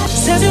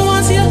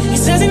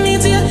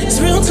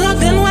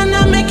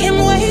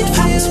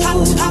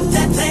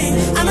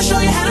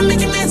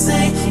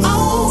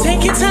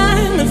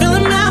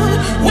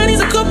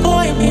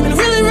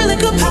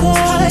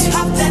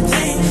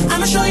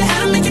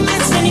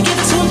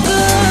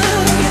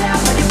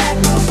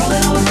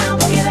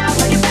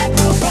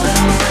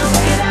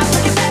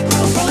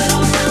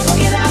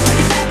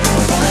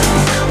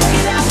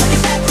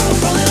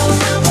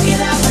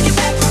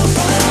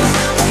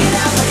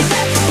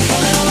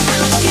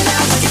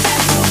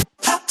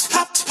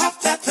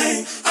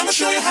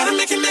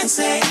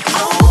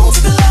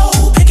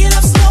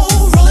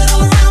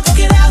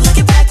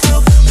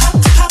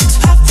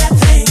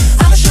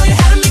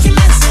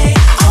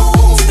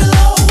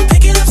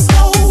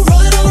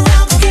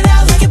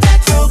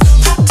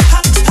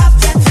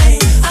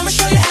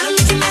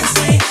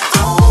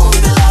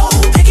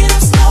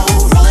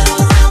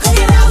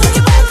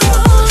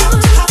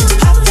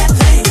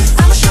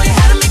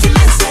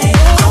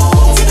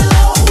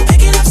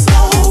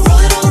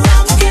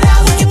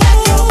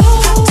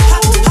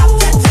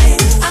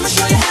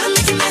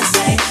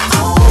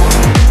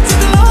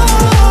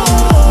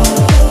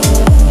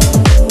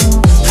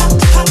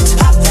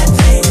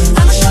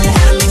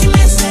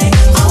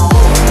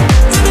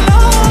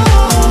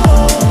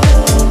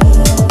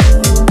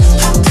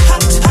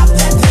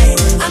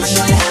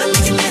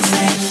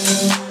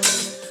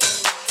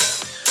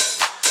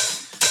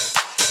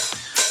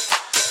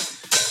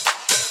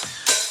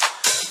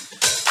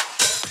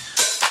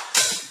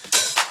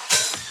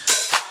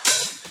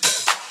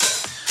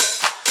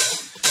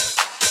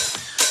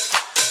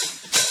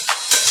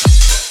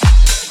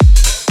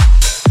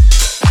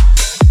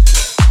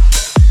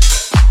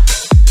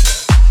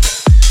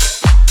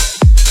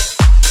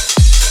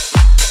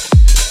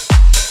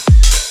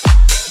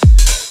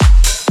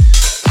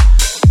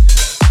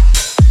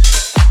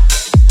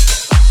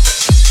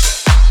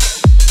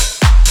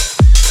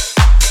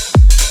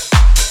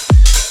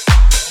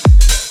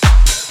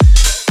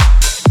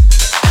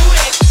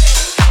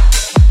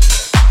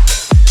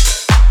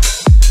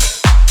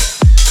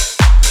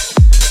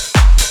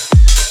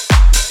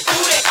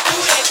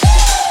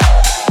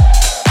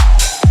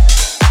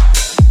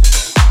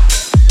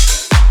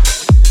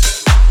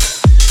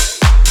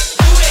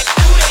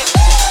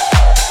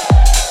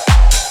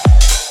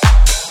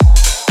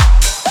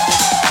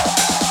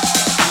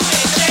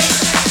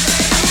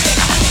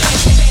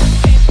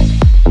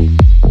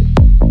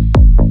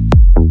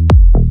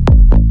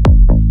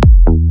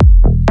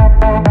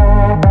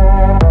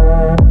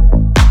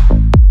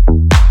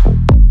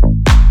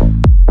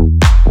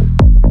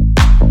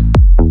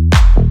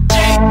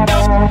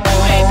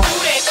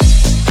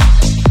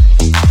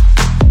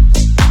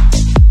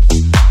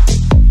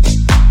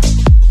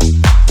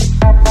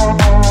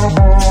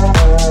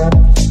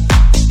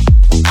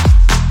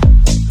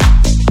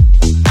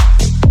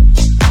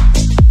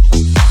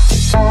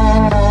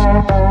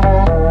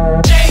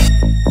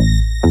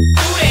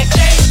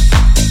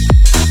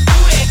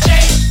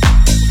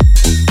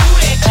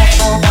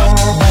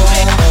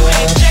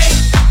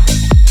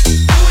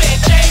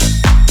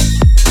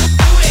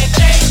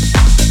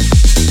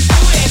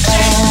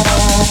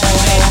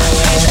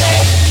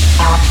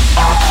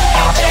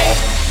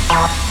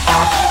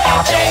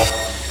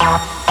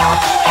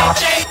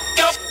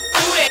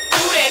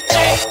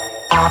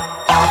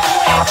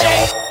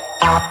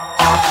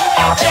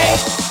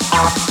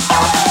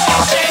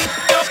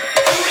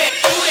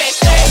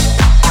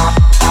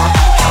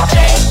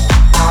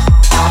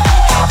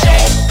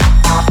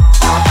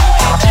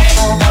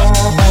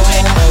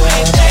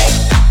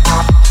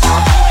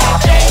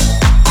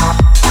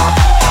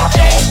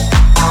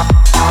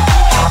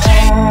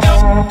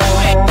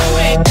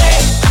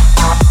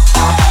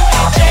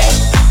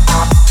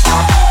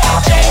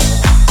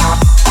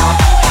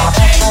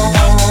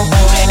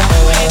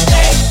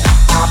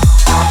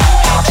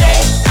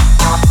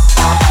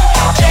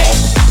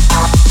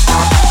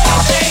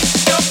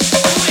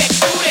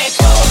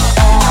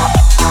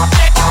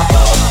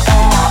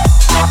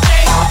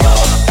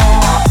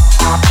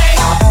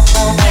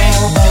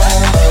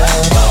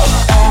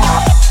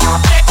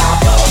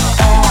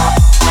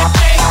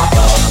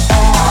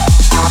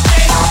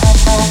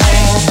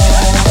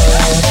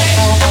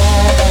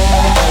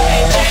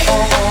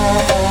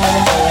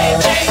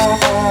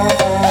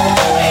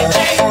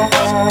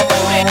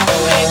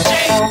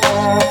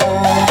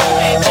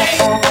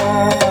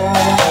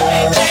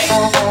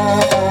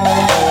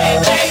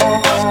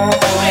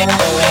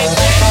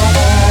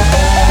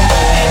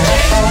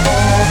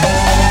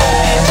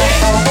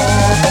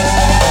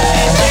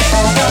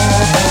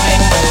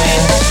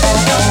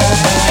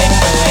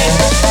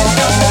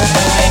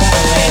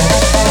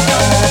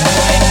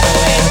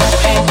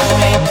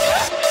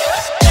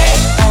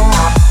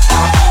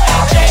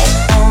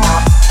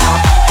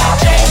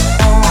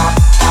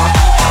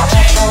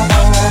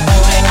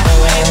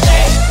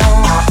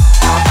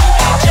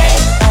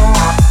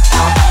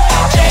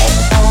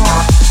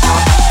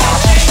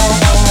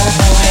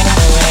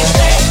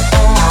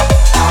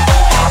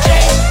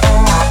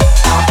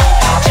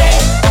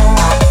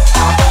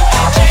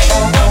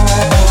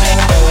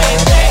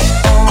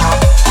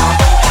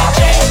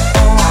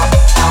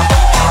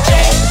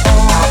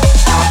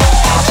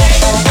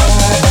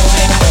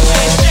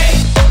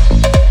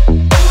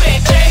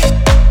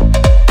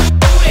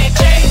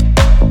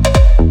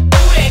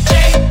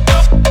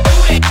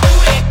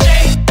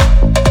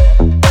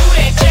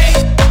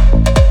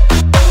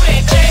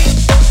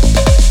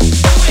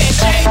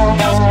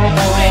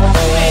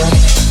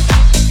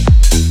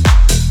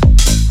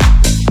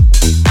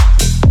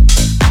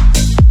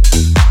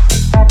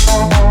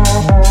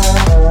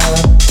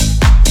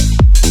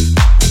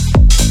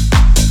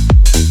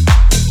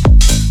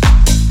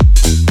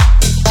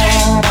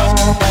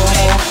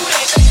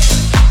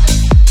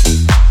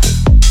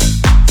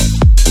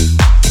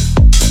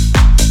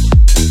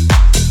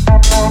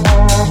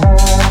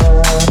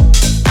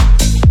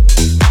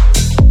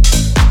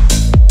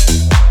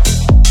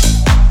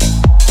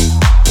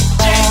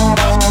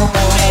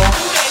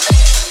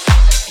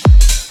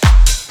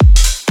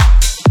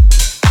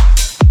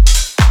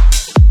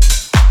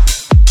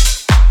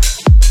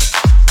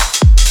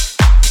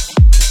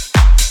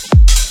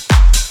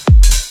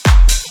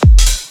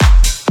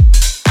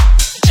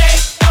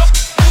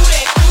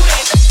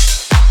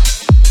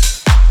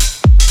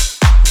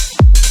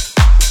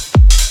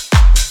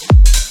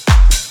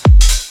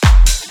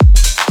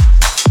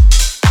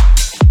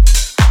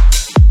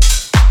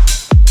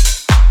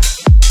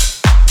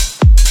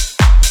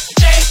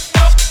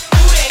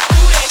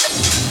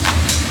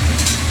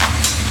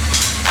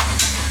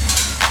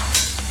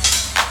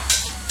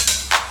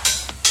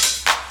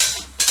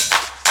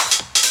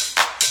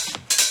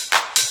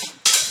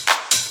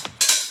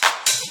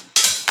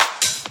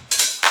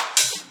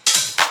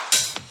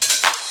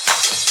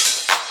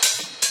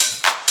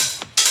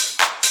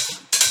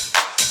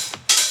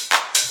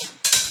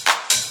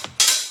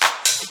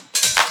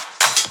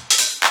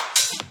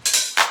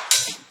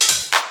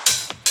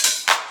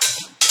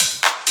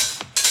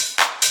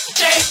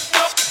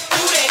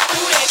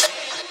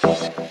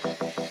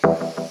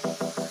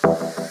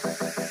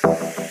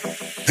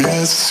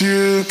 Yes,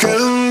 you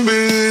can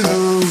be the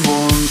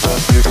one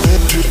that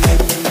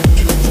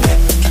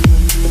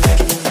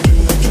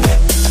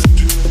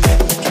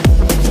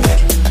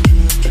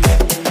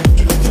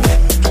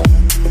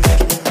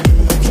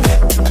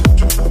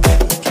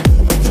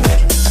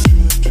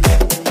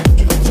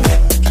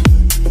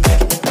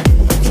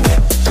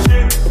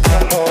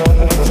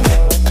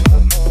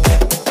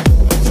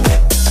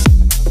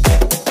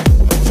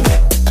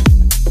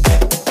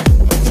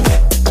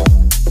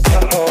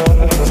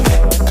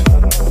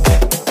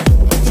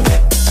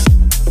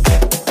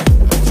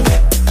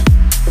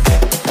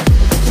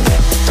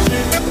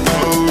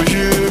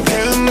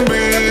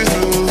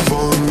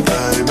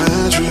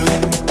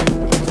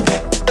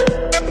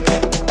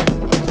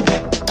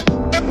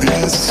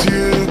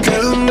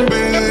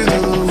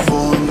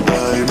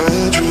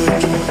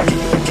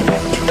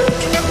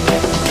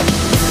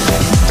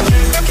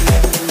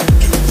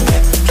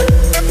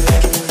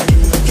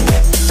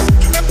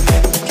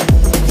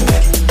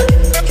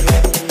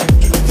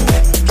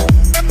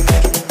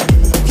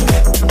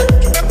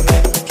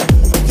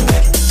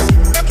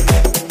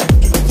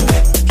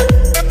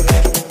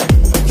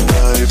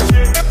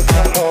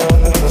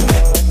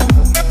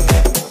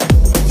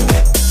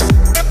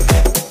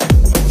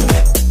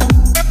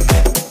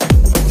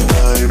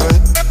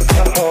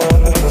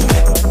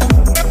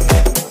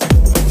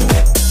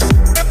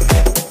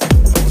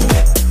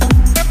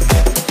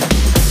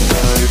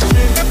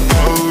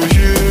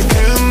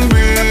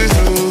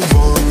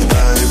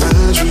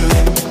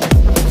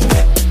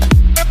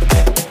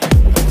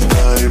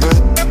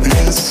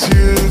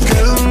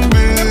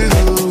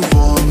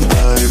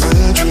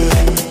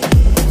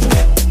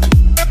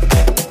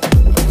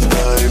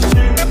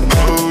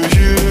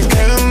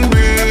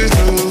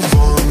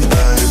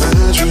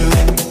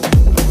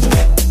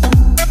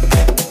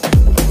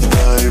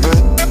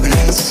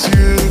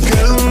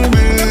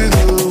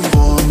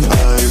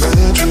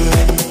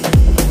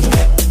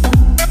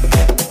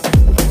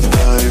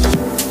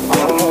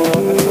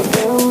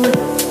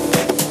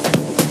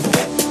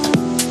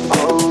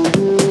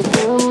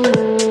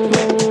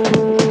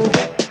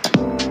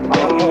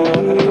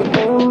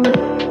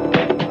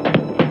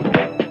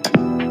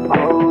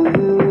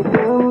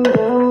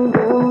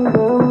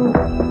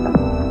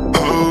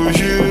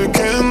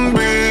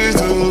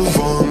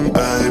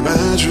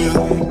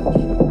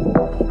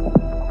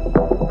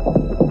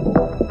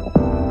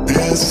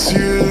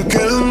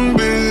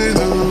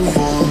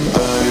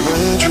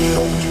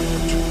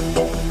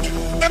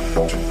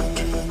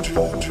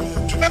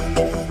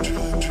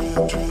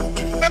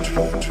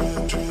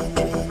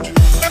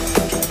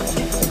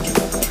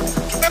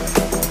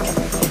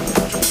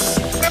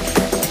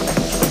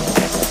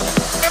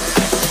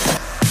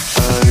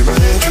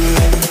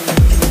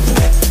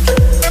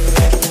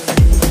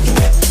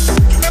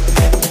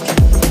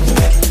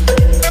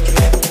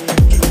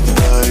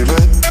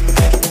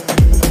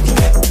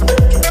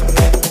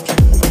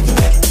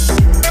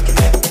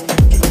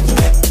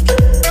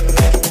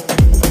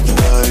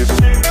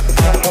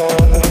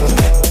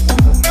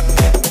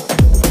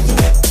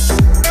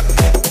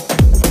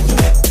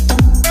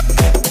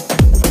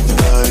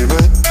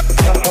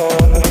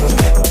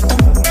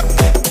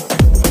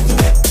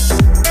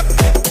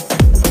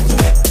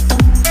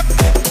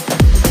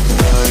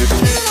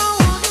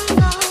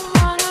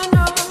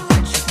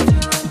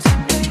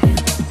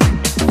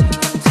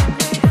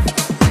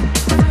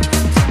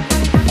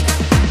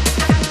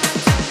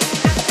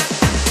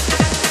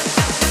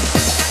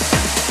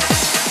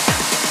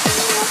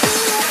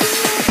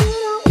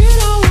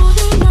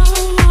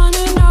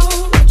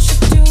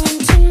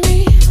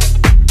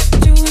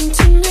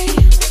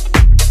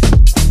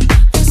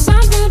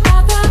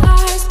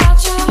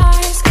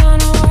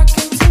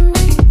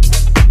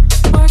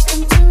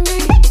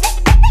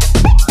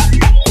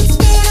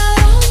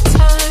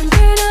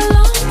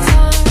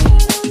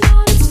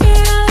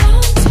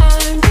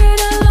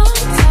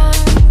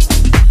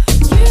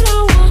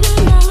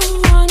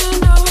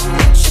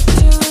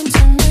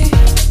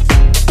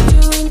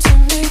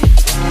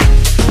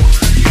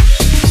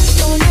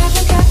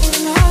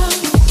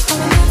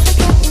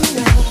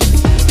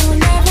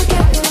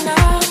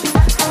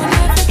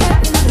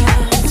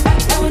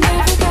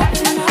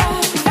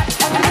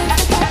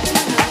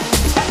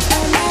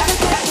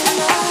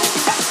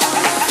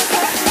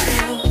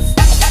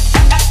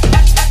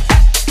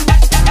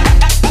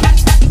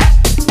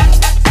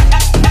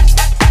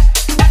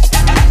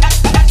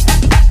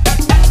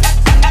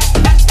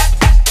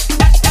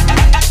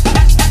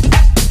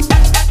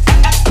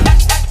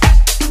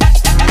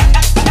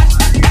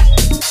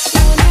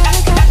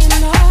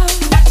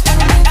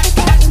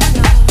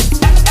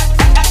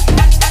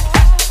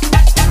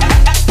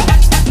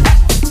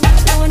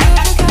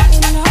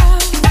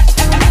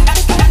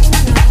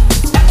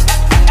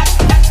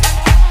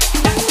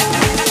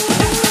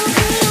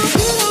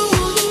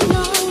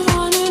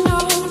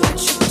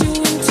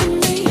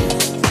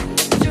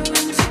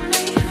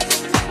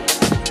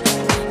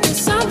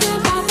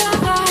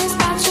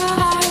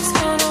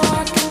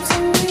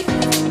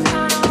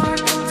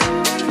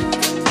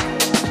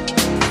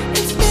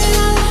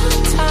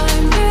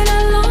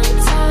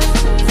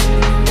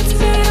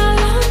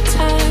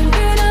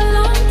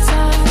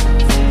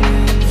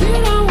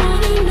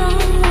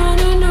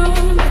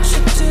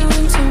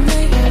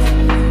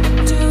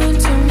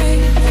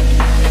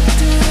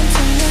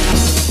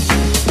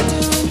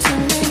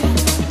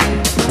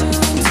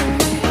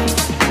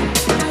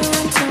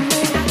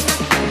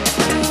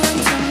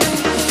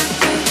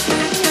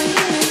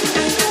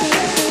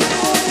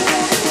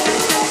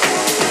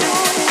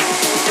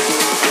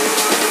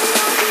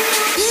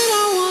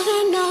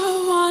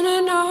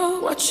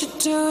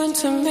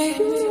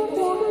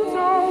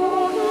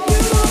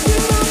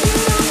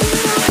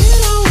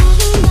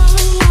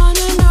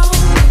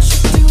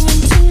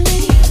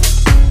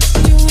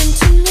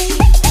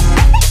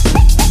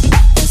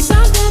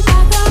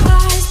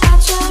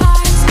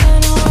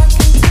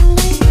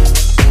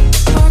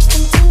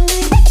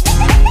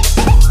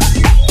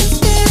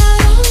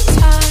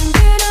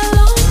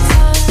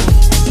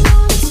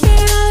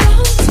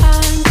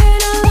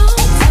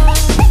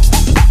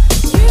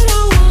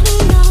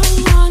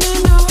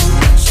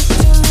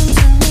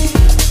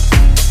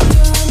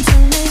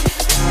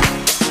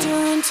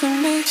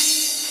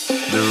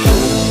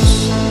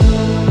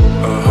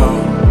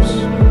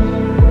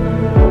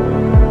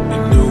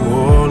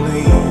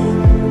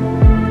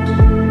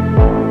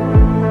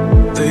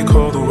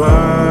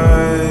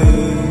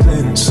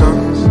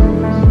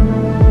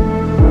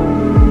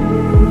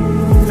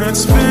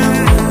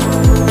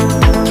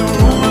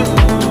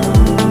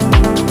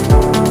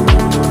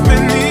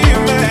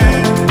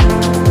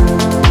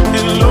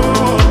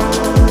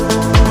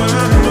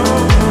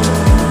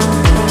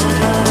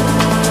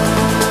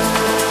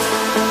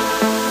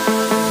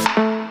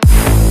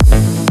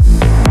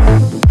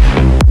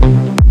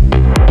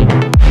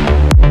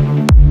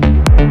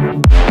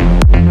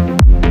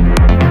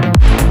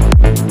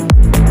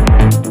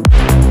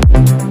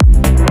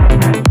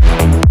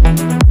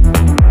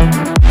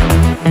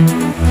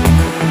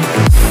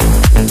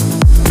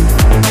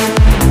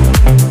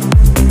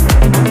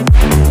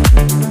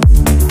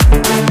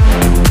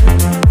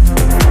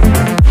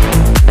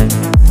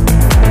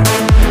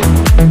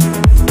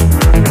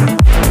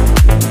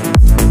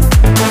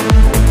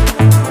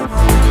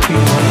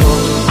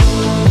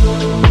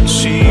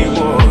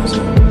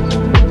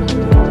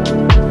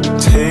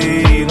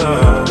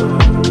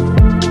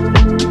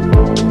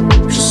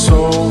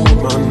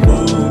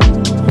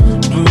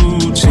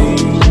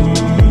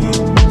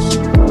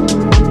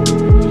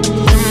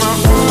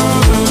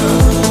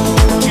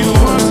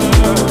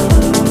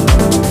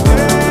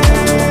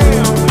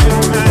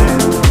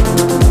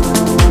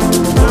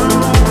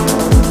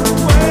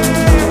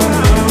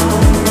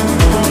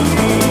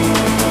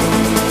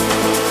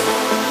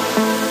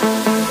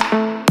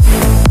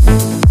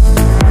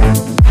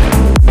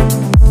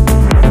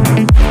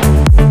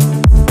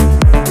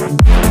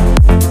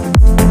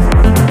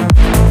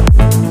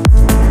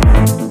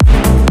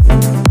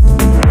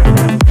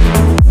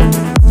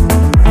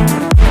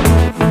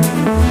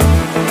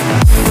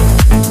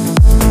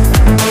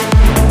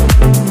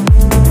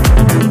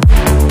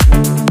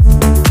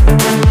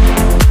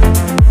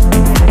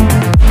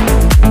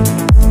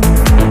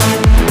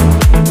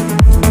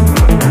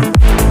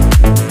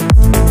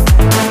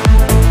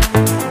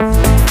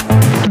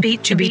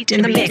Beat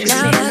in the mix.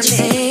 Now that you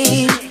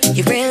say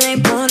you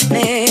really want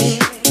me,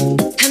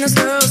 and those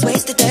girls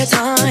wasted their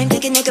time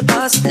thinking they could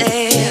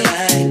possibly.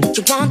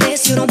 You want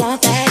this, you don't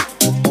want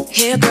that.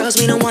 Here, girls,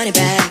 we don't want it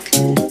back.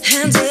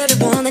 And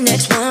everyone, the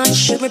next one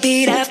should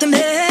repeat after me.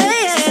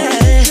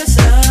 Good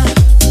stuff.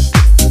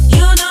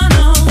 You don't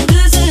know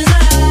this is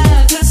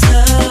our good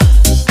stuff.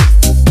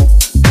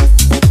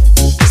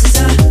 This is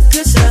our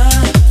good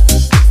stuff.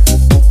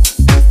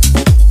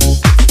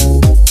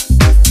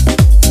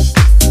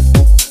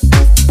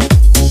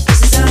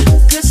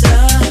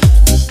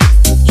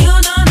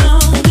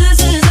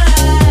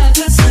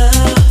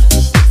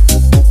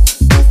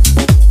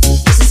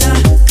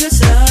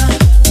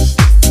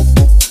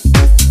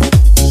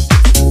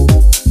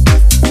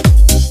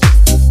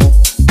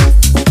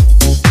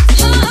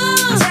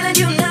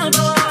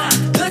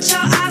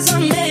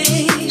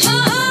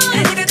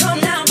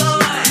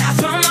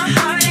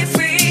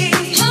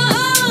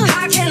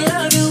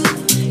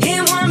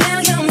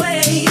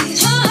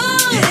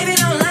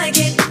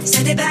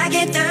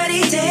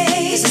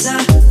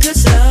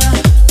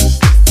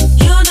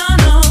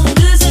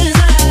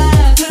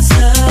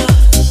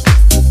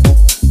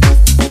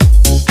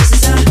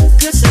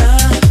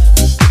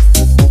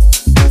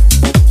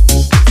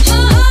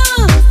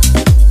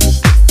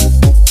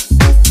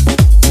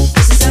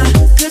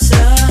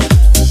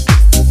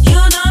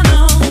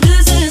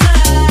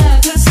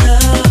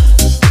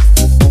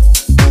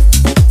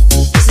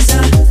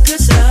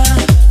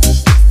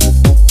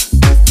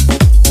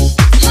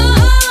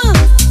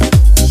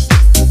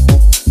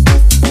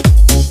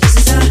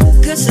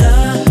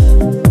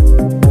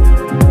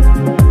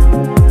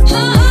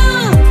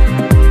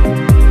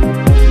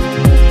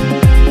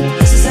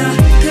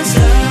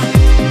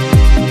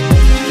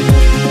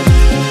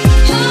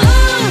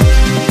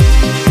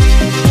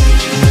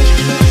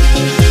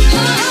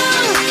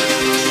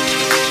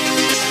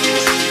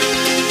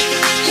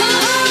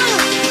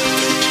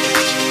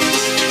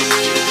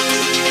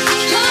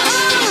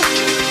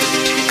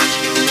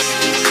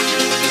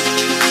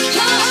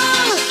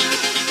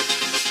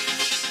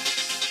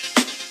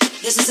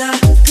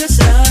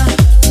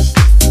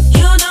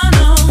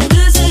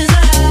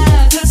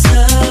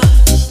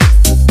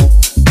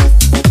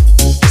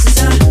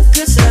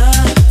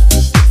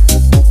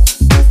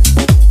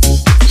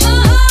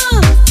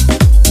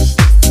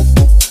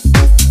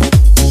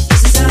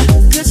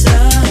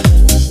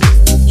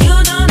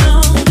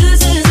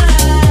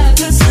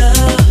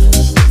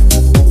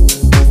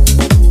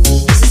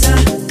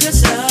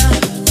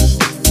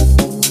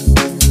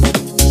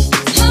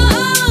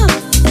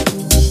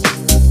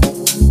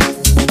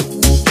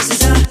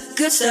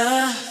 viața.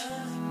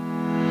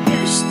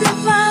 Ești de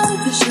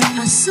parcă și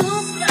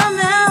asupra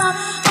mea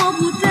o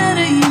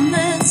putere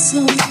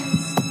imensă.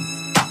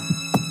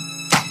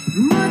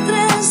 Mă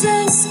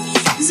trezesc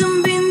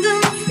zâmbind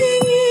în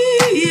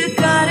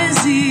fiecare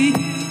zi.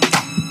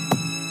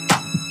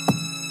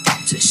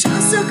 Ce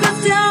șansă că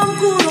te-am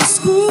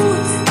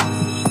cunoscut,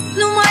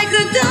 nu mai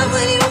credeam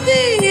în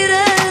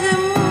iubire de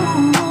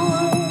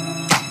mult.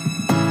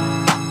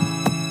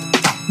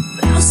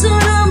 Vreau să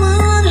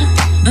rămân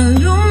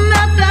în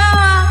lumea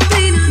ta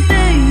plină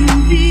de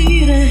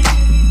iubire.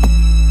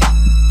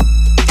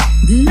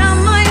 N-am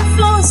mai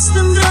fost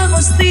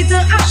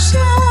îndrăgostită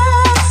așa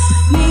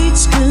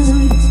nici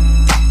când.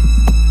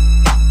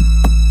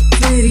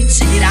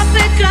 Fericirea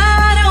pe care